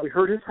a howl. We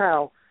heard his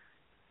howl.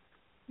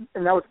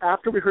 And that was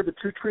after we heard the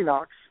 2 tree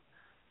knocks.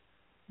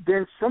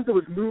 Then something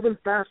was moving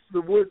fast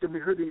through the woods, and we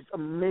heard these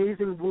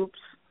amazing whoops,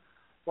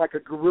 like a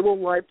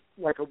gorilla,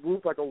 like a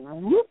whoop, like a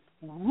whoop,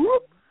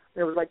 whoop.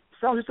 And it was like,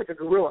 sounded just like a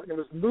gorilla, and it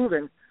was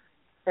moving.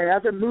 And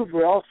as it moved,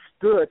 we all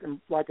stood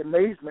in like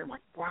amazement, like,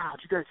 wow,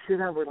 did you guys hear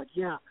that? And we're like,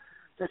 yeah,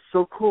 that's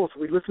so cool.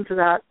 So we listened to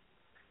that.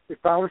 We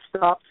finally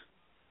stopped.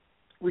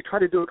 We tried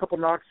to do a couple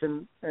knocks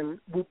and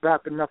whoop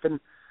back and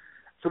nothing.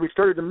 So we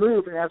started to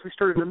move, and as we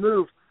started to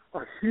move, a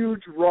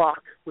huge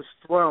rock was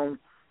thrown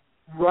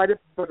right up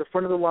by the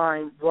front of the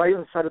line, right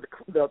inside of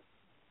the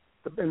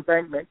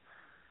embankment,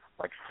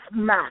 like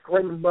smack,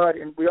 right in the mud,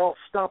 and we all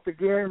stopped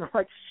again. We're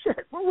like,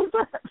 shit, what was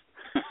that?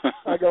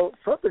 I go,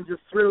 something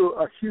just threw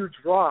a huge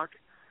rock,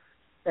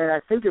 and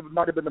I think it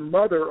might have been the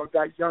mother of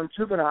that young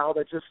juvenile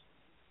that just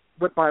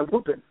went by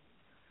whooping,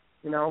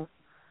 you know?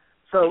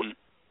 So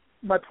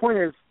my point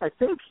is, I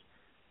think,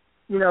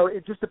 you know,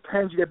 it just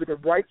depends. You got to be the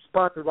right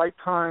spot, the right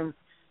time.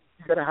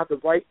 You got to have the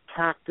right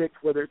tactic,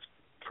 whether it's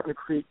trying to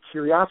create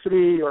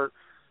curiosity or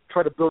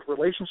try to build a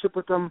relationship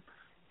with them.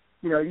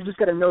 You know, you just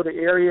got to know the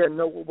area and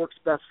know what works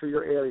best for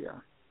your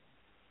area.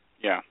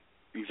 Yeah,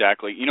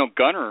 exactly. You know,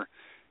 Gunner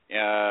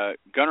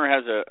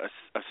has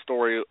a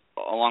story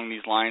along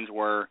these lines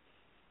where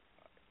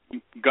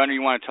Gunner,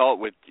 you want to tell it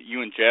with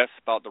you and Jess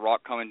about the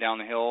rock coming down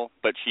the hill,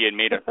 but she had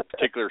made a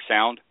particular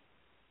sound?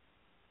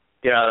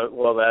 Yeah,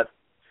 well,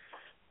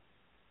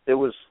 it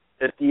was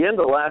at the end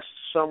of last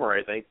summer,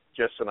 I think.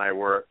 Jess and I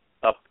were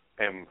up,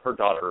 and her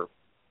daughter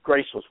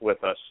Grace was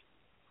with us,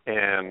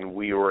 and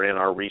we were in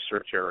our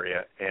research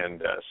area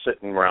and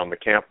sitting around the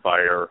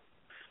campfire,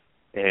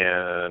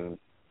 and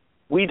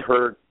we'd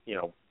heard,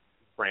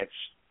 branch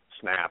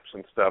snaps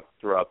and stuff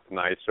throughout the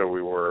night, so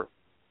we were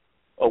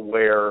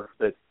aware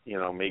that,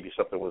 maybe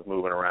something was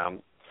moving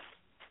around.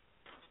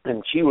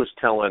 And she was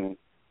telling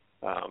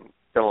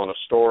a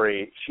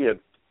story she had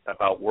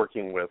about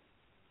working with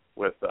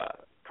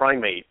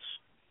primates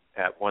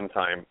at one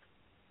time,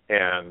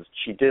 and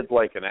she did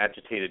like an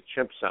agitated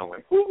chimp sound,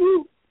 like woo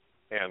woo,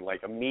 and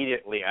like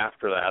immediately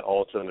after that,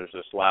 all of a sudden there's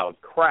this loud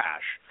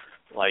crash,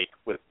 like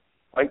with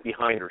right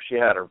behind her. She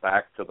had her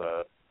back to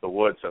the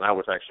woods, and I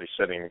was actually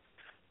sitting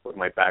with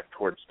my back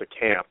towards the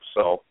camp,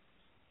 so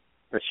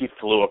and she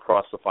flew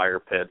across the fire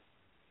pit.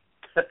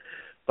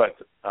 But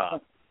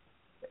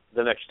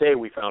the next day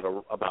we found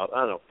about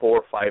 4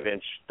 or 5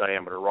 inch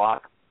diameter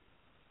rock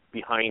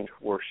behind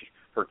where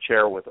her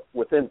chair was,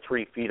 within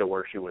 3 feet of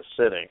where she was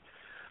sitting.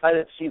 I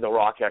didn't see the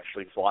rock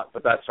actually fly,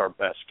 but that's our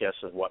best guess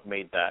of what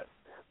made that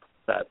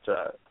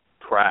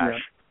crash.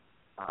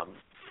 Yeah.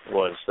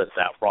 Was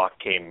that rock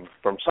came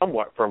from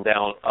somewhat from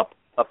down up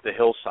the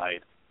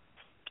hillside.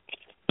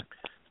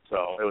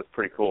 So it was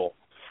pretty cool.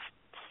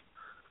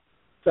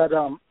 That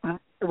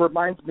it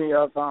reminds me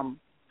of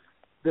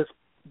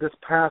this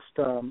past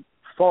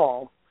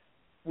fall,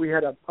 we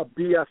had a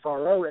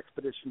BFRO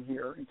expedition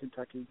here in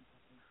Kentucky.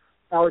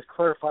 I always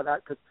clarify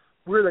that because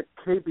we're the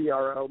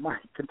KBRO, my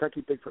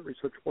Kentucky Bigfoot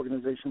Research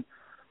Organization.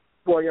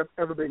 Boy,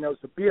 everybody knows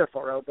the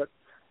BFRO, but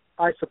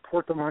I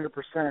support them 100%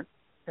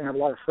 and have a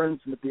lot of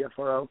friends in the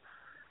BFRO.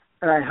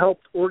 And I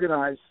helped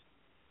organize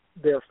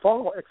their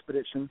fall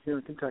expedition here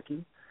in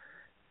Kentucky.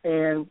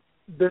 And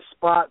this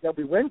spot that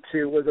we went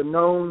to was a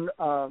known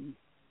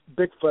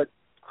Bigfoot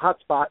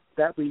hotspot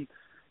that we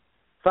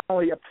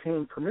finally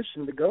obtained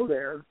permission to go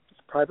there.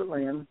 It's private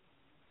land,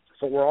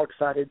 so we're all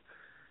excited.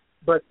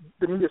 But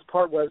the neatest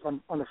part was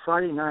on a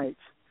Friday night,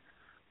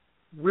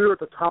 we were at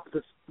the top of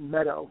this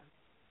meadow,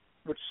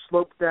 which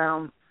sloped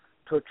down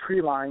to a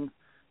tree line,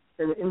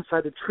 and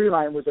inside the tree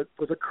line was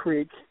a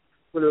creek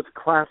where there was a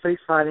Class A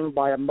sighting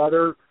by a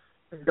mother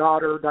and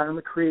daughter down in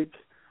the creek,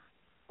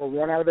 or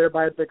run out of there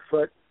by a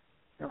Bigfoot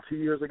a few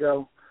years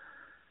ago.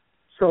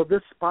 So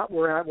this spot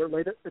we're at,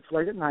 it's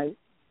late at night,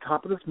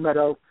 top of this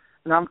meadow,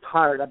 and I'm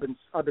tired. I've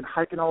been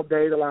hiking all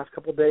day the last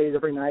couple of days,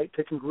 every night,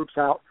 taking groups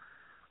out.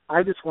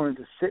 I just wanted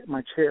to sit in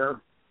my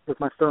chair with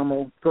my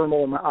thermal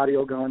and my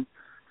audio going.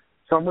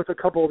 So I'm with a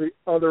couple of the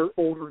other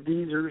older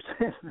geezers,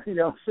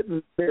 sitting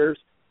in chairs.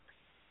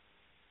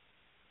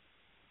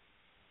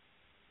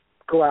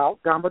 Go out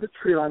down by the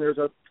tree line. There's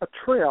a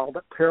trail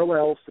that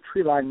parallels the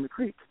tree line in the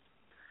creek,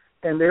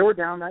 and they were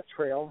down that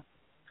trail,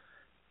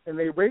 and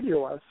they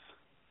radio us,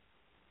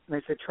 and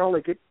they said,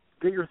 "Charlie, get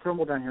your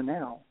thermal down here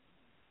now."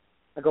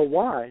 I go,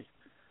 "Why?"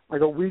 I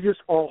go, "We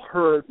just all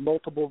heard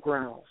multiple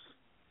growls."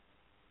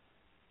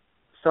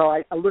 So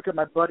I look at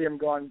my buddy. I'm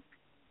going,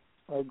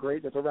 "Oh,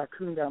 great! There's a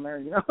raccoon down there."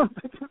 I'm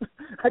thinking,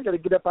 I got to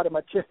get up out of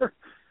my chair.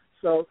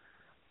 So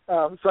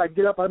I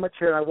get up out of my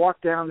chair and I walk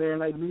down there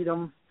and I meet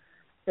them,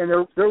 and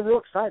they're real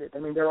excited. I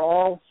mean, they're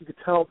all, you could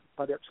tell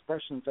by their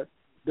expressions that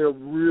they're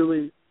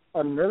really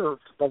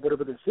unnerved by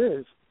whatever this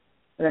is,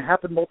 and it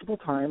happened multiple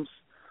times.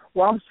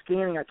 While I'm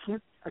scanning, I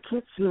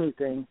can't see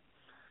anything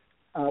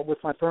with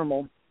my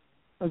thermal,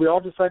 and we all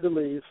decide to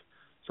leave.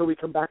 So we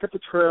come back up the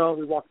trail,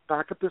 we walk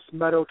back up this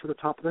meadow to the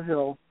top of the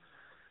hill,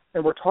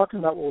 and we're talking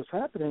about what was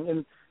happening.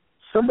 And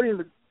somebody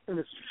in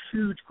this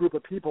huge group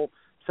of people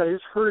said, "I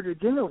just heard it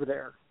again over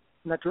there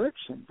in that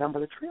direction, down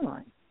by the tree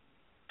line."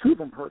 2 of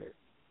them heard it.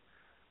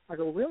 I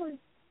go, "Really?"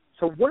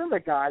 So one of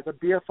the guys, a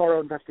BFRO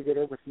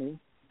investigator with me,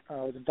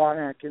 was Don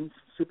Atkins,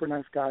 super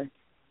nice guy,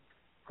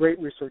 great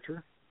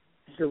researcher.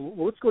 He said,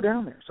 "Well, let's go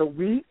down there." So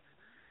we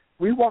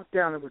walked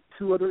down there with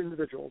 2 other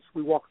individuals.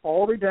 We walked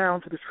all the way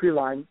down to the tree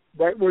line,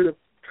 right where the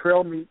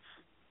trail meets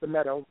the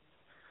meadow,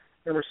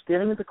 and we're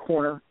standing at the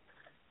corner,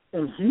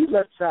 and he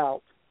lets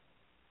out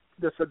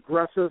this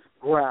aggressive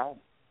growl,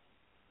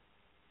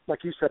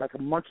 like you said, like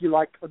a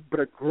monkey-like, but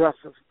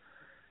aggressive.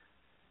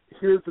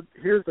 Here's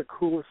the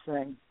coolest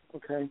thing,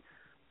 okay?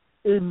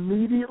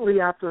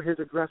 Immediately after his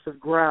aggressive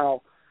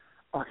growl,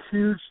 a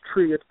huge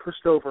tree is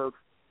pushed over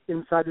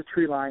inside the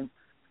tree line,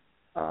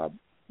 and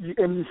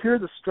you hear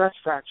the stretch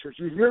fractures.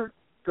 You hear it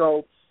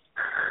go,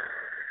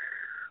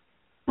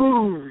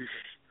 boosh,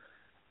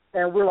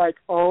 and we're like,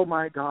 "Oh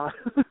my God!"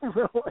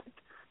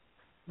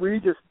 We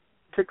just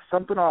kicked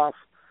something off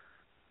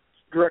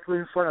directly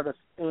in front of us,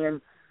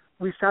 and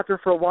we sat there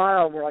for a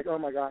while. And we're like, "Oh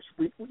my gosh!"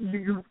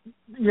 You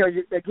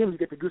again, you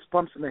get the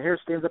goosebumps and the hair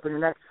stands up on your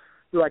neck.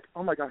 You're like,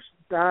 "Oh my gosh,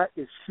 that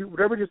is huge!"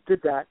 Whatever just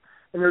did that,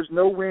 and there's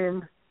no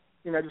wind.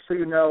 Just so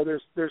you know,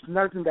 there's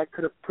nothing that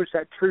could have pushed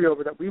that tree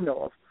over that we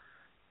know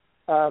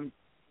of.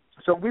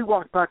 So we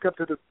walked back up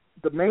to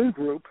the main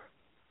group,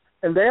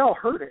 and they all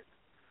heard it.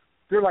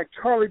 they're like,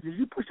 Charlie, did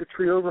you push a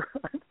tree over?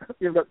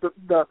 You know,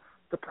 the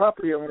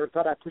property owner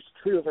thought I pushed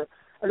a tree over.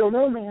 I go,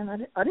 no,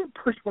 man, I didn't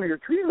push one of your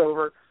trees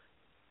over.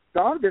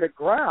 Don did a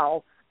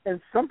growl,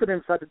 and something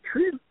inside the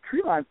tree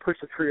line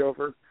pushed the tree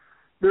over.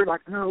 They're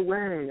like, no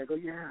way. I go,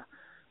 yeah.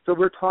 So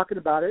we're talking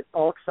about it,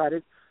 all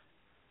excited.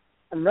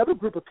 Another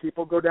group of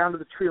people go down to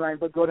the tree line,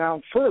 but go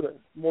down further,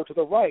 more to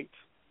the right,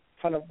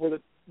 kind of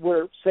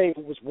where Save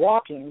was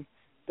walking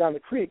down the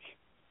creek.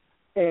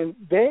 And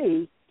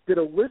they did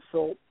a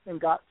whistle and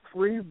got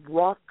 3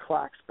 rock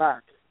clacks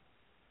back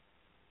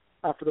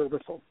after their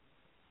whistle.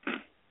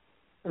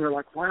 And they're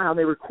like, wow, and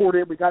they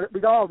recorded. We got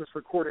all this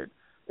recorded.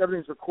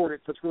 Everything's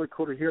recorded, so it's really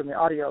cool to hear in the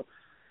audio.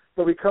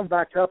 But we come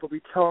back up and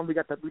we tell them we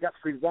got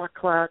 3 rock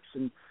clacks.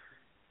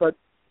 But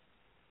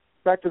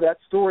back to that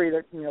story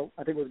that, you know,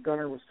 I think it was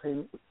Gunnar was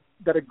saying,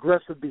 that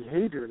aggressive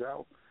behavior,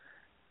 though.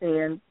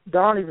 And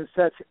Don even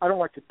said, I don't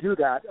like to do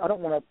that. I don't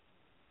want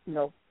to, you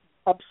know,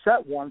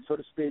 upset one, so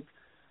to speak.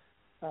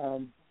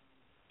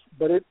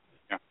 But it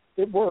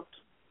worked.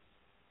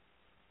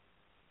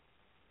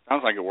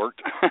 Sounds like it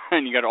worked.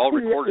 And you got it all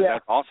recorded. Yeah.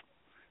 That's awesome.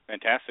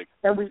 Fantastic.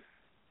 And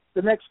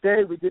the next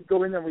day we did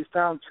go in there and we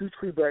found 2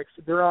 tree breaks.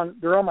 They're on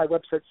my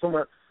website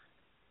somewhere.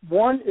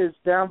 One is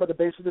down by the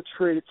base of the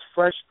tree. It's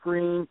fresh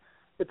green.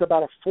 It's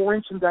about a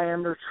 4-inch in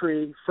diameter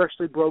tree,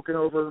 freshly broken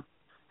over.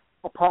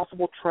 A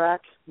possible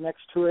track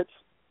next to it.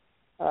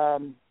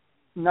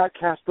 Not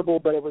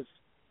castable, but it was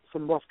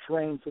some rough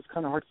terrain, so it's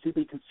kind of hard to see, but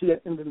you can see an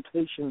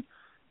indentation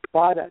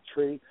by that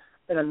tree.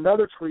 And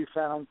another tree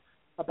found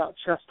about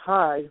chest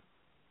high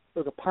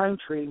was a pine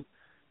tree,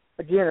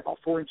 again about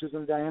 4 inches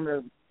in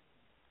diameter,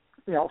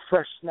 you know,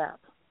 fresh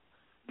snap.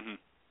 Mm-hmm.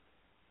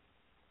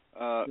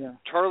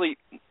 Charlie,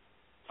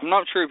 I'm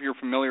not sure if you're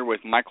familiar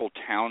with Michael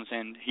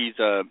Townsend. He's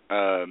a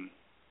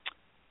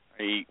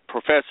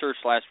professor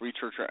 /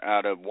 researcher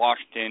out of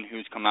Washington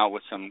who's come out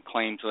with some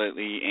claims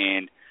lately,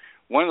 and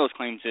one of those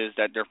claims is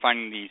that they're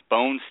finding these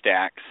bone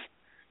stacks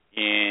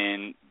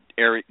in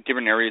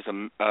different areas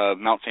of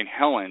Mount St.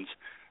 Helens.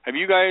 Have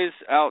you guys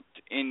out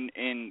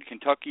in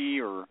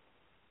Kentucky or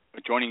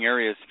adjoining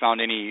areas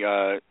found any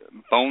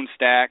bone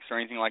stacks or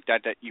anything like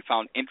that you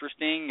found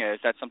interesting?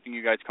 Is that something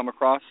you guys come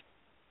across?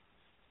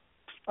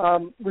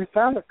 We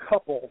found a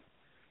couple.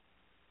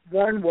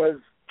 One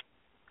was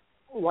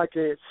like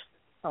a,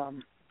 what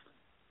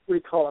do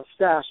you call a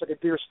stash, like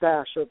a deer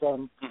stash of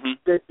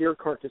dead deer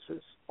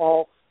carcasses.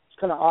 It's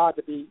kind of odd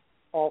to be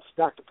all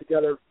stacked up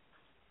together.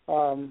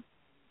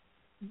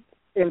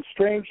 And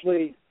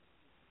strangely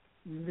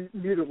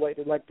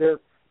mutilated, like their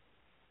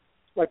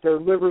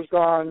liver's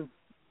gone,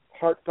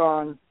 heart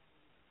gone.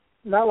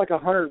 Not like a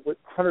hunter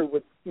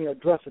would you know,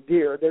 dress a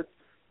deer. They're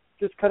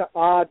just kind of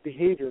odd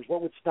behaviors.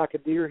 What would stack a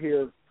deer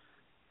here?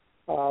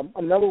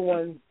 Another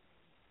one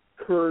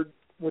occurred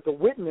with a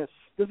witness.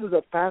 This is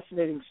a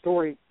fascinating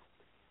story.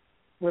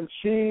 When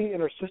she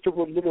and her sister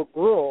were little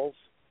girls,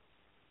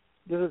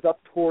 this is up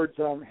towards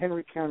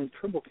Henry County,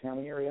 Trimble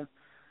County area.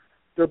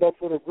 They're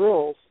both little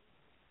girls.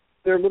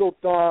 Their little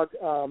dog,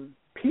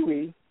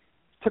 Pee-wee,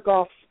 took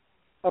off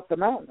up the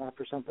mountain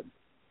after something.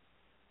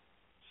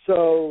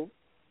 So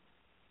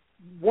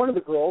one of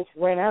the girls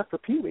ran after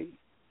Pee-wee.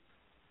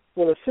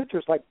 Well, the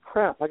sister's like,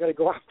 crap, I got to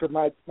go after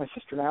my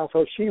sister now.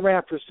 So she ran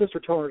after her sister,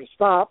 telling her to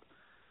stop.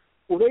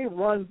 Well, they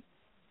run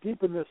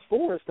deep in this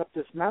forest up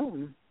this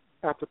mountain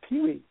after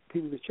Pee-wee.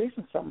 Pee-wee was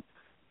chasing something.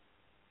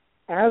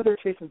 As they're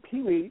chasing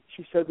Pee-wee,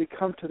 she said, we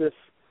come to this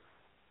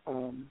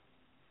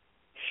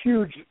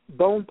huge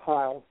bone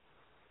pile.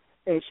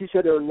 And she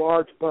said there were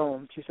large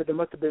bones. She said there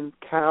must have been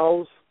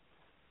cows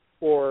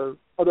or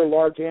other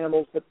large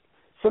animals, but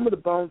some of the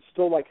bones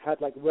still had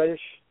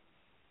reddish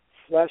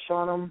flesh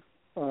on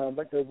them,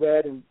 like they're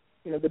red, and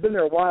you know they've been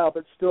there a while,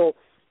 but still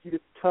you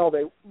could tell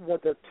they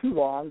weren't there too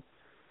long.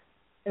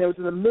 And it was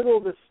in the middle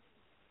of this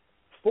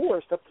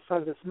forest up the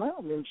side of this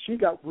mountain, and she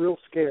got real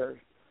scared.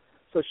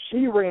 So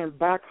she ran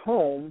back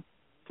home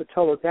to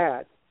tell her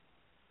dad.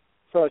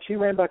 So she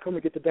ran back home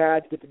to get the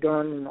dad, to get the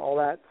gun and all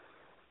that.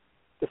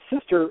 The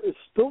sister is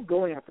still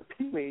going after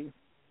Pee-wee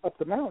up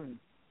the mountain.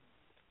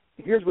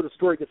 Here's where the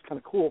story gets kind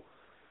of cool.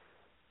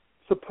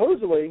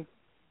 Supposedly,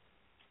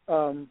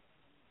 the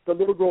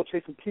little girl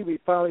chasing Pee-wee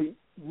finally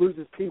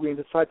loses Pee-wee and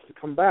decides to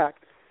come back.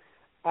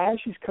 As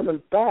she's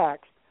coming back,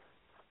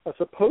 a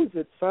supposed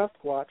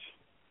Sasquatch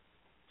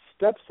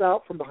steps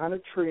out from behind a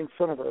tree in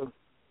front of her,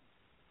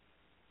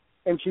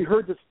 and she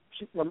heard this,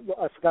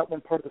 I forgot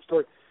one part of the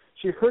story,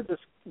 she heard this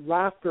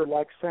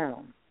laughter-like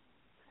sound,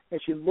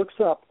 and she looks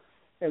up,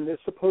 and the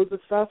supposed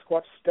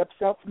Sasquatch steps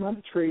out from behind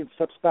the tree and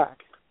steps back.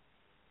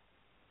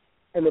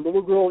 And the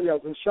little girl,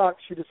 is in shock.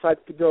 She decides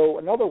to go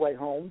another way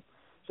home,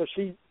 so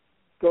she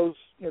goes,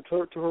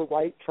 to her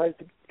right, tries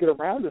to get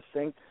around this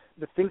thing.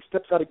 The thing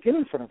steps out again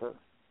in front of her,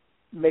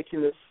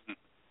 making this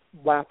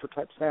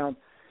laughter-type sound.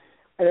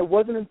 And it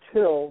wasn't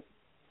until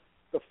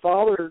the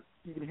father,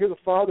 you can hear the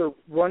father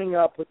running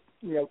up with,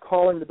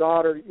 calling the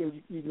daughter,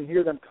 and you can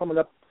hear them coming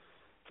up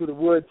through the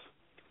woods,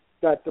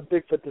 that the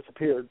Bigfoot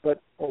disappeared,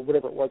 or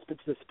whatever it was, but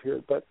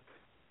disappeared. But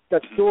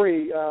that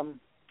story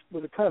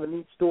was a kind of a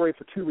neat story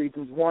for two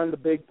reasons. One, the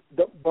big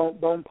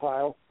bone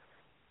pile,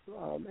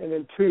 and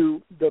then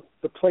two, the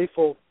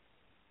playful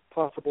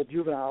possible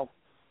juvenile,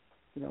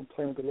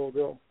 playing with the little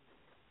girl.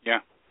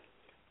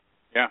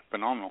 Yeah,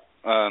 phenomenal.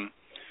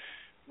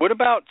 What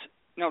about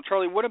now,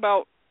 Charlie? What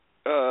about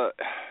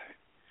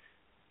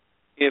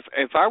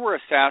if I were a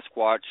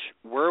Sasquatch,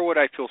 where would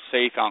I feel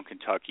safe out in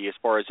Kentucky? As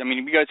far as, have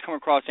you guys come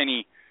across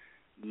any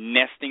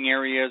nesting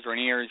areas or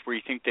any areas where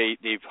you think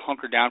they've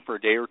hunkered down for a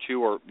day or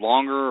two or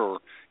longer, or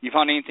you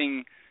found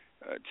anything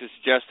to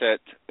suggest that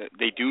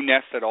they do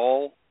nest at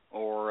all,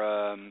 or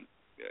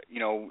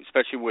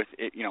especially with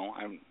it,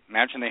 I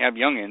imagine they have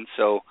youngins,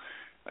 so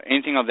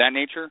anything of that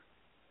nature?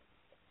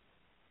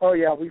 Oh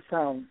yeah, we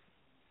found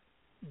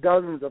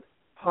dozens of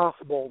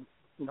possible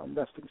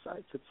nesting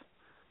sites. It's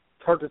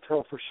hard to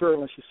tell for sure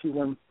unless you see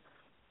one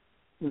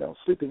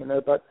sleeping in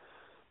there, but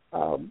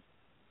a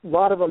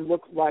lot of them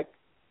look like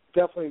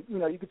definitely,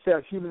 you could say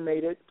a human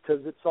made it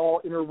because it's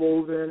all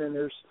interwoven and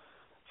there's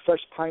fresh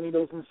pine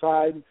needles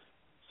inside.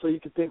 So you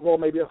could think, well,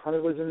 maybe a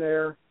hunter was in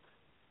there.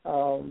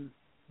 I'm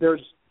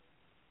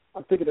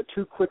thinking of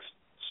two quick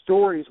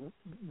stories.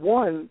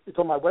 One, it's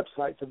on my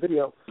website, it's a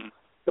video.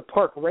 The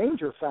park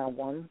ranger found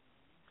one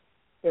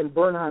in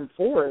Bernheim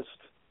Forest,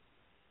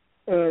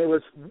 and it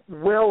was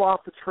well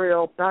off the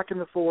trail, back in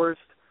the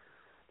forest,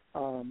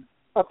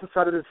 up the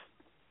side of this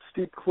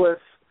steep cliff,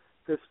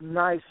 this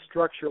nice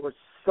structure was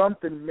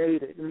something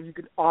made it. You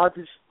could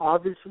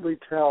obviously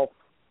tell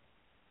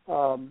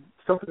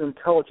something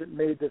intelligent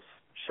made this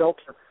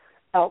shelter.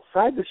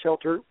 Outside the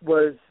shelter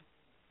was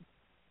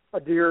a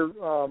deer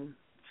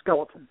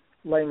skeleton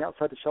laying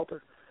outside the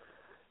shelter.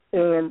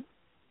 And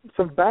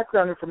some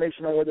background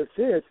information on where this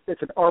is,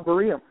 it's an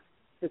arboretum.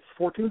 It's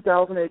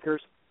 14,000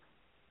 acres,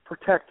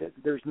 protected.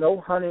 There's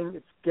no hunting.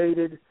 It's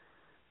gated.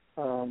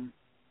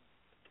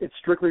 It's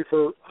strictly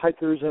for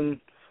hikers and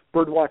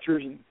bird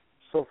watchers and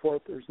so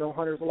forth. There's no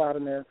hunters allowed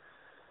in there.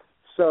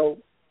 So,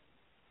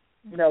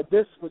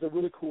 this was a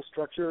really cool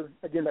structure.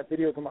 Again, that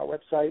video is on my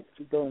website if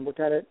you go and look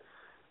at it.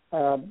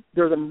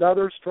 There's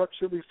another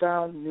structure we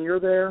found near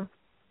there.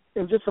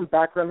 And just some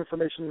background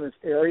information in this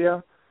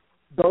area.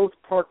 Both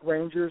park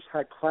rangers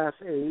had Class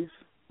A's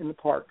in the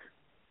park.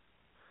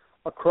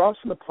 Across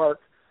from the park,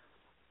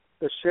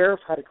 the sheriff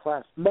had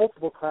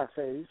multiple Class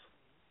A's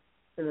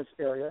in this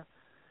area.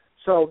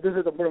 So this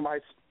is one of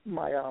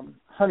my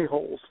honey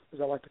holes,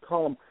 as I like to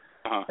call them.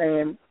 Uh-huh.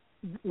 And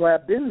when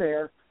I've been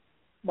there,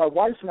 my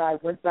wife and I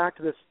went back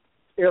to this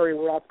area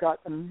where I've got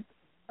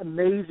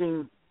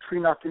amazing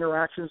tree knock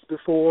interactions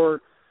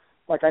before.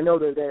 Like, I know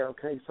they're there,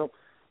 okay? So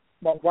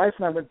my wife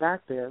and I went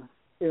back there,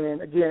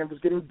 and again, it was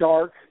getting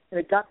dark, and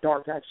it got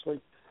dark, actually.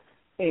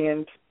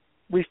 And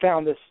we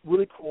found this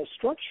really cool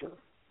structure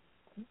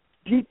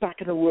deep back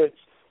in the woods.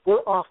 We're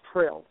off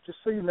trail, just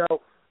so you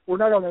know. We're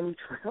not on any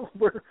trail.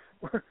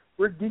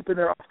 We're deep in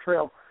there off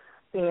trail.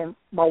 And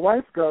my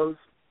wife goes,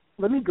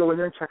 let me go in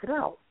there and check it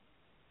out.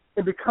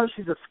 And because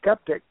she's a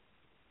skeptic,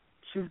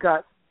 she's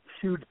got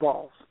huge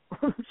balls.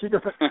 She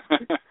doesn't,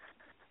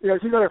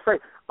 she's not afraid.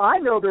 I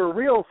know they're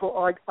real,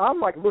 so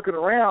I'm looking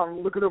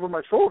around, looking over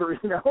my shoulder,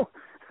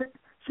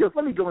 She goes,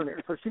 let me go in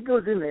there. So she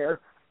goes in there.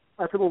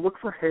 I said, well, look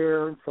for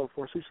hair and so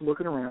forth. So she's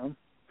looking around.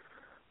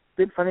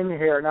 Didn't find any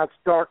hair. Now it's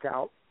dark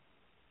out.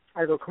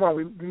 I go, come on,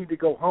 we need to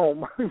go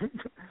home.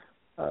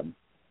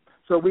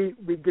 So we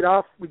get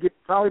off. We get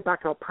finally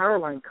back to a power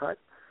line cut,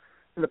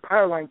 and the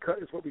power line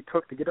cut is what we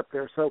took to get up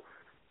there. So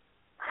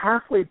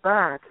halfway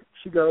back,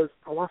 she goes,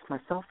 I lost my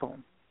cell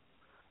phone.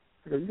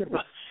 I go, you got to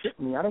shit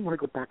me. I don't want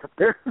to go back up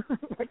there.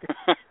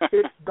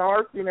 It's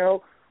dark, And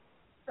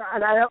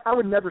I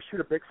would never shoot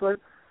a Bigfoot,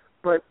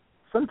 but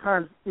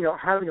sometimes,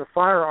 having a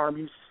firearm,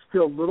 you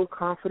feel a little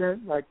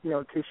confident,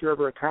 in case you're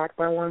ever attacked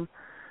by one.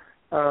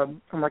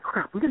 I'm like,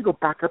 crap, we got to go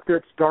back up there.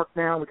 It's dark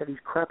now. We got these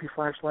crappy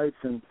flashlights.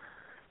 And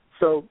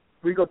so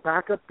we go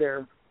back up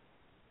there.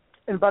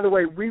 And by the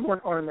way, we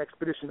weren't on an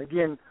expedition.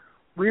 Again,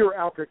 we were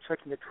out there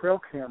checking the trail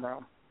camera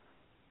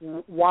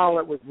while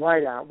it was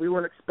light out. We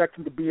weren't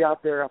expecting to be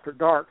out there after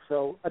dark,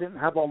 so I didn't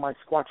have all my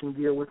squatching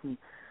gear with me.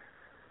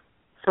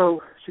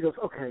 So she goes,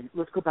 okay,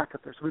 let's go back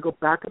up there. So we go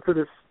back up to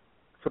this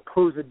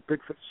supposed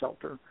Bigfoot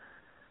shelter,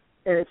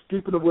 and it's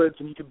deep in the woods,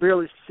 and you can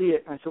barely see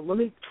it. And I said, let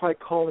me try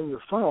calling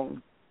your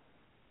phone,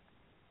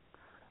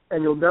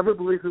 and you'll never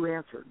believe who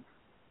answered.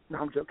 No,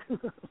 I'm joking.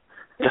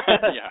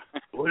 Yeah.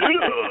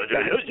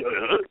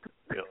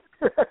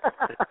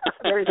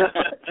 There you go.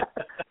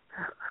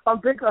 I'm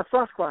big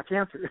Sasquatch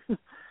answered.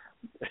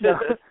 No.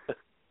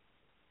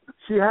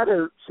 She had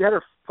her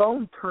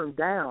phone turned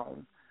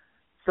down,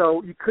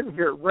 so you couldn't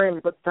hear it ring.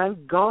 But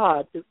thank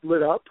God it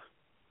lit up,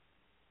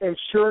 and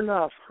sure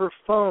enough, her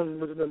phone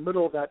was in the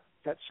middle of that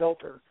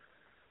shelter.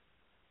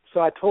 So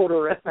I told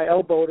her, I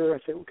elbowed her. I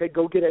said, "Okay,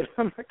 go get it.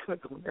 I'm not going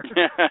to go in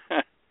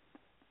there."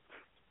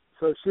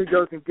 So she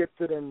goes and gets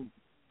it, and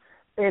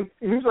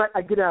here's what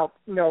I get out.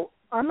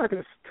 I'm not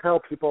going to tell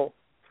people,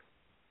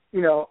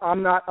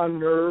 I'm not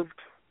unnerved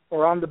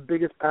or I'm the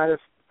biggest,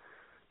 baddest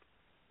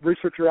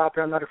researcher out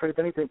there. I'm not afraid of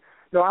anything.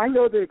 No, I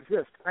know they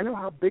exist. I know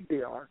how big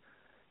they are.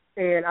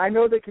 And I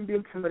know they can be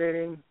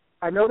intimidating.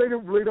 I know they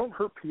really don't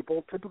hurt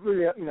people.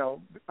 Typically,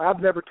 I've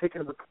never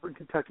taken a report in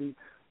Kentucky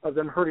of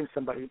them hurting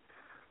somebody.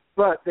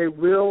 But they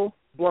will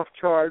bluff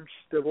charge.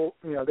 They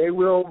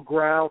will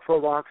growl, throw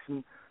rocks,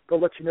 and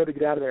they'll let you know to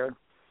get out of there.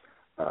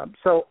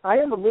 So I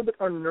am a little bit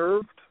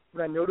unnerved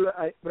when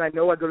I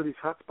know I go to these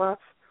hot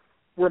spots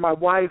where my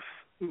wife,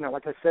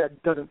 like I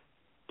said, doesn't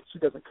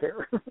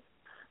care.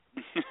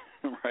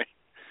 Right.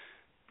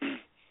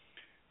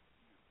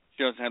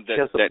 She doesn't have that.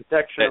 Just the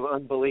protection of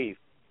unbelief.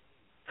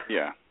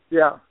 Yeah.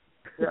 Yeah.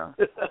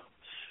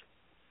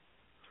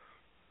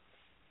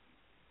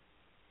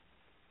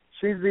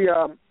 She's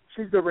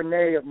the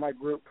Renee of my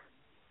group.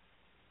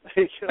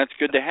 That's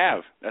good to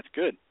have. That's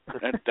good.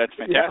 That's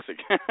fantastic.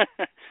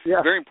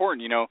 Yeah. Very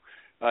important.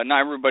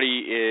 Not everybody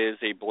is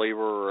a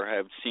believer or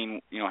has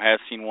seen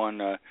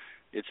one.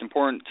 It's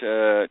important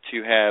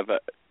to have.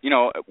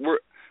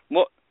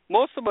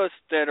 Most of us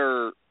that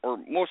are, or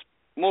most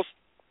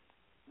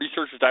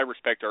researchers I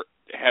respect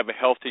have a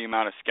healthy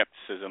amount of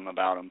skepticism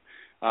about them.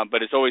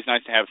 But it's always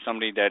nice to have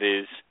somebody that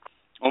is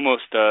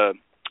almost a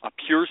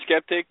pure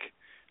skeptic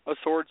of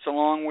sorts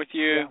along with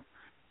you,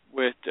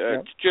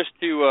 just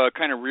to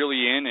kind of reel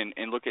you in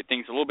and look at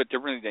things a little bit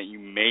differently that you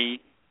may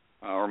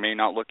or may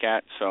not look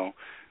at. So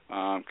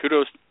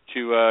kudos to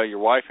your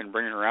wife and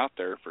bringing her out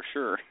there for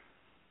sure.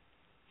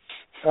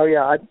 Oh,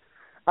 yeah.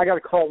 I got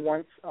a call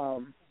once.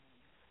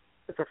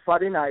 It's a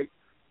Friday night.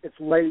 It's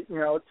late.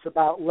 It's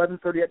about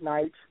 11:30 at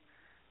night.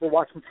 We're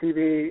watching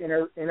TV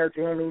in our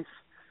jammies.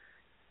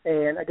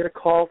 And I get a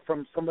call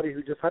from somebody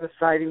who just had a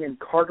sighting in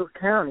Carter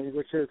County,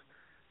 which is,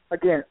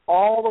 again,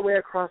 all the way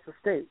across the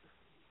state.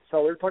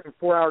 So we're talking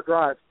 4-hour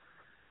drive.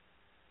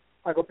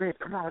 I go, babe,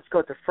 come on, let's go.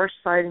 It's a fresh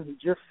sighting. He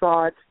just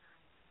saw it.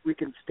 We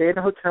can stay in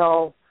a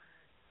hotel,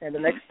 and the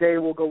next day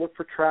we'll go look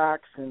for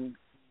tracks. And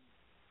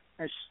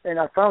I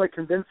finally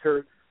convinced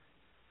her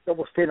that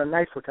we'll stay in a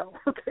nice hotel.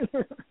 Okay.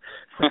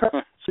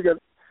 She goes,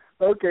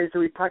 okay. So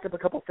we pack up a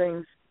couple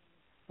things.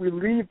 We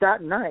leave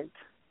that night.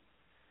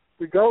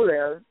 We go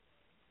there.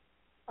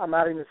 I'm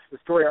adding this to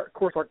the story. Of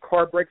course, our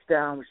car breaks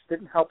down, which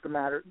didn't help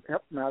matters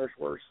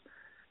worse.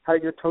 Had to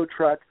get a tow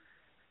truck.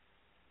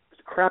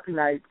 It's a crappy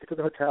night. Get to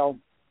the hotel.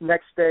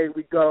 Next day,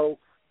 we go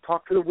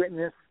talk to the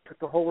witness, took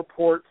the whole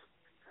report.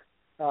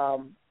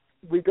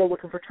 We go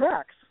looking for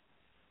tracks.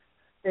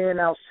 And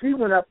now she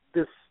went up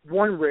this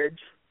one ridge.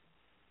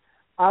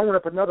 I went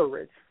up another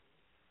ridge.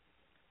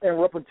 And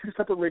we're up on two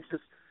separate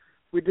ridges.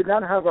 We did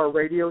not have our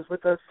radios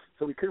with us,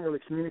 so we couldn't really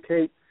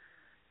communicate.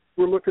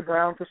 We're looking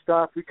around for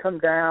stuff. We come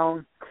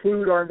down,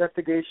 conclude our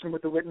investigation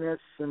with the witness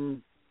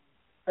and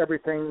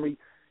everything. We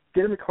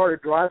get in the car to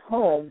drive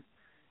home,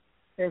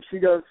 and she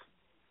goes,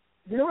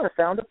 you know what I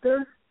found up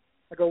there?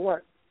 I go,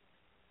 what?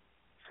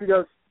 She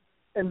goes,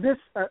 and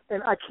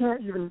I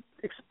can't even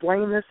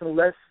explain this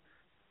unless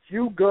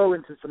you go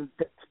into some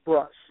dense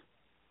brush.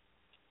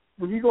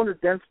 When you go into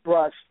dense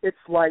brush, it's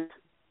like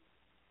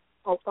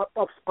a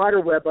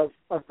spider web of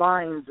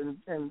vines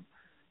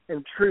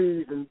and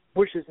trees and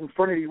bushes in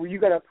front of you, where you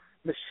got to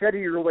machete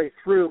your way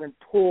through and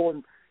pull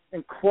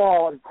and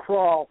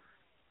crawl.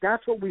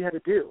 That's what we had to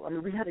do. I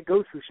mean, we had to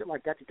go through shit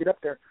like that to get up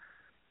there.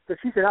 But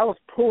she said I was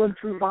pulling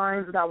through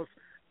vines and I was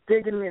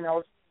digging and I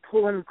was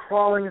pulling and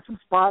crawling in some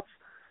spots.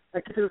 I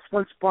get to this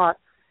one spot,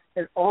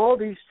 and all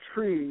these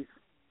trees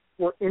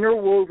were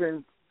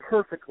interwoven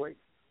perfectly.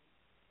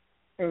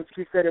 And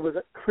she said it was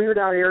a cleared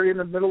out area in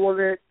the middle of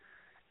it,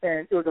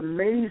 and it was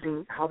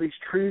amazing how these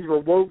trees were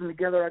woven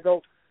together. I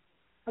go,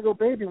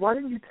 baby, why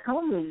didn't you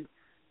tell me?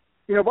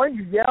 Why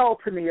didn't you yell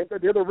to me at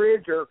the other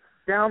ridge or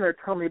down there,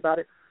 tell me about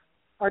it?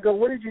 I go,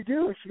 what did you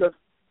do? And she goes,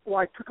 well,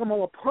 I took them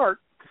all apart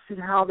to see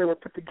how they were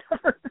put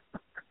together.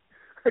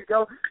 I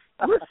go,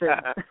 listen.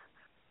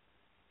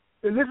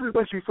 And this is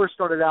when she first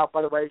started out,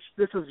 by the way.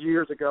 This was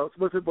years ago.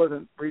 It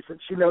wasn't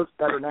recent. She knows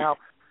better now.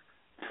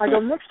 I go,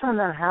 next time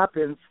that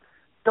happens,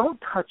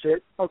 don't touch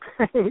it,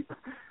 okay?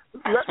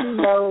 Let me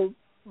know.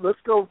 Let's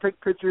go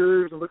take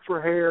pictures and look for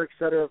hair, et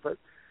cetera. But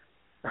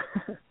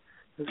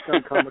it's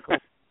kind of comical.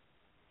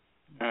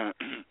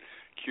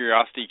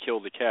 Curiosity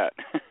killed the cat.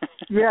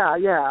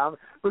 Yeah.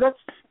 But that's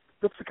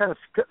the kind of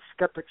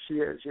skeptic she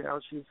is.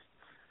 She's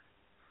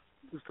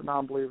just a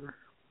non-believer.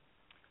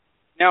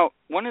 Now,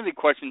 one of the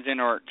questions in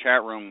our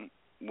chat room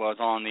was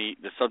on the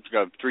subject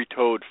of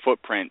three-toed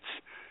footprints.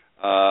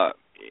 I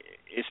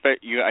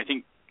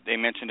think they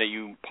mentioned that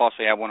you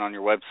possibly have one on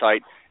your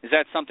website. Is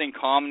that something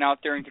common out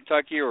there in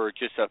Kentucky, or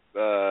just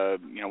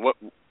what?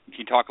 Can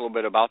you talk a little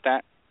bit about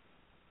that?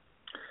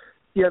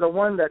 Yeah, the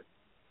one that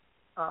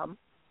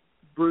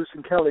Bruce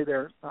and Kelly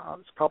there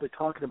is probably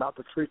talking about,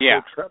 the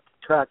three-toed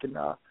track in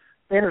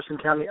Anderson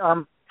County.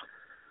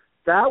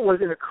 That was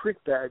in a creek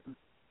bed,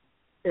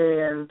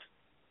 and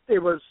it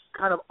was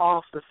kind of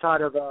off the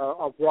side of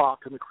a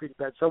rock in the creek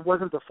bed, so it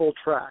wasn't the full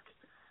track.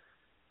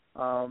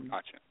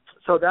 Gotcha.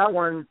 So that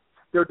one,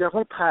 there were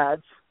definitely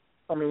pads.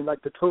 I mean,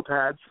 like the toe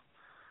pads.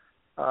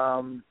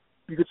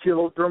 You could see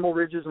little dermal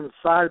ridges on the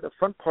side of the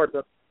front part of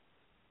the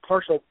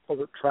partial of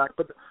the track,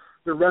 but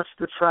the rest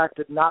of the track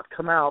did not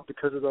come out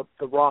because of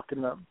the rock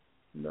in the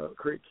in the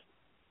creek.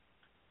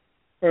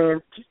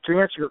 And to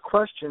answer your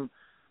question,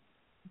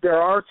 there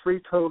are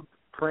three-toed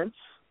prints.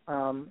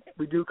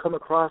 We do come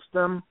across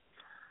them.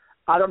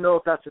 I don't know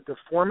if that's a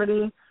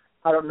deformity.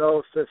 I don't know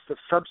if it's the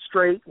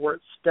substrate where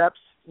it steps,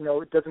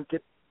 it doesn't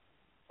get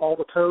all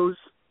the toes.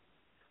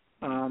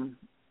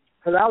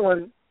 For that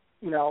one,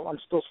 I'm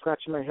still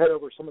scratching my head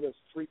over some of those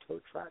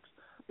three-toed tracks.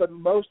 But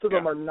most of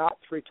them are not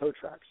three-toed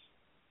tracks.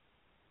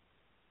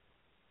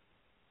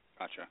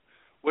 Gotcha.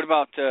 What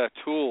about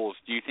tools?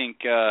 Do you think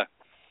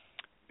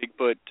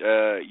Bigfoot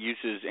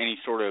uses any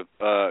sort of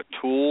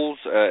tools?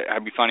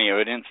 Have you found any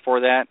evidence for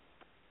that?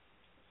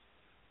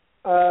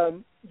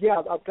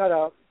 Yeah, I've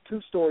got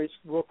two stories,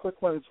 real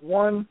quick ones.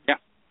 One,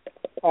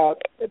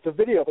 it's a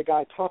video of a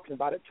guy talking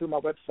about it, to my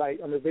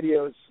website, under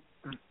videos,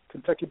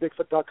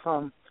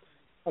 KentuckyBigfoot.com.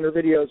 Under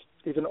videos,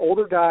 he's an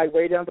older guy,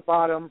 way down at the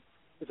bottom.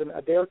 He's in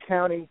Adair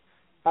County.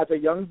 As a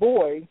young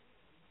boy,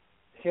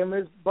 him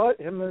and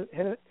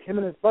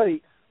his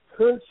buddy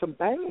heard some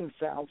banging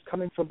sounds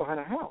coming from behind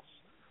a house.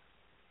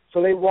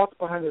 So they walk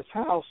behind this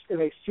house, and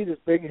they see this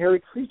big, hairy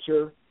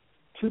creature,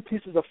 2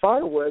 pieces of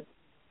firewood,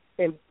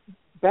 and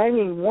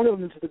banging one of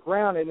them into the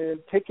ground and then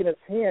taking his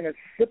hand and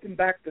slipping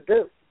back the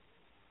dirt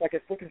like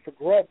it's looking for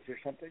grubs or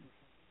something.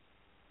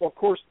 Well, of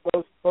course,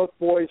 both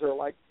boys are,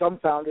 like,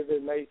 dumbfounded,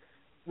 and they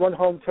run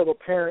home, tell their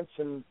parents,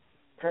 and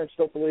parents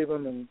don't believe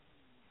them, and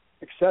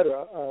et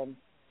cetera.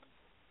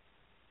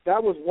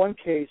 That was one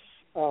case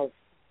of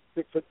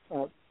Bigfoot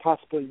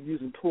possibly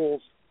using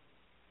tools.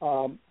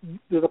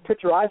 There's a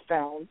picture I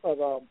found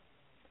of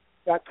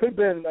that could have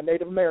been a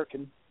Native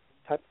American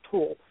type of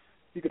tool.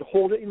 You could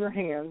hold it in your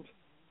hand.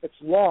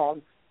 It's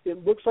long.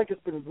 It looks like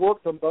it's been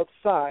worked on both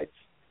sides.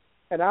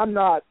 And I'm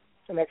not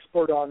an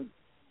expert on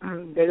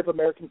Native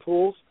American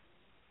tools,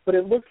 but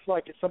it looks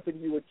like it's something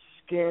you would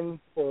skin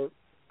or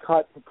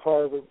cut or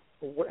carve or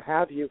what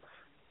have you.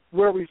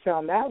 Where we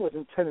found that was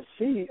in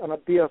Tennessee on a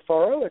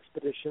BFRO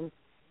expedition,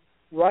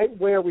 right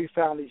where we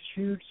found these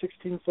huge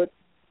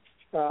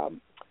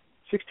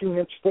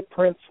 16-inch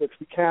footprints, which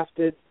we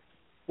casted,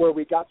 where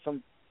we got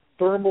some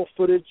thermal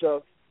footage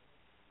of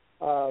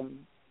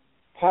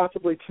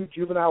possibly 2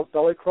 juveniles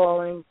belly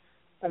crawling.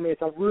 I mean,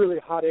 it's a really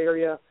hot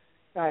area.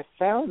 And I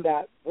found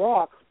that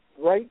rock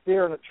right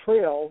there on a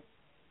trail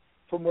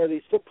from where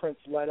these footprints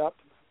led up,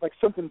 like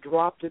something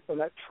dropped it on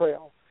that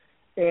trail.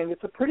 And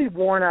it's a pretty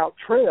worn-out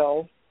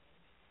trail.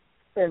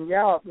 And,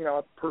 yeah,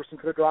 a person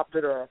could have dropped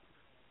it, or a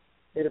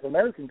Native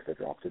American could have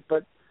dropped it.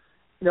 But,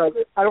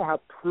 I don't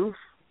have proof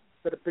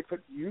that a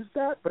Bigfoot used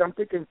that, but I'm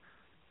thinking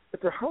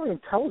if they're highly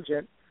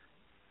intelligent,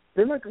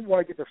 they're not going to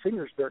want to get their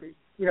fingers dirty.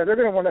 They're going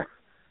to want to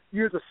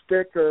use a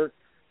stick or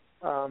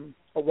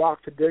a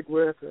rock to dig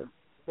with or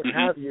what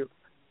have you.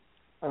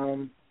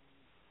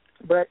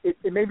 But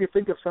it made me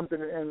think of something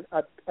in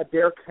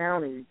Adair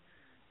County,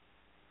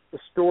 the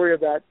story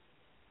of the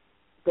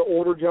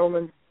older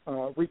gentleman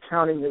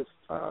recounting his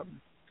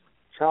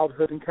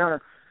childhood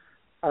encounter.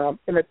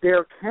 In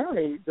Adair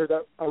County, there's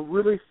a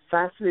really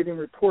fascinating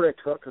report I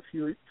took a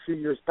few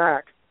years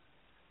back,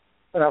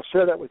 and I'll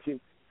share that with you.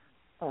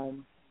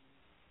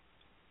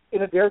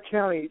 In Adair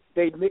County,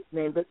 they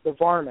nicknamed it the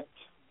Varmint.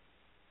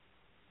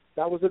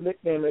 That was a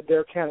nickname in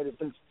Adair County. There's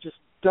been just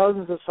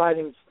dozens of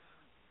sightings.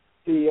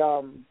 The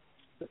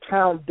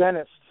town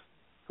dentist,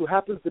 who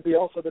happens to be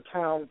also the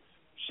town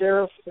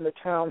sheriff and the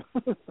town,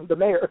 the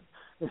mayor,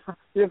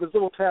 those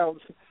little towns,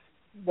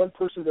 one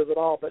person does it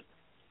all, but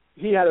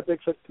he had a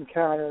Bigfoot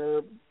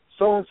encounter,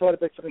 so-and-so had a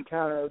Bigfoot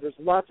encounter. There's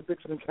lots of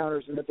Bigfoot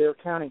encounters in Adair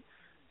County.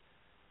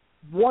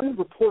 One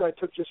report I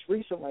took just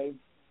recently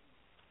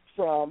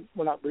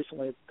not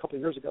recently, a couple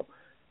of years ago,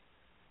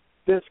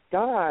 this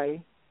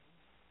guy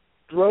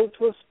drove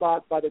to a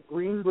spot by the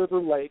Green River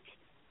Lake,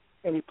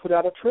 and he put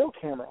out a trail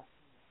camera.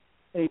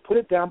 And he put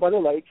it down by the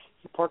lake.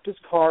 He parked his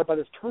car by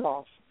this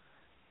turnoff.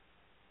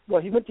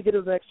 Well, he went to get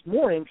it the next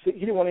morning, so he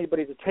didn't want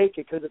anybody to take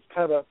it because it's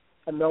kind of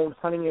a known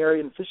hunting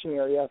area and fishing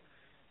area.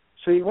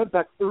 So he went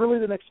back early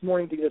the next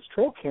morning to get his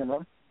trail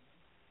camera.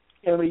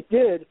 And when he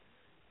did,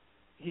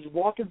 he's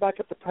walking back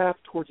up the path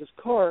towards his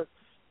car,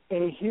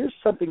 and he hears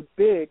something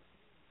big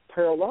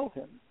parallel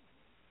him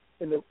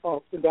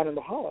down in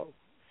the hollow.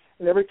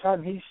 And every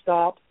time he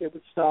stopped, it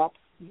would stop.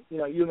 You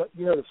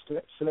know the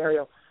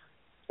scenario.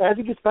 As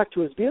he gets back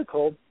to his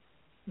vehicle,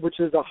 which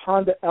is a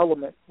Honda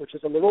Element, which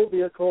is a little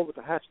vehicle with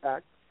a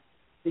hatchback,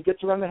 he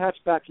gets around the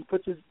hatchback, he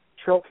puts his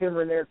trail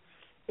camera in there,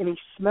 and he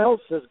smells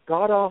this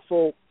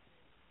god-awful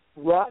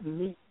rotten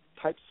meat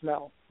type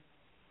smell,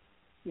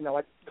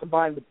 like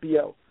combined with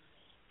BO.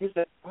 He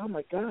said, oh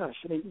my gosh,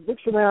 and he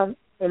looks around,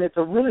 and it's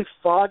a really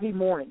foggy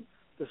morning.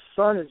 The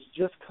sun is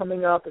just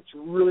coming up, it's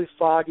really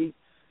foggy,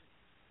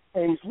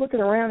 and he's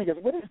looking around, and he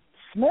goes, what does it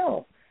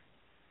smell?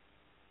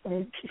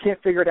 And he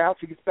can't figure it out, so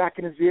he gets back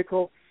in his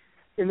vehicle,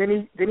 and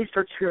then he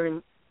starts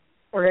hearing,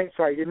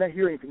 he did not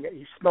hear anything yet.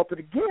 He smelled it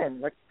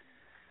again,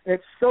 and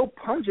it's so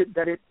pungent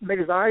that it made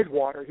his eyes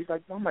water. He's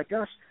like, oh my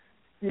gosh.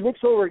 He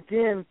looks over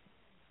again,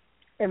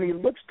 and he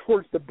looks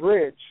towards the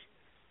bridge.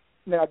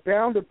 Now,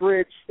 down the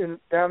bridge,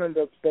 down in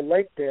the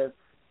lake there,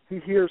 he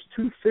hears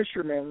two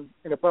fishermen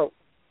in a boat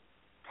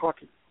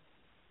talking.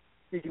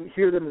 He can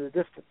hear them in the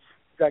distance,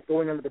 that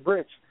going under the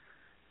bridge.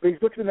 But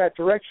he's looking in that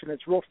direction.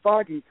 It's real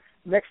foggy.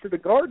 Next to the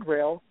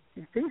guardrail,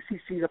 he thinks he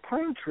sees a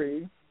pine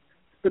tree,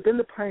 but then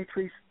the pine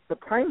tree,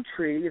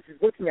 as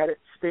he's looking at it,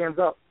 stands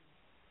up.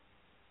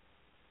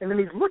 And then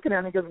he's looking at it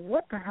and he goes,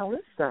 what the hell is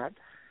that?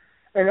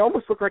 And it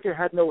almost looked like it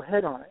had no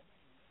head on it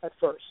at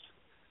first.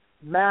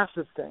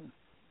 Massive thing.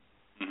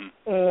 Mm-hmm.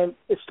 And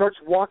it starts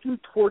walking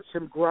towards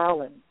him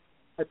growling,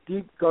 a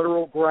deep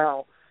guttural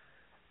growl.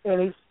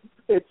 And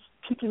it's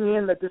kicking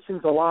in that this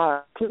thing's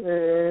alive.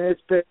 And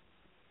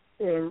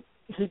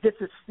he gets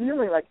this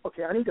feeling like,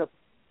 okay, I need to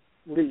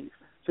leave.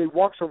 So he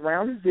walks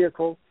around his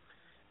vehicle,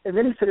 and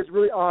then he said it's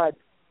really odd.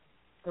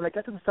 When I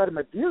got to the side of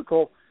my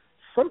vehicle,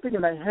 something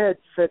in my head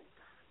said,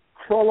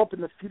 crawl up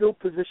in the fetal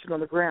position on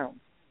the ground.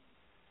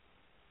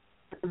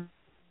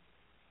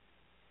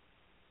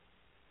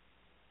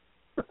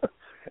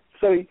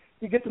 So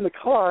he gets in the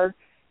car,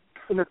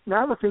 and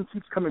now the thing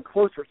keeps coming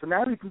closer. So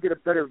now he can get a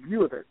better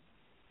view of it.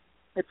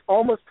 It's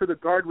almost to the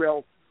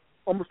guardrail,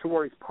 almost to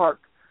where he's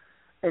parked.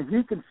 And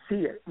he can see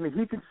it. I mean,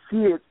 he can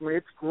see it when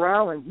it's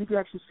growling. He can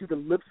actually see the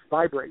lips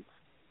vibrate.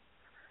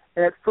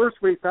 And at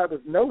first, what he thought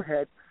was no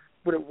head,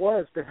 what it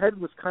was, the head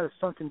was kind of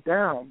sunken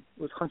down.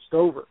 It was hunched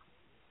over.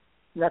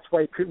 And that's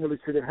why he couldn't really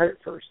see the head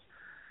at first.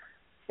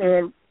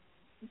 And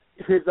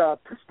his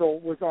pistol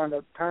was on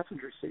the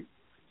passenger seat.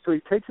 So he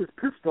takes his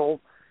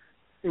pistol,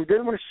 and he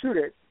didn't want to shoot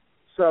it,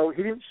 so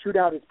he didn't shoot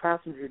out his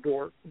passenger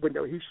door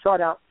window. He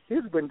shot out his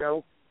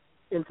window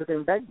into the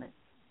embankment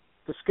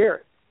to scare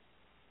it.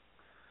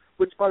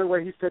 Which, by the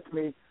way, he said to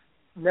me,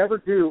 never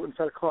do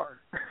inside a car.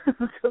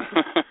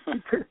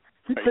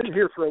 he couldn't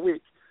hear for a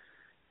week.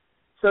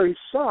 So he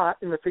shot,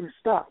 and the thing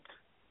stopped.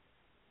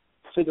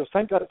 So he goes,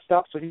 thank God it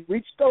stopped. So he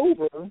reached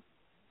over,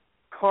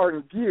 car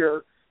in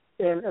gear,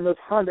 and those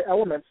Honda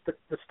Elements, the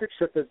stick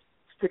shift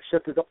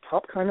is up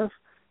top, kind of,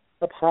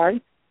 up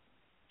high.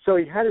 So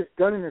he had his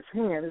gun in his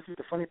hand. This is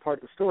the funny part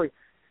of the story.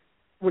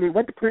 When he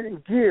went to put it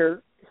in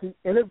gear, he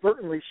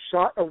inadvertently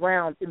shot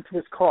around into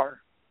his car.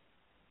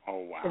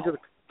 Oh, wow.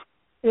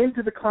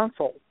 Into the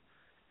console.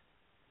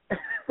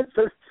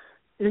 So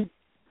he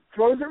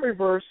throws it in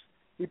reverse.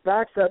 He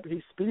backs up.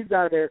 He speeds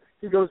out of there.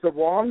 He goes the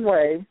wrong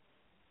way.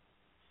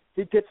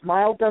 He gets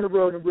miles down the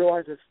road and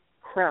realizes,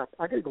 crap,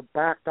 I got to go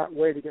back that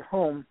way to get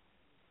home.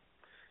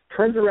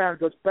 Turns around,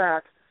 goes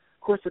back.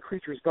 Of course, the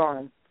creature's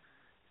gone.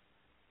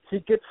 He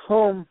gets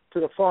home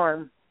to the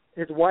farm.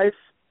 His wife,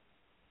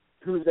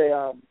 who's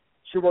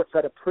she works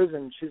at a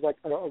prison. She's like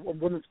a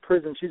women's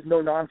prison. She's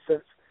no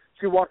nonsense.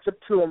 She walks up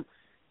to him,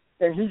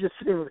 and he's just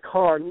sitting in the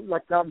car,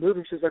 like not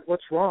moving. She's like,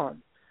 what's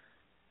wrong?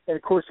 And,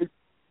 of course, he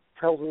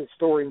tells her the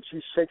story, and she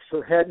shakes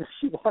her head, and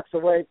she walks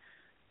away.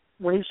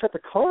 When he shut the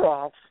car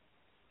off,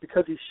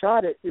 because he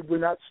shot it, it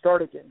would not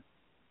start again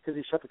because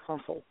he shut the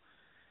console.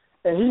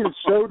 And he even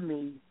showed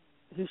me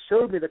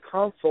the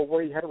console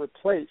where he had it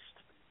replaced,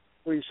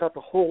 where he shot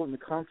the hole in the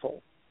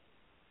console.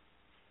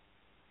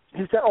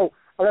 He said,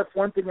 I left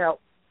one thing out.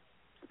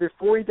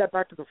 Before he got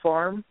back to the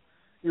farm,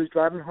 he was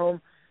driving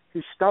home,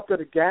 he stopped at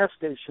a gas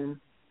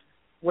station,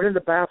 went in the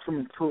bathroom,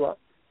 and threw up.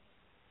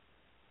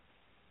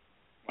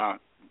 Wow.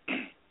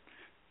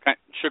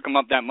 Shook him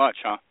up that much,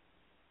 huh?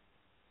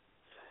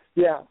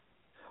 Yeah.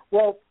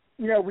 Well,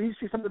 when you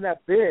see something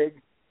that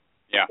big,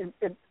 yeah,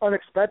 and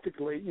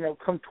unexpectedly,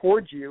 come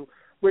towards you,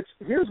 which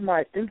here's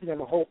my thinking on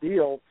the whole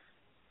deal.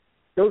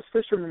 Those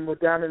fishermen were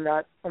down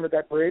under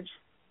that bridge.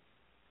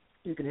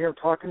 You can hear him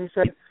talking. He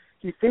said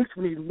he thinks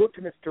when he looked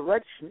in its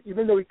direction,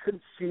 even though he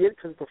couldn't see it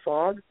because of the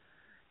fog,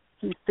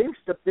 he thinks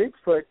the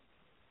Bigfoot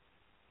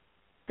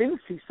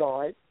thinks he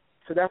saw it,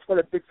 so that's why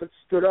the Bigfoot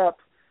stood up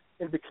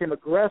and became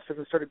aggressive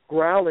and started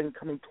growling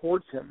coming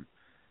towards him.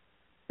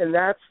 And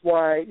that's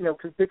why,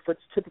 because Bigfoots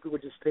typically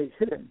would just stay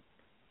hidden,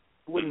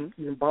 wouldn't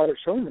even bother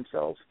showing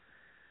themselves.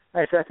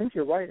 And I said, I think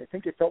you're right. I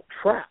think it felt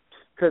trapped,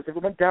 because if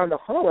it went down the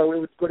hollow, it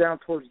would go down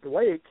towards the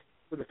lake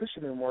where the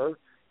fishermen were.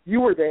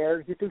 You were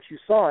there. He thinks you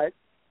saw it.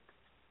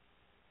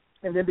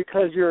 And then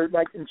because you're,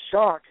 like, in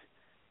shock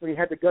when he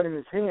had the gun in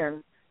his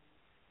hand,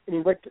 and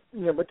he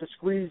went to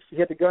squeeze, he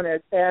had the gun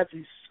as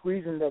he's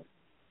squeezing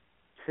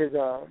his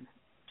what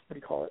do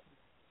you call it,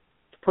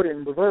 to put it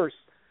in reverse,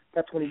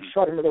 that's when he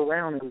shot another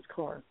round in his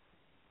car.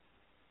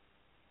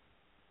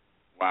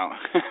 Wow.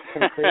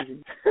 Kind of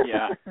crazy.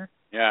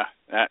 Yeah.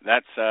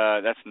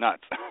 That's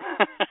nuts.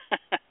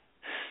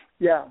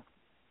 Yeah.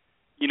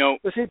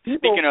 But see,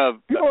 people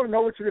don't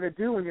know what you're going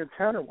to do when you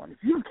encounter one. If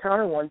you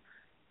encounter one,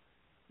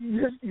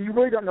 you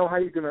really don't know how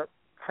you're going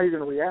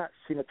to react.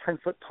 Seeing a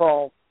 10-foot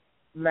tall,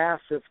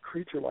 massive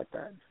creature like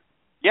that.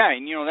 Yeah,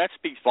 and that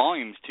speaks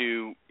volumes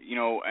to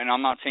and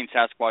I'm not saying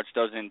Sasquatch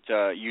doesn't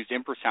use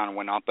infrasound and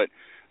whatnot, but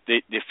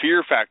the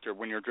fear factor,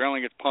 when your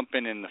adrenaline gets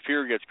pumping and the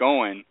fear gets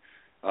going,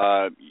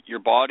 your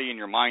body and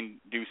your mind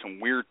do some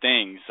weird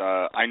things.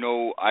 I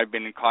know I've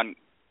been caught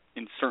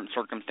in certain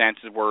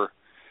circumstances where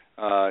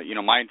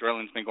my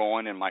adrenaline's been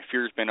going and my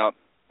fear's been up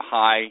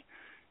high,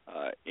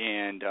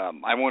 and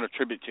I won't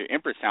attribute to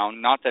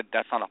infrasound. Not that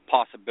that's not a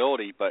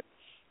possibility, but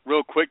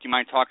real quick, you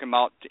mind talking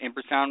about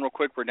infrasound real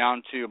quick? We're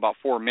down to about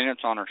 4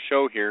 minutes on our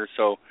show here,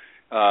 so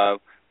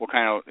we'll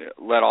kind of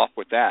let off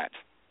with that.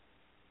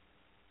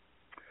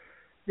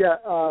 Yeah,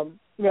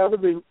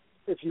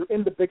 if you're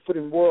in the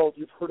Bigfooting world,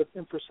 you've heard of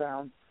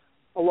infrasound.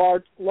 A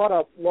lot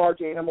of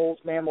large animals,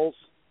 mammals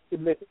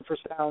emit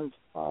infrasound,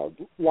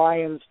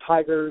 lions,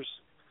 tigers,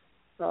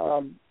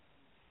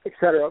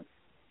 etc.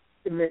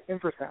 emit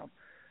infrasound.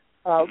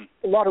 A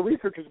lot of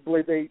researchers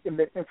believe they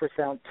emit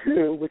infrasound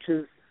too, which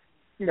is,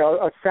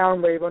 a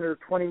sound wave under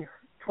 20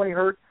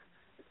 hertz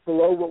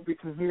below what we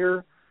can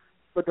hear,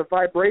 but the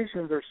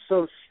vibrations are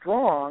so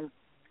strong,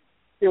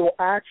 it will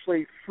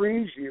actually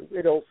freeze you.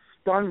 It'll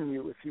stun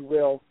you, if you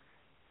will.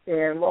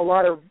 And a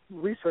lot of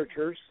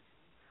researchers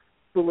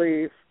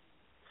believe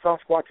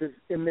Sasquatches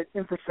emit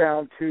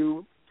infrasound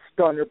to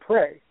stun their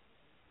prey.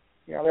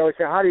 They always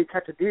say, "How do you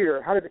catch a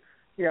deer? How do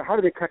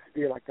they catch a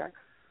deer like that?"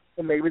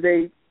 Well, maybe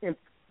they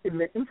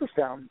emit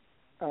infrasound.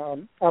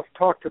 I've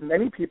talked to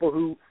many people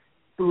who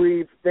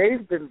believe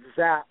they've been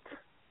zapped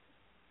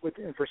with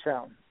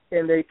infrasound,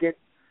 and they get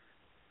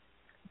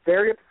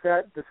very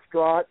upset,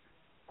 distraught.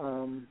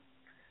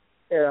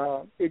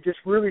 It just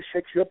really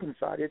shakes you up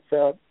inside.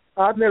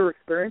 I've never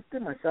experienced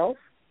it myself,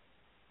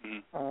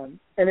 and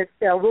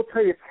I will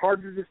tell you, it's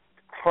hard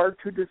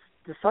to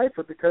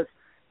decipher, because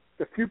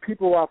the few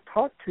people I've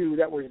talked to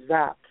that were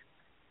zapped,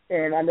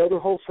 and I know the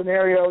whole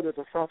scenario. There's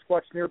a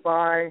Sasquatch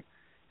nearby,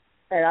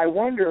 and I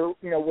wonder,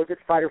 was it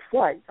fight or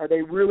flight? Are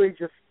they really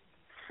just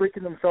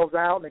freaking themselves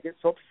out and they get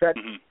so upset,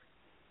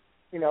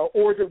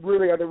 or is it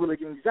really, are they really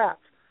getting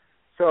zapped?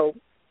 So,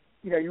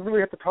 you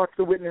really have to talk to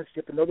the witness.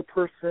 You have to know the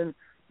person.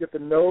 You have to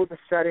know the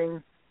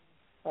setting,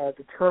 to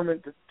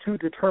determine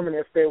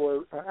if they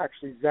were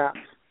actually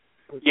zapped.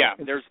 Yeah,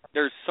 there's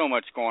so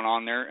much going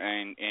on there,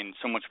 and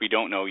so much we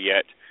don't know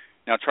yet.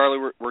 Now, Charlie,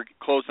 we're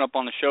closing up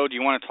on the show. Do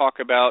you want to talk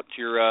about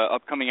your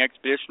upcoming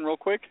expedition real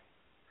quick?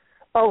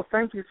 Oh,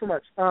 thank you so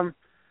much. I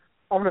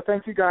want to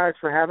thank you guys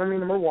for having me,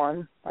 number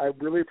one. I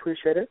really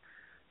appreciate it.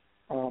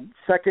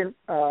 Second,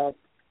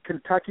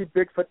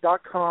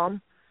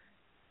 KentuckyBigfoot.com.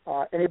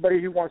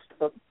 Anybody who wants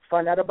to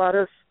find out about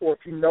us, or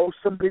if you know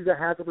somebody that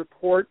has a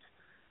report,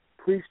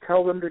 please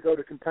tell them to go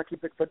to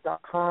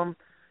KentuckyBigfoot.com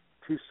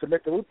to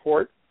submit the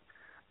report.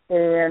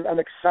 And I'm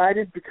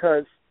excited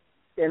because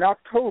in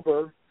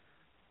October,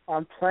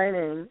 I'm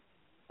planning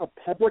a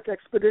public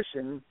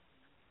expedition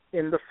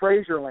in the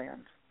Fraser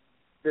Land.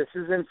 This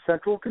is in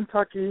central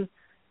Kentucky.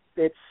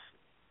 It's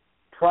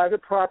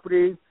private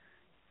property.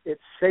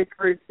 It's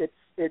sacred. It's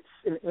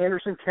in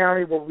Anderson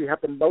County, where we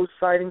have the most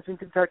sightings in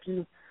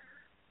Kentucky.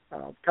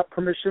 Got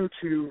permission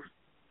to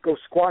go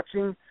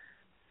squatching.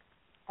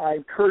 I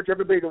encourage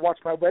everybody to watch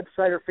my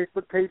website or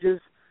Facebook pages.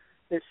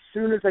 As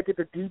soon as I get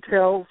the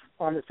details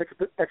on this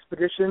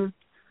expedition,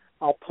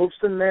 I'll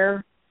post them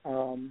there.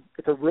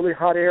 It's a really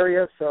hot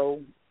area.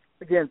 So,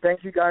 again,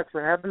 thank you guys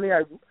for having me.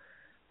 I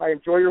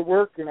enjoy your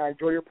work, and I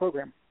enjoy your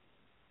program.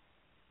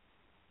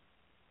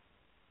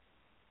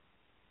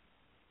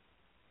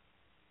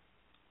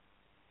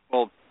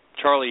 Well,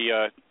 Charlie,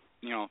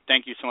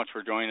 thank you so much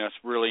for joining us.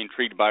 Really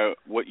intrigued by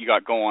what you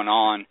got going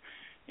on,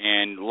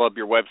 and love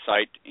your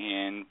website.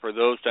 And for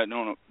those that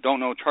don't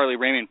know Charlie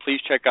Raymond, please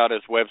check out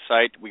his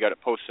website. We got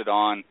it posted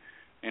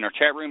in our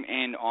chat room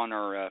and on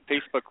our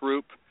Facebook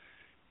group.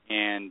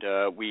 And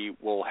we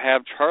will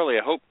have Charlie,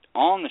 I hope,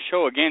 on the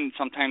show again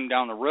sometime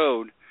down the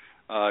road.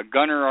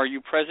 Gunnar, are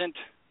you present?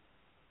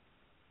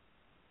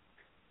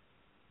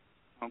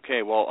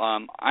 Okay, well,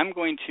 I'm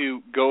going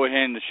to go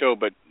ahead in the show,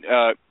 but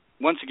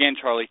once again,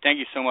 Charlie, thank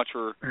you so much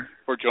for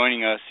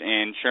joining us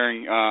and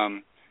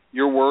sharing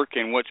your work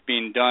and what's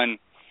being done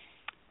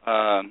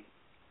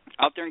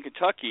out there in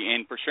Kentucky,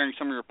 and for sharing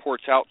some of your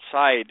reports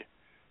outside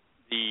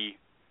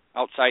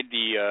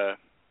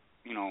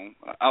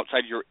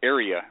your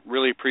area.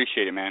 Really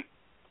appreciate it, man.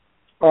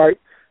 All right.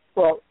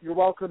 Well, you're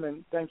welcome,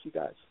 and thank you,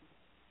 guys.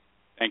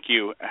 Thank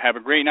you. Have a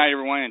great night,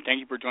 everyone, and thank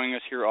you for joining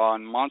us here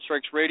on Monster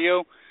X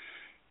Radio.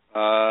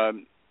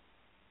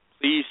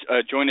 Please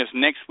join us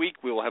next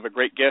week. We will have a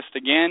great guest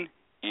again,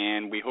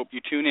 and we hope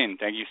you tune in.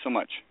 Thank you so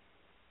much.